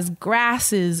 See, it has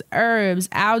grasses, herbs,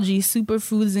 algae,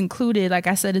 superfoods included. Like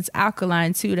I said, it's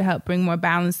alkaline too to help bring more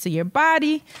balance to your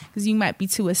body because you might be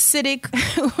too acidic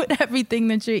with everything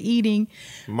that you're eating.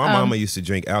 My mama used to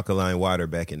drink alkaline water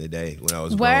back in the day when I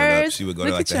was growing up. She would go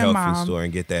to like the health food store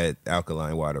and get that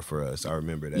alkaline water for us. I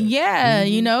remember that. Yeah,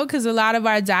 you know, because a lot of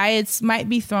our diets might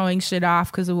be throwing shit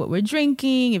off because of what we're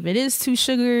drinking, if it is too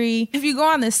sugary. If you go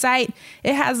on the site,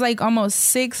 it has like almost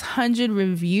 600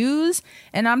 reviews.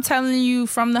 And I'm telling you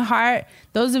from the heart,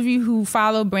 those of you who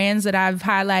follow brands that I've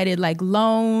highlighted like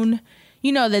Lone,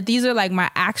 you know that these are like my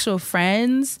actual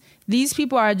friends. These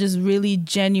people are just really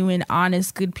genuine,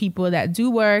 honest, good people that do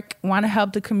work, want to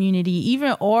help the community.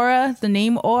 Even Aura, the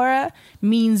name Aura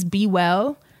means be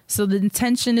well. So the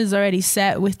intention is already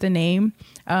set with the name.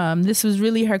 This was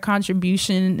really her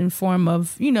contribution in form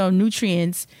of, you know,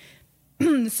 nutrients.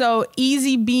 So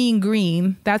Easy Being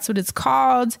Green, that's what it's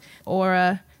called.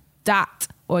 Aura.organic.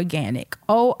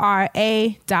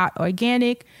 ORA.organic.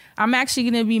 I'm actually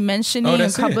going to be mentioning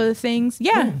a couple of things.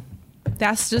 Yeah,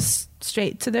 that's just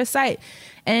straight to their site.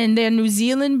 And they're New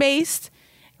Zealand based.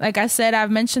 Like I said,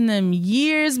 I've mentioned them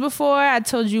years before. I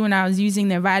told you when I was using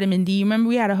their vitamin D. Remember,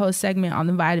 we had a whole segment on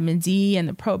the vitamin D and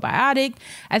the probiotic.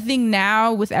 I think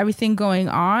now with everything going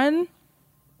on,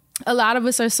 a lot of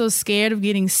us are so scared of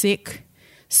getting sick.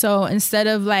 So instead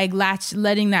of like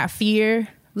letting that fear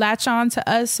latch on to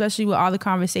us, especially with all the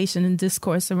conversation and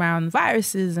discourse around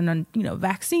viruses and, you know,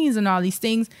 vaccines and all these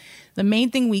things, the main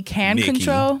thing we can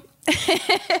control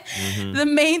the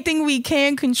main thing we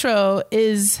can control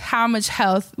is how much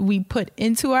health we put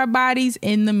into our bodies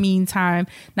in the meantime.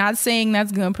 Not saying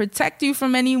that's going to protect you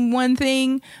from any one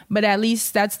thing, but at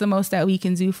least that's the most that we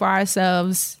can do for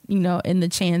ourselves, you know, in the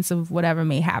chance of whatever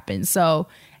may happen. So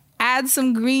add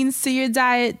some greens to your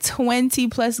diet, 20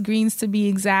 plus greens to be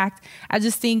exact. I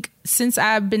just think since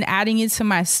I've been adding it to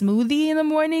my smoothie in the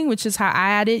morning, which is how I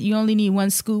add it, you only need 1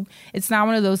 scoop. It's not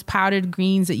one of those powdered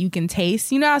greens that you can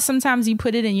taste. You know how sometimes you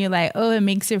put it and you're like, oh, it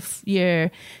makes your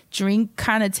drink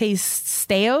kind of taste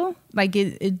stale? Like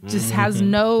it just has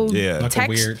no like a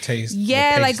weird taste.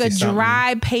 Yeah, like a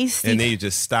dry, pasty. And then you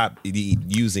just stop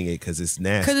using it because it's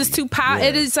nasty. Because it's too powder.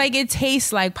 It is like, it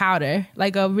tastes like powder,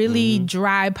 like a really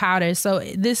dry powder. So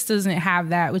this doesn't have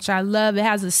that, which I love. It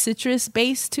has a citrus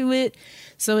base to it.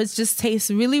 So it just tastes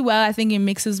really well. I think it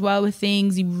mixes well with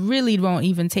things. You really won't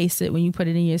even taste it when you put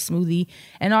it in your smoothie.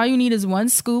 And all you need is 1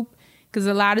 scoop. Because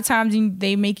a lot of times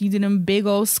they make you do them big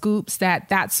old scoops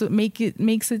that's what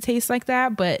makes it taste like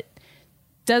that. But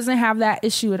doesn't have that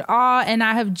issue at all. And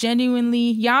I have genuinely,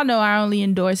 y'all know I only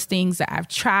endorse things that I've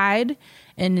tried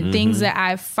and things that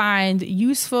I find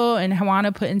useful and want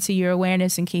to put into your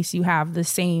awareness in case you have the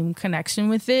same connection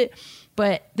with it.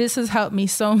 But this has helped me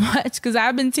so much because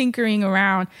I've been tinkering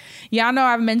around. Y'all know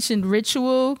I've mentioned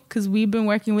Ritual because we've been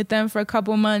working with them for a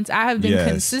couple months. I have been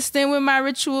consistent with my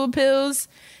Ritual pills.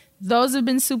 Those have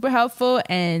been super helpful.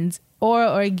 And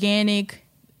Aura Organic,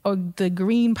 or the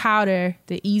green powder,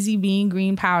 the Easy Being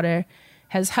Green powder,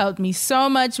 has helped me so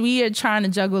much. We are trying to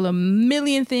juggle a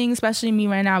million things, especially me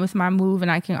right now with my move.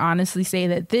 And I can honestly say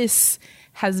that this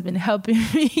has been helping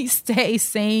me stay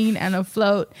sane and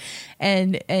afloat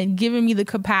and giving me the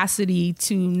capacity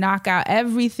to knock out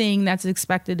everything that's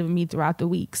expected of me throughout the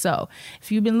week. So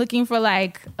if you've been looking for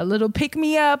like a little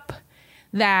pick-me-up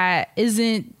that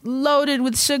isn't loaded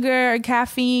with sugar or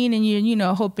caffeine and you're, you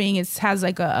know, hoping it has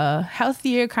like a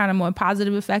healthier, kind of more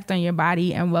positive effect on your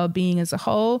body and well-being as a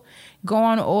whole, go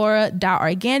on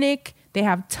aura.organic. They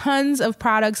have tons of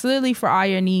products literally for all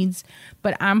your needs,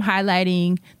 but I'm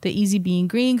highlighting the Easy Being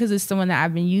Green because it's the one that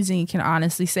I've been using and can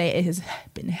honestly say it has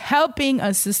been helping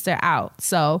a sister out.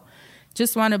 So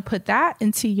just want to put that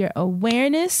into your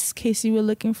awareness in case you were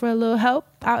looking for a little help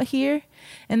out here.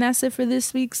 And that's it for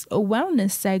this week's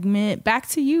wellness segment. Back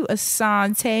to you,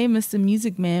 Asante, Mr.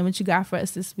 Music Man. What you got for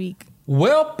us this week?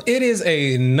 Well, it is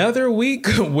another week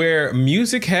where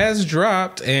music has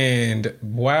dropped, and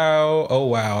wow, oh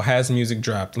wow, has music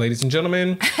dropped, ladies and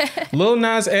gentlemen. Lil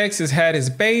Nas X has had his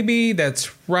baby.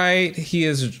 That's right. He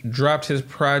has dropped his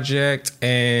project,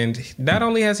 and not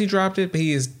only has he dropped it, but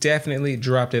he has definitely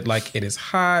dropped it like it is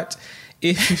hot.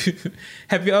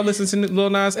 Have y'all listened to Lil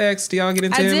Nas X? Do y'all get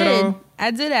into him at all? I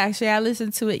did actually. I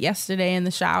listened to it yesterday in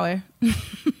the shower.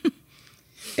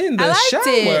 In the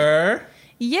shower? It.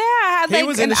 Yeah, I had he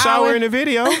was in the shower in the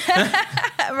video.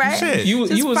 right? Shit. You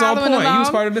Just was on point. following You was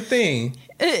along. part of the thing.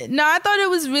 No, I thought it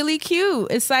was really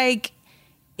cute. It's like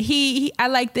I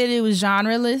like that it was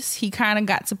genreless. He kind of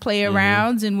got to play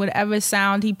around and whatever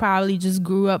sound he probably just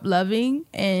grew up loving,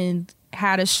 and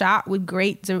had a shot with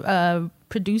great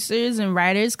producers and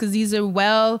writers, because these are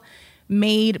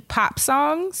well-made pop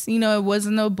songs. You know, it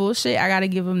wasn't no bullshit. I got to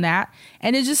give him that.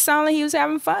 And it just sounded like he was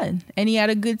having fun, and he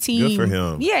had a good team. Good for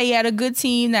him. Yeah, he had a good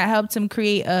team that helped him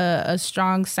create a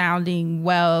strong-sounding,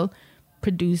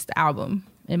 well-produced album,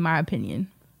 in my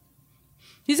opinion.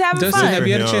 He's having Dustin, fun. have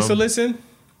you had a chance to listen?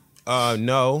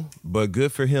 No, but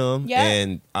good for him. Yeah.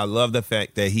 And I love the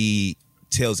fact that he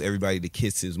tells everybody to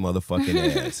kiss his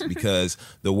motherfucking ass, because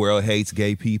the world hates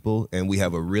gay people and we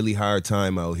have a really hard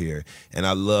time out here. And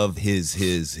I love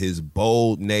his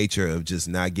bold nature of just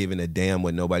not giving a damn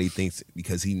what nobody thinks,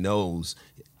 because he knows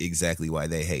exactly why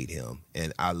they hate him.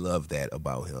 And I love that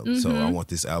about him. So I want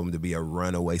this album to be a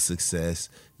runaway success.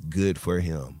 Good for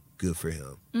him. Good for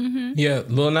him. Yeah,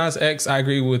 Lil Nas X, I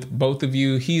agree with both of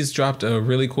you. He's dropped a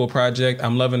really cool project.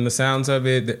 I'm loving the sounds of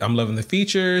it. I'm loving the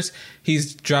features.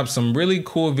 He's dropped some really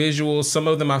cool visuals. Some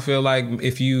of them I feel like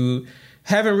if you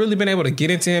haven't really been able to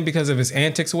get into him because of his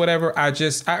antics or whatever, I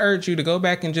urge you to go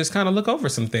back and just kind of look over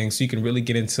some things so you can really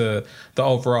get into the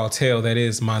overall tale that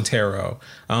is Montero.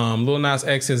 Lil Nas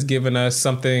X has given us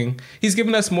something. He's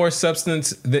given us more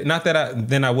substance than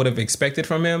I would have expected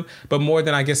from him, but more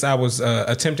than I guess I was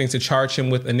attempting to charge him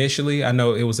with initially. I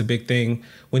know it was a big thing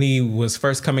when he was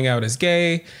first coming out as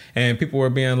gay, and people were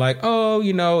being like, oh,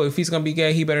 you know, if he's going to be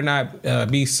gay, he better not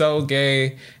be so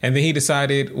gay. And then he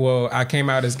decided, well, I came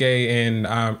out as gay and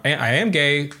I am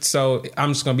gay, so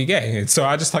I'm just going to be gay. And so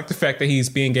I just like the fact that he's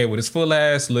being gay with his full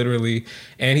ass, literally,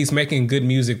 and he's making good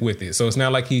music with it. So it's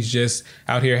not like he's just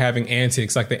out here having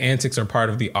antics. Like, the antics are part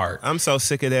of the art. I'm so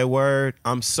sick of that word.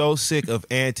 I'm so sick of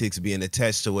antics being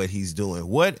attached to what he's doing.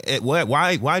 Why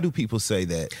do people say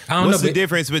that? What's the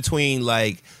difference between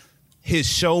like his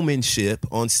showmanship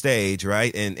on stage,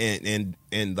 right? And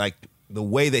like the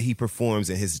way that he performs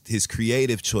and his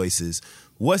creative choices.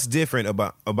 What's different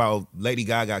about Lady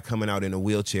Gaga coming out in a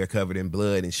wheelchair covered in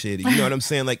blood and shit? You know what I'm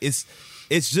saying? Like, it's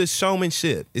just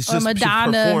showmanship. It's or just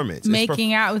Madonna performance.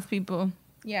 making out with people.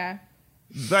 Yeah.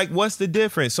 Like, what's the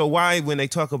difference? So why, when they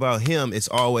talk about him, it's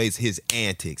always his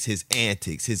antics, his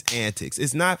antics, his antics?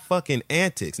 It's not fucking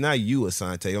antics. Not you,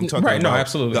 Asante. I'm talking about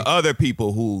absolutely. the other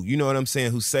people who, you know what I'm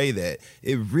saying, who say that.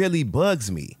 It really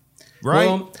bugs me. Right?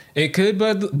 Well, it could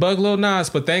bug Lil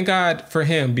Nas, but thank God for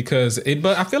him, because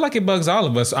I feel like it bugs all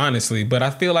of us, honestly. But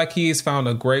I feel like he's found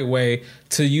a great way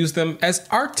to use them as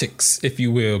artics, if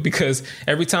you will, because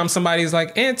every time somebody's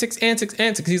like antics,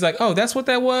 he's like, oh, that's what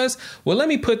that was? Well, let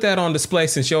me put that on display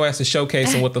since your ass is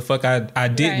showcasing what the fuck I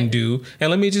didn't do. And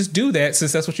let me just do that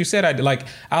since that's what you said I did. Like,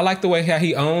 I like the way how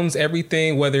he owns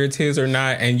everything, whether it's his or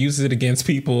not, and uses it against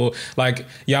people. Like,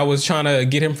 y'all was trying to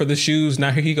get him for the shoes.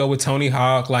 Now here he go with Tony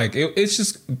Hawk. Like, it's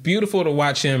just beautiful to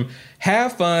watch him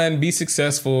have fun, be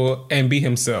successful, and be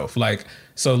himself. Like,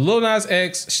 so Lil Nas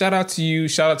X, shout out to you.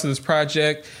 Shout out to this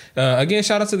project. Again,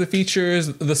 shout out to the features.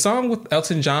 The song with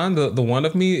Elton John, the One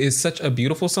of Me, is such a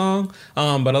beautiful song.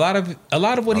 But a lot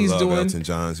of what he's doing. Elton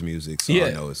John's music, so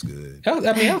I know it's good.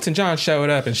 Elton John showed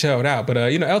up and showed out. But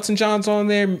Elton John's on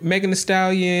there, Megan Thee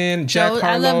Stallion, Jack Harlow,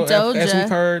 I love Doja. as we've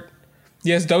heard.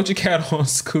 Yes, Doja Cat on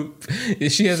Scoop.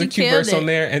 She has a cute verse on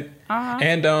there,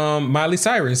 and Miley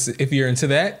Cyrus, if you're into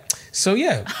that. So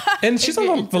yeah, and she's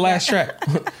on the last track.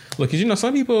 Look, because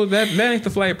some people that ain't the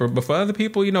flavor, but for other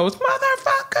people, it's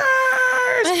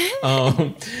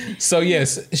motherfuckers. So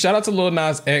yes, shout out to Lil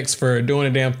Nas X for doing a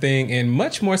damn thing, and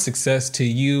much more success to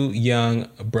you, young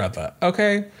brother.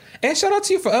 Okay. And shout out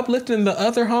to you for uplifting the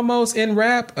other homos in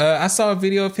rap. I saw a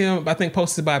video of him, I think,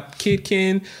 posted by Kid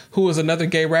Ken, who is another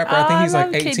gay rapper. I think he's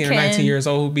like 18 or 19 years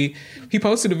old. He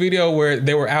posted a video where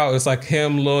they were out. It's like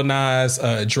him, Lil Nas,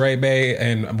 Dre Bay,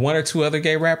 and one or two other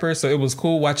gay rappers. So it was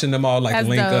cool watching them all like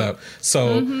link up.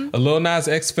 So Lil Nas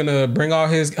X finna bring all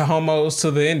his homos to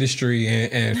the industry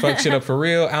and fuck shit up for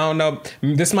real. I don't know.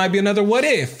 This might be another what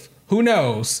if. Who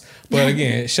knows? But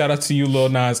again, shout out to you, Lil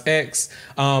Nas X.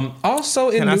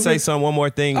 Also, can I say one more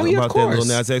thing about that Lil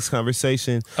Nas X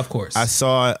conversation? Of course. I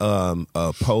saw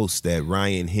a post that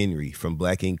Ryan Henry from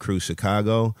Black Ink Crew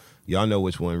Chicago. Y'all know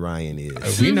which one Ryan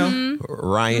is. We know.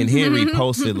 Ryan Henry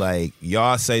posted like,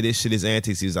 y'all say this shit is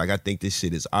antics. He was like, I think this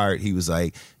shit is art. He was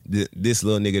like, this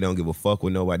little nigga don't give a fuck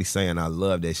what nobody's saying. I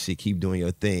love that shit. Keep doing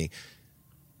your thing.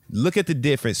 Look at the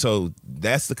difference. So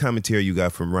that's the commentary you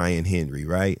got from Ryan Henry,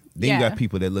 right? Then you got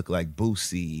people that look like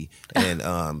Boosie and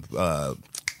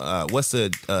what's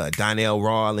the Donnell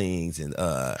Rawlings and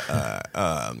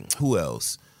who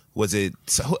else? Was it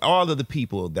all of the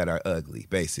people that are ugly,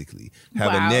 basically,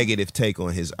 have a negative take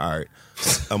on his art?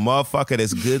 A motherfucker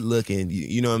that's good looking,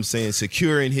 you know what I'm saying,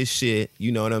 secure in his shit,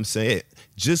 you know what I'm saying?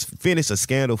 Just finished a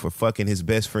scandal for fucking his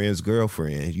best friend's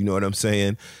girlfriend, you know what I'm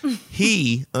saying?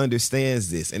 He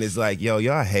understands this and is like, yo,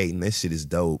 y'all hating, this shit is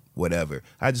dope, whatever.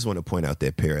 I just want to point out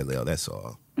that parallel, that's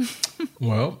all.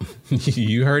 Well,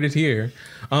 you heard it here.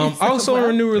 Also,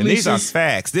 on new releases, and these are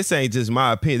facts. This ain't just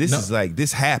my opinion. This is like,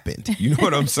 this happened. You know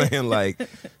what I'm saying? Like,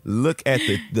 look at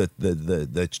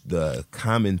the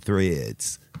common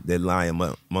threads that lie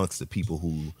amongst the people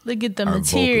who look at the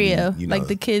material, vocally, like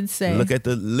the kids say. Look at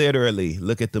the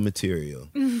material.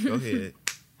 Go ahead.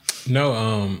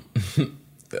 No,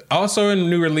 also in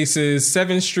new releases,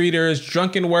 Seven Streeters,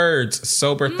 Drunken Words,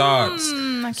 Sober Thoughts.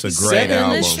 It's a great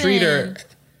album.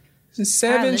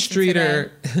 Seven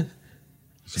Streeter.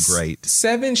 It's great.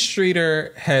 Seven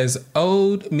Streeter has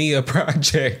owed me a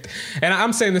project. And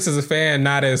I'm saying this as a fan,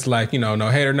 not as like, no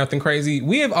hate or nothing crazy.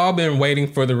 We have all been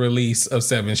waiting for the release of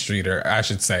Seven Streeter, I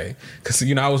should say. Because,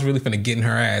 I was really finna get in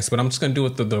her ass. But I'm just going to do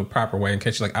it the proper way in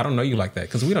case you're like, I don't know you like that.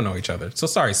 Because we don't know each other. So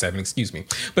sorry, Seven, excuse me.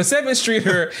 But Seven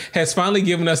Streeter has finally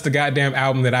given us the goddamn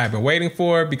album that I've been waiting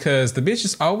for. Because the bitch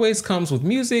just always comes with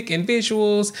music and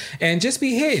visuals and just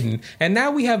be hidden. And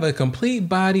now we have a complete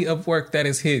body of work that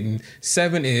is hidden.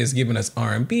 Seven is giving us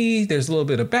R&B. There's a little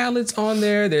bit of ballads on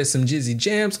there. There's some jizzy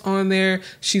jams on there.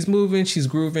 She's moving, she's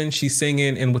grooving, she's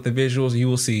singing, and with the visuals, you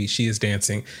will see she is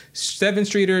dancing. Seven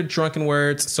Streeter, Drunken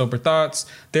Words, Sober Thoughts.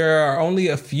 There are only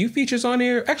a few features on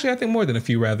here. Actually, I think more than a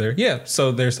few, rather. Yeah,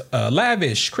 so there's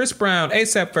Lavish, Chris Brown,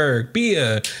 A$AP Ferg,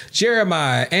 Bia,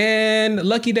 Jeremiah, and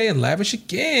Lucky Day and Lavish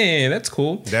again. That's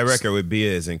cool. That record with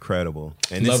Bia is incredible.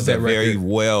 And this is a very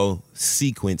well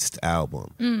sequenced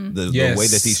album. The way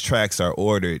that these tracks are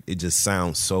ordered, it just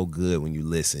sounds so good when you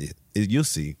listen. You'll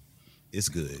see. It's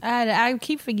good. I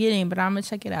keep forgetting, but I'm going to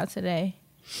check it out today.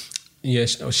 Yeah,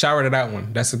 shower to that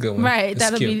one. That's a good one. Right,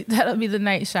 that'll be the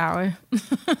night shower.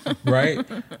 Right.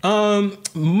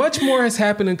 Much more has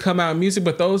happened and come out in music,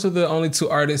 but those are the only two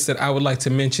artists that I would like to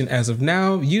mention as of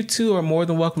now. You two are more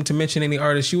than welcome to mention any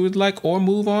artists you would like or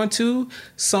move on to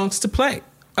songs to play.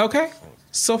 Okay?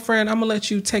 So, friend, I'm going to let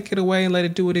you take it away and let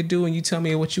it do what it do, and you tell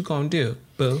me what you going to do.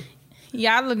 Boo.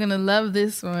 Y'all are going to love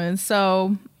this one.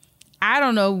 So, I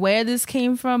don't know where this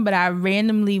came from, but I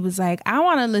randomly was like, I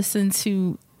want to listen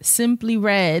to Simply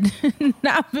Red.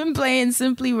 I've been playing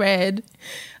Simply Red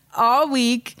all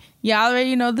week. Y'all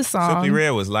already know the song. Simply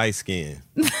Red was light skinned.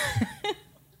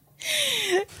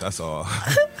 That's all.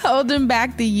 Holding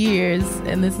back the years,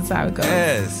 and this is how it goes.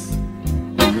 Yes.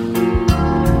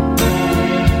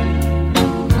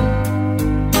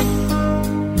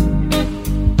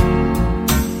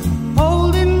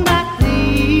 Holding back the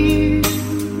years,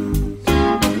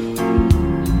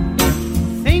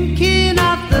 thinking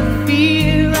of the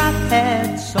fear I've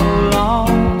had so long.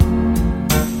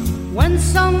 When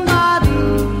somebody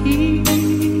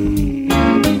hears,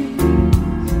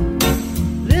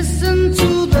 listen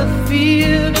to the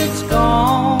fear that's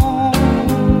gone.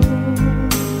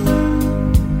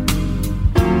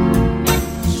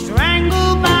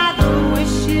 Strangled by the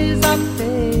wishes of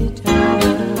later,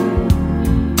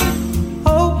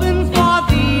 hoping for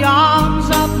the arms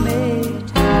of later.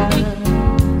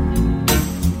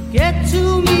 Get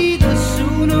to me the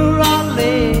sooner or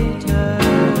later.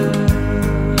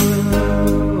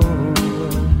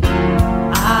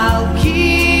 I'll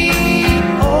keep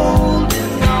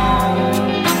holding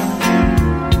on.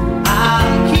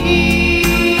 I'll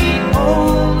keep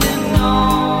holding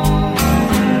on.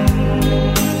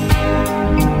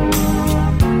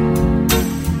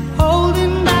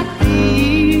 Holding back the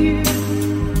years.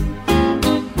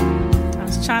 I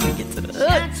was trying to get to the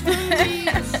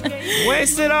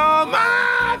Wasted all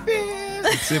my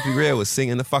fears. Simply Red was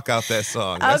singing the fuck out that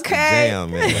song. That's Okay. the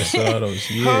jam, man. That's all those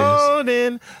years.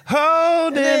 Holding.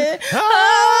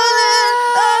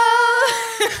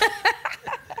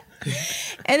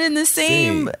 And in the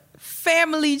same Sing.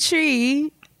 family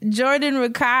tree, Jordan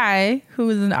Rakai, who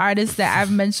is an artist that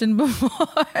I've mentioned before,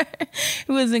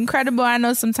 who is incredible. I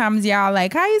know sometimes y'all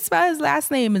like, how you spell his last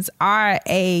name? It's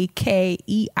Rakei.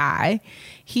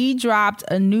 He dropped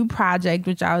a new project,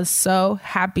 which I was so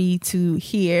happy to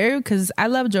hear because I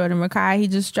love Jordan Rakai. He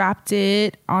just dropped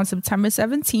it on September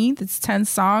 17th. It's 10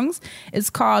 songs. It's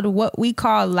called What We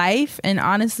Call Life. And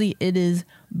honestly, it is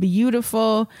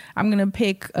beautiful. I'm going to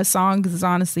pick a song because it's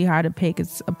honestly hard to pick.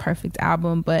 It's a perfect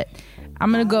album, but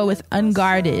I'm going to go with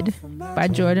Unguarded by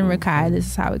Jordan Rakai. This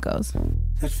is how it goes.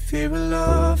 That fear of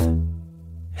love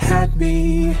had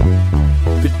me,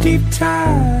 but deep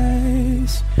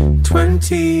ties,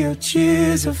 20 odd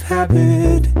years of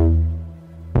habit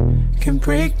can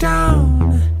break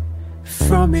down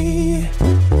from me.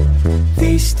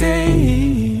 These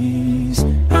days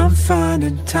I'm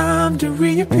finding time to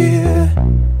reappear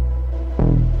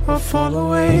or fall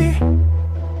away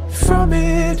from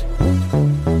it.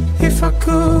 If I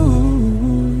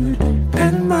could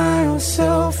pen my own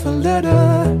self a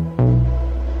letter,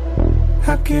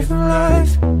 I'd give him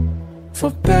life for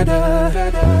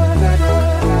better.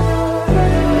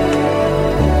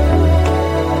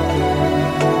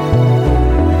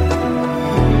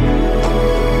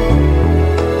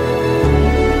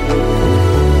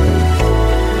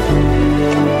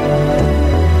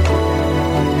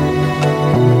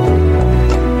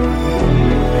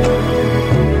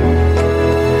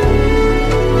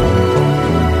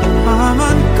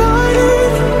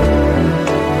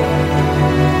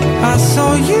 I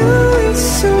saw you in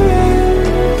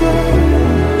surrender.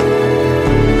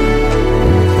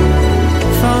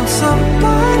 Found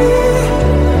somebody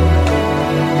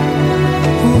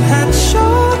who had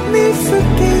shown me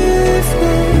forgiveness.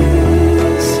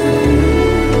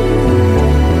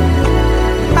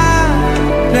 I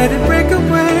let it break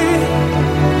away.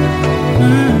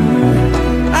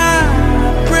 I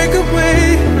break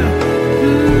away.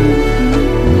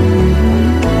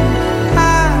 I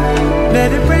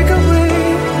let it break away.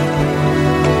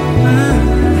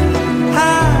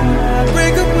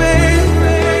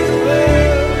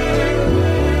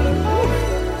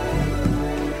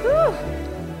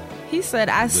 He said,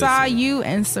 I saw you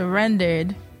and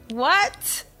surrendered.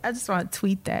 What? I just want to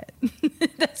tweet that.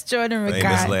 That's Jordan Rickard.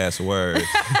 Famous last words.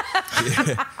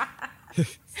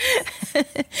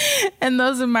 And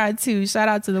those are my two. Shout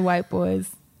out to the white boys.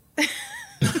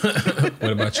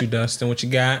 What about you, Dustin? What you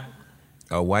got?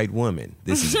 A White Woman.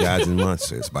 This is Gods and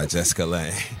Monsters by Jessica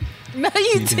Lange. No,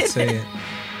 you did say it.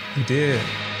 You did.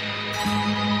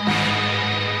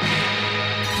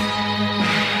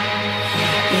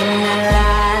 In the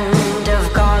land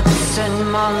of gods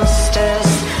and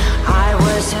monsters, I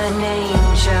was an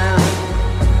angel,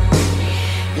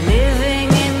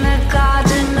 living in the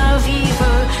garden of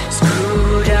evil,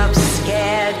 screwed up,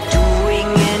 scared, doing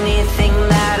anything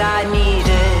that I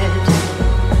needed,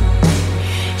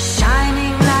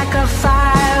 shining like a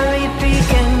fiery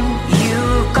beacon.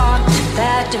 You got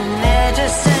that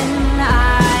medicine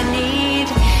I need,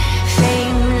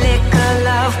 fame, liquor,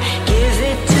 love, give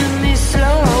it to me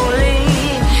slowly.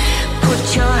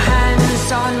 Put your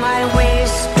hands on my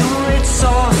waist, do it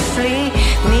softly.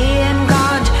 Me and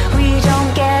God, we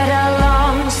don't get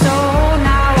along, so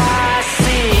now I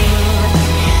sing.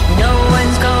 No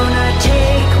one's gonna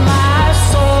take my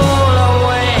soul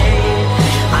away.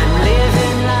 I'm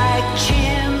living like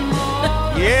Jim.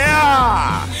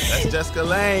 Yeah! That's Jessica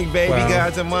Lange, baby. Wow.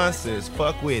 Gods and Monsters.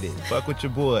 Fuck with it. Fuck with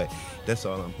your boy. That's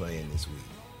all I'm playing this week.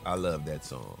 I love that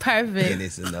song. Perfect. And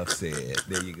it's enough said.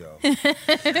 There you go.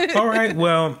 All right.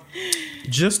 Well,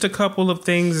 just a couple of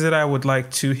things that I would like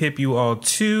to hip you all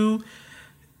to.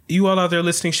 You all out there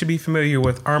listening should be familiar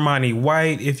with Armani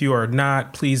White. If you are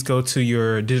not, please go to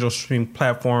your digital streaming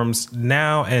platforms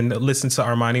now and listen to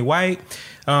Armani White.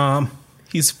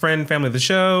 He's a friend, family of the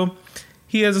show.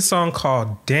 He has a song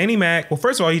called Danny Mac. Well,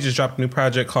 first of all, he just dropped a new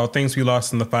project called Things We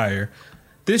Lost in the Fire.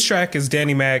 This track is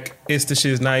Danny Mac. It's the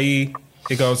Shiz Naive.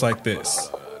 It goes like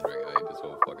this.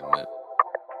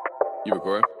 You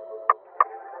record?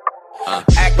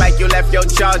 Act like you left your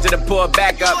charger to pull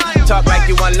back up. Talk like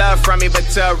you want love from me, but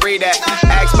to read that.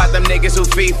 Ask about them niggas who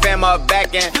feed fam up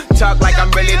back end. Talk like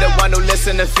I'm really the one who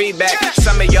listen to feedback.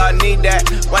 Some of y'all need that.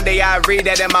 One day I read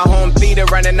that in my home theater,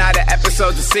 running out of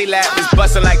episodes of C-Lab. It's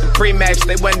busting like the pre-match.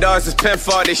 They windows is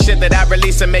pinfall. This shit that I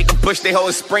release and make them push they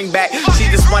whole spring back. She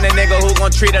just want a nigga who gon'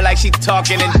 treat her like she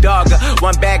talking and dog her.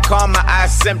 One bad call, my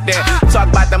eyes simped. Talk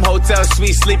about them hotel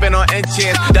suites, sleeping on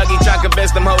inches. Dougie try to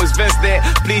convince them hoes Vince there.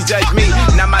 Please judge me.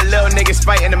 Now my little niggas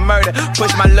fighting the murder.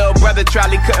 Push my little brother,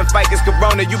 Charlie couldn't fight cause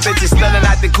Corona. You bitches stealing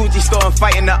out the Gucci store and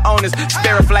fighting the owners.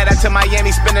 Spirit flight out to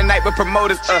Miami, spend the night with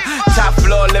promoters. Top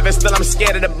floor living, still I'm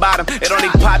scared of the bottom. It only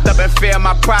popped up and fear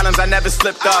my problems, I never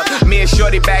slipped off. Me and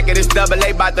Shorty back at this double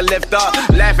A about to lift off.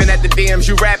 Laughing at the DMs,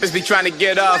 you rappers be trying to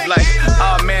get off. Like,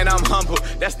 oh man, I'm humble.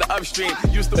 That's the upstream.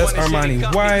 That's Armani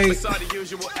White.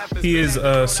 He is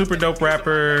a super dope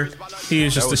rapper. He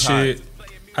is just the shit.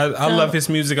 I love his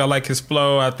music. I like his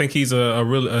flow. I think he's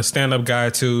a stand-up guy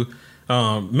too.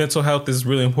 Mental health is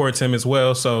really important to him as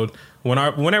well. So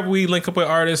whenever we link up with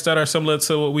artists that are similar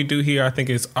to what we do here, I think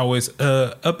it's always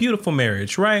a beautiful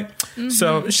marriage, right? Mm-hmm.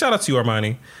 So shout out to you,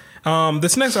 Armani.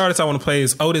 This next artist I want to play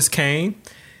is Otis Kane.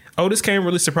 Otis Kane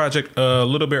released a project a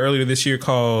little bit earlier this year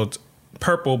called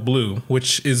Purple Blue,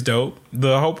 which is dope.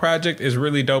 The whole project is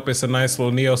really dope. It's a nice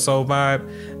little neo soul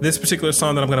vibe. This particular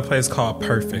song that I'm going to play is called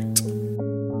Perfect.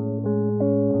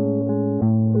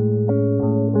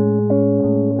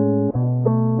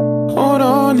 Hold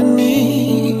on to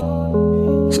me.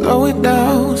 Slow it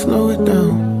down, slow it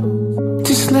down.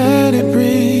 Just let it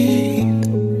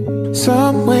breathe.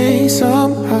 Some way,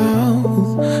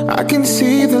 somehow, I can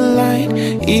see the light,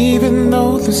 even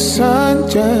though the sun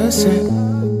just set.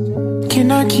 Can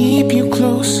I keep you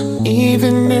close,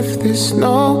 even if there's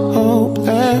no hope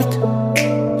left?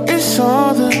 It's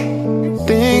all the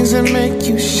things that make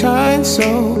you shine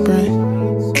so bright,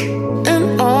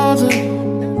 and all the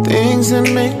things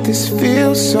that make this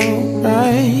feel so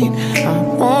right. I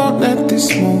won't let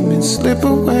this moment slip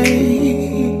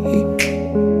away,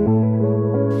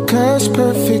 'cause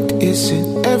perfect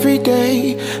isn't every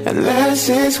day unless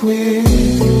it's with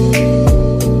you.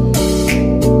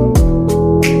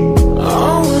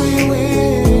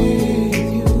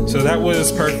 So that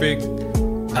was Perfect.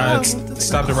 I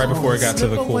stopped it right before it got to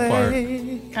the cool part.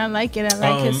 I like it. I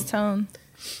like his tone.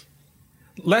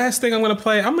 Last thing I'm going to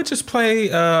play, I'm going to just play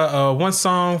one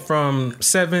song from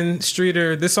Seven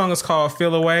Streeter. This song is called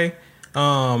Feel Away.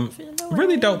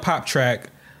 Really dope pop track.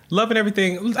 Loving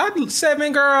everything.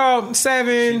 Seven girl.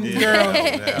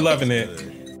 Loving it.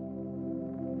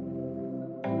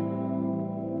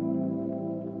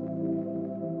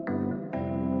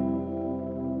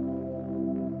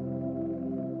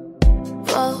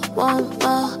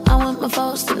 I want my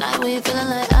folks tonight. We feeling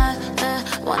like I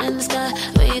one in the sky.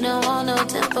 We don't want no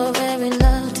temporary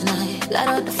love tonight. Light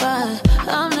up the fire.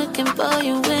 I'm looking for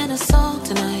you in a song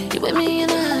tonight. You with me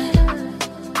and I,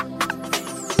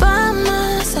 by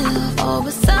myself, all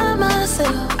beside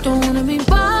myself. Don't wanna be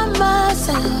by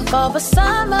myself, all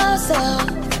beside myself.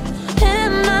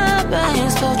 In my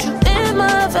veins, felt you in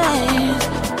my veins.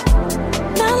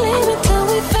 Now leave it till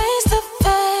we face to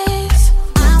face.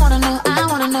 I wanna know.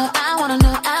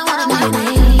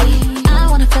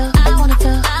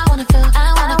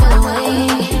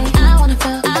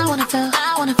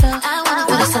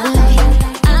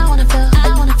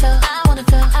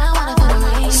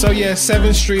 So yeah,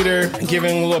 Seven Streeter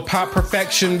giving a little pop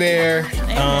perfection there.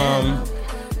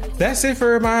 That's it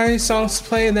for my songs to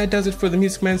play, and that does it for the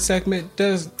Music Man segment.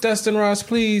 Does Dustin Ross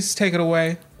please take it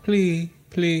away? Please.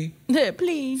 Please.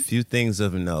 Few things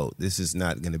of note. This is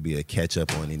not going to be a catch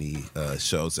up on any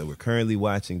shows that we're currently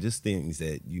watching. Just things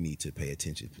that you need to pay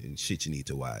attention to and shit you need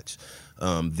to watch.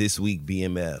 This week,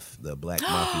 BMF, the Black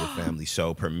Mafia Family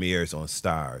Show, premieres on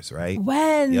Stars. Right?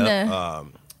 When? Yep.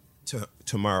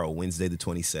 Tomorrow, Wednesday the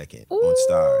 22nd, on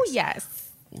Stars.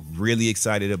 Yes. Really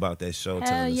excited about that show,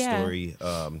 telling yeah. the story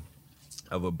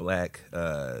of a black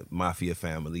mafia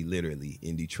family, literally,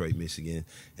 in Detroit, Michigan.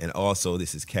 And also,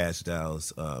 this is Cash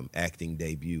Dow's acting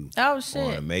debut on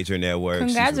a major network.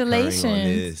 Congratulations.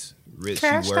 She's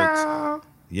recurring on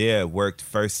this. She worked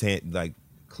firsthand, like,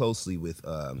 closely with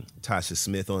Tasha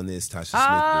Smith on this. Tasha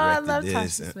Smith directed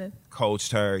this and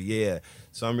coached her. Yeah.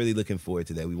 So I'm really looking forward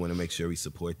to that. We want to make sure we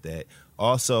support that.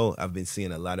 Also, I've been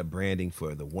seeing a lot of branding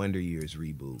for the Wonder Years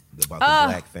reboot about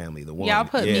the Black family. The one, y'all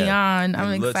put me on.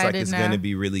 I'm excited now. It looks like it's going to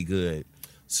be really good.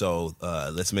 So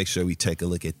let's make sure we take a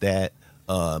look at that.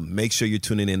 Make sure you're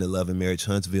tuning in to Love and Marriage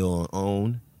Huntsville on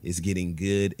OWN. It's getting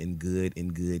good and good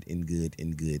and good and good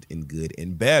and good and good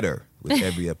and better with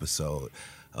every episode.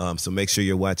 So make sure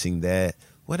you're watching that.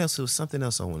 What else? There was something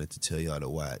else I wanted to tell y'all to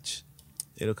watch.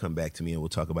 It'll come back to me and we'll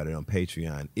talk about it on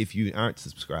Patreon. If you aren't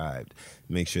subscribed,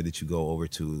 make sure that you go over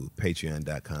to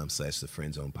patreon.com/The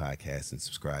Friend Zone Podcast and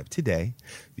subscribe today,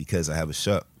 because I have a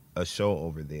show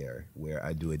over there where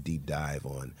I do a deep dive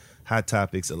on hot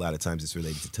topics. A lot of times it's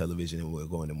related to television and we'll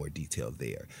go into more detail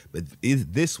there. But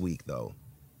this week, though,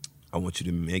 I want you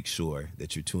to make sure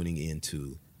that you're tuning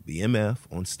into BMF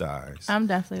on Stars. I'm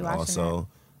definitely watching Also,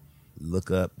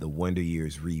 look up the Wonder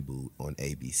Years reboot on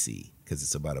ABC, because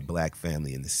it's about a black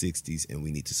family in the 60s, and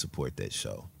we need to support that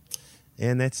show.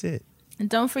 And that's it. And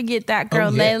don't forget that girl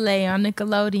Lele on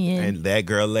Nickelodeon. And that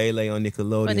girl Lele on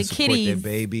Nickelodeon. For the support kiddies. that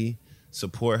baby.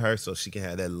 Support her so she can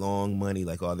have that long money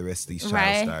like all the rest of these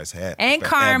child stars have. And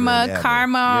Karma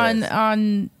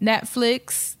on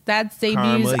Netflix. That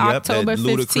debuts October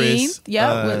 15th.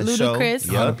 With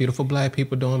Ludacris. All the beautiful black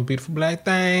people doing beautiful black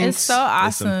things. It's so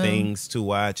awesome. There's some things to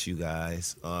watch, you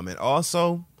guys. And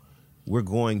also, we're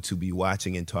going to be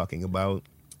watching and talking about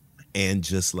And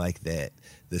Just Like That,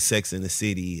 the Sex and the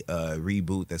City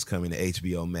reboot that's coming to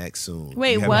HBO Max soon.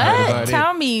 Wait, what?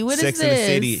 Tell me, what is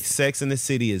this? Sex and the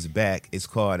City is back. It's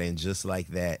called And Just Like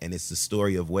That, and it's the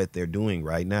story of what they're doing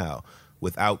right now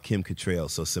without Kim Cattrall.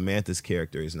 So Samantha's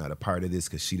character is not a part of this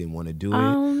because she didn't want to do it.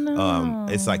 Oh, no.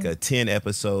 It's like a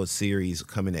 10-episode series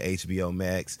coming to HBO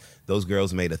Max. Those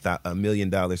girls made $1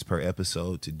 million per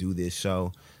episode to do this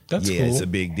show. That's cool. It's a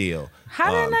big deal.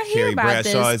 How did I not hear Carrie about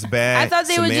Bradshaw this? is back. I thought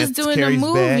they were just doing a Carrie's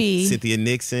movie. Back. Cynthia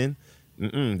Nixon.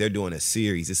 They're doing a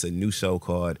series. It's a new show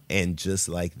called And Just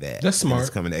Like That. That's smart. It's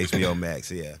coming to HBO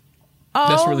Max, yeah. Oh,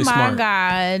 That's really my smart.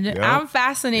 God. Yep. I'm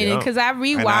fascinated because I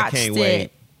rewatched can't it.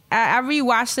 wait. I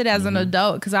rewatched it as an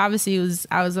adult because obviously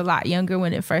I was a lot younger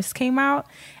when it first came out.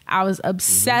 I was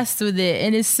obsessed with it.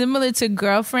 And it's similar to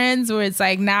Girlfriends where it's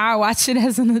like now I watch it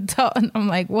as an adult and I'm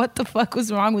like, what the fuck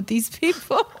was wrong with these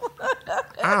people?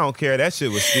 I don't care. That shit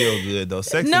was still good, though.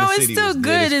 Sex No, and the it's City still was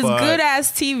good. as It's fuck. good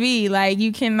as TV. Like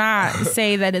you cannot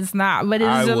say that it's not. But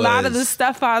it's a lot of the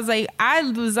stuff I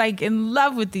was like in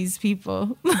love with these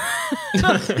people.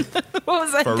 What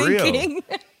was I For thinking?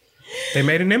 real. They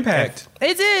made an impact.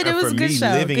 It did. It was a good show.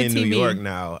 Living Good in TV. New York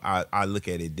now, I look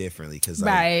at it differently because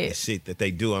Right. the shit that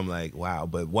they do, I'm like, wow.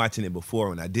 But watching it before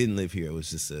when I didn't live here, it was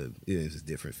just a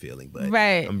different feeling. But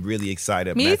Right. I'm really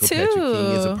excited. Me Michael Patrick King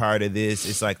is too. a part of this.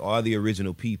 It's like all the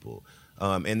original people.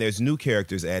 And there's new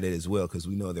characters added as well because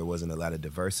we know there wasn't a lot of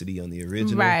diversity on the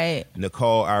original. Right.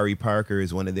 Nicole Ari Parker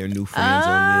is one of their new friends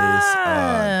on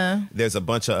this. There's a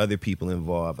bunch of other people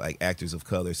involved, like actors of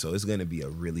color. So it's going to be a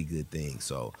really good thing.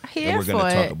 So Here and we're going for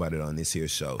to talk it. about it on this here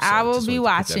show. So I will just be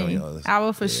wanted to put that on watching. y'all's- I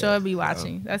will for Yeah, sure be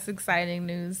watching. That's exciting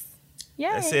news.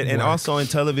 Yeah. That's it. And also in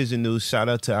television news, shout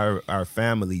out to our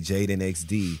family, Jaden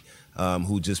XD,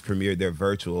 who just premiered their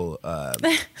virtual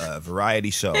variety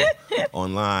show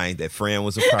online that Fran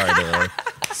was a part of.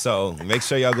 So make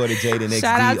sure y'all go to Jaden XD.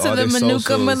 Shout out to all the their Manuka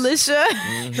socials. Militia.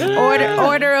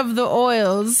 Order of the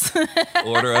Oils.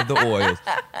 Order of the Oils.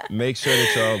 Make sure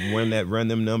that y'all run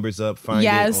them numbers up. Find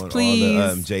Yes, it on please.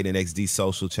 all the Jaden XD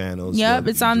social channels. Yep,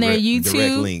 it's on their direct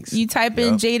YouTube. links. You type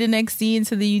in Jaden XD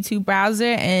into the YouTube browser,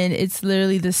 and it's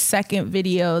literally the second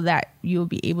video that you'll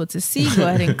be able to see. Go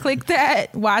ahead and click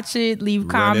that, watch it, leave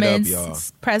Run it up, comments, y'all.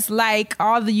 press like,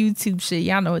 all the YouTube shit.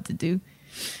 Y'all know what to do.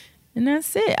 And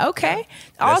that's it. Okay.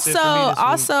 That's it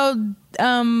for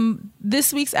me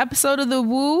This week's episode of The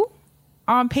Woo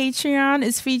on Patreon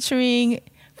is featuring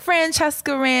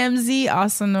Francesca Ramsey,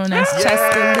 also known as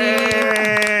Cheska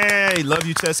Lee. Hey, love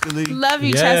you, Cheska Lee. Love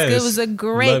you, Yes. Cheska. It was a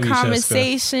great Love you, Cheska.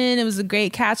 conversation. It was a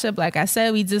great catch up. Like I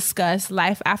said, we discussed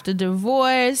life after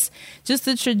divorce, just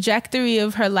the trajectory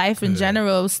of her life in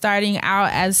general, starting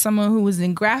out as someone who was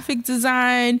in graphic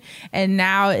design and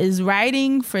now is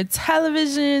writing for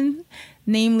television,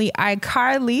 namely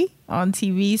iCarly on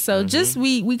TV. So just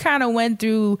we kind of went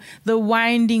through the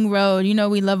winding road. You know,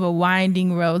 we love a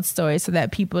winding road story so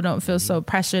that people don't feel so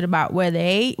pressured about where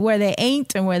they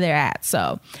ain't and where they're at.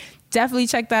 So definitely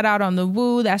check that out on The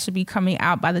Woo. That should be coming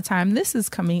out by the time this is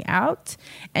coming out.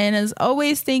 And as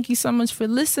always, thank you so much for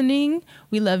listening.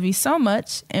 We love you so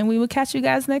much, and we will catch you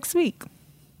guys next week.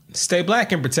 Stay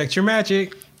black and protect your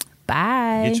magic.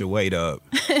 Bye. Get your weight up.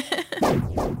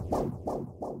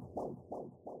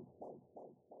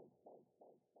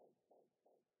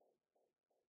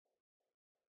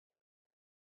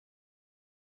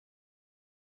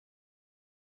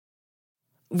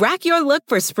 Rack your look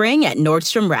for spring at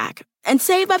Nordstrom Rack and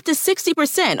save up to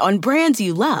 60% on brands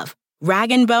you love.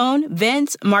 Rag & Bone,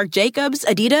 Vince, Marc Jacobs,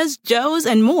 Adidas, Joe's,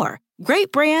 and more.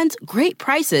 Great brands, great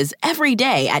prices every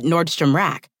day at Nordstrom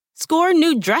Rack. Score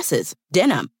new dresses,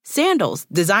 denim, sandals,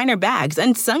 designer bags,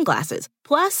 and sunglasses,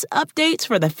 plus updates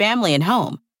for the family and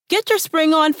home. Get your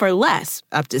spring on for less,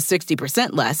 up to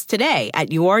 60% less, today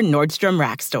at your Nordstrom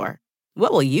Rack store.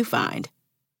 What will you find?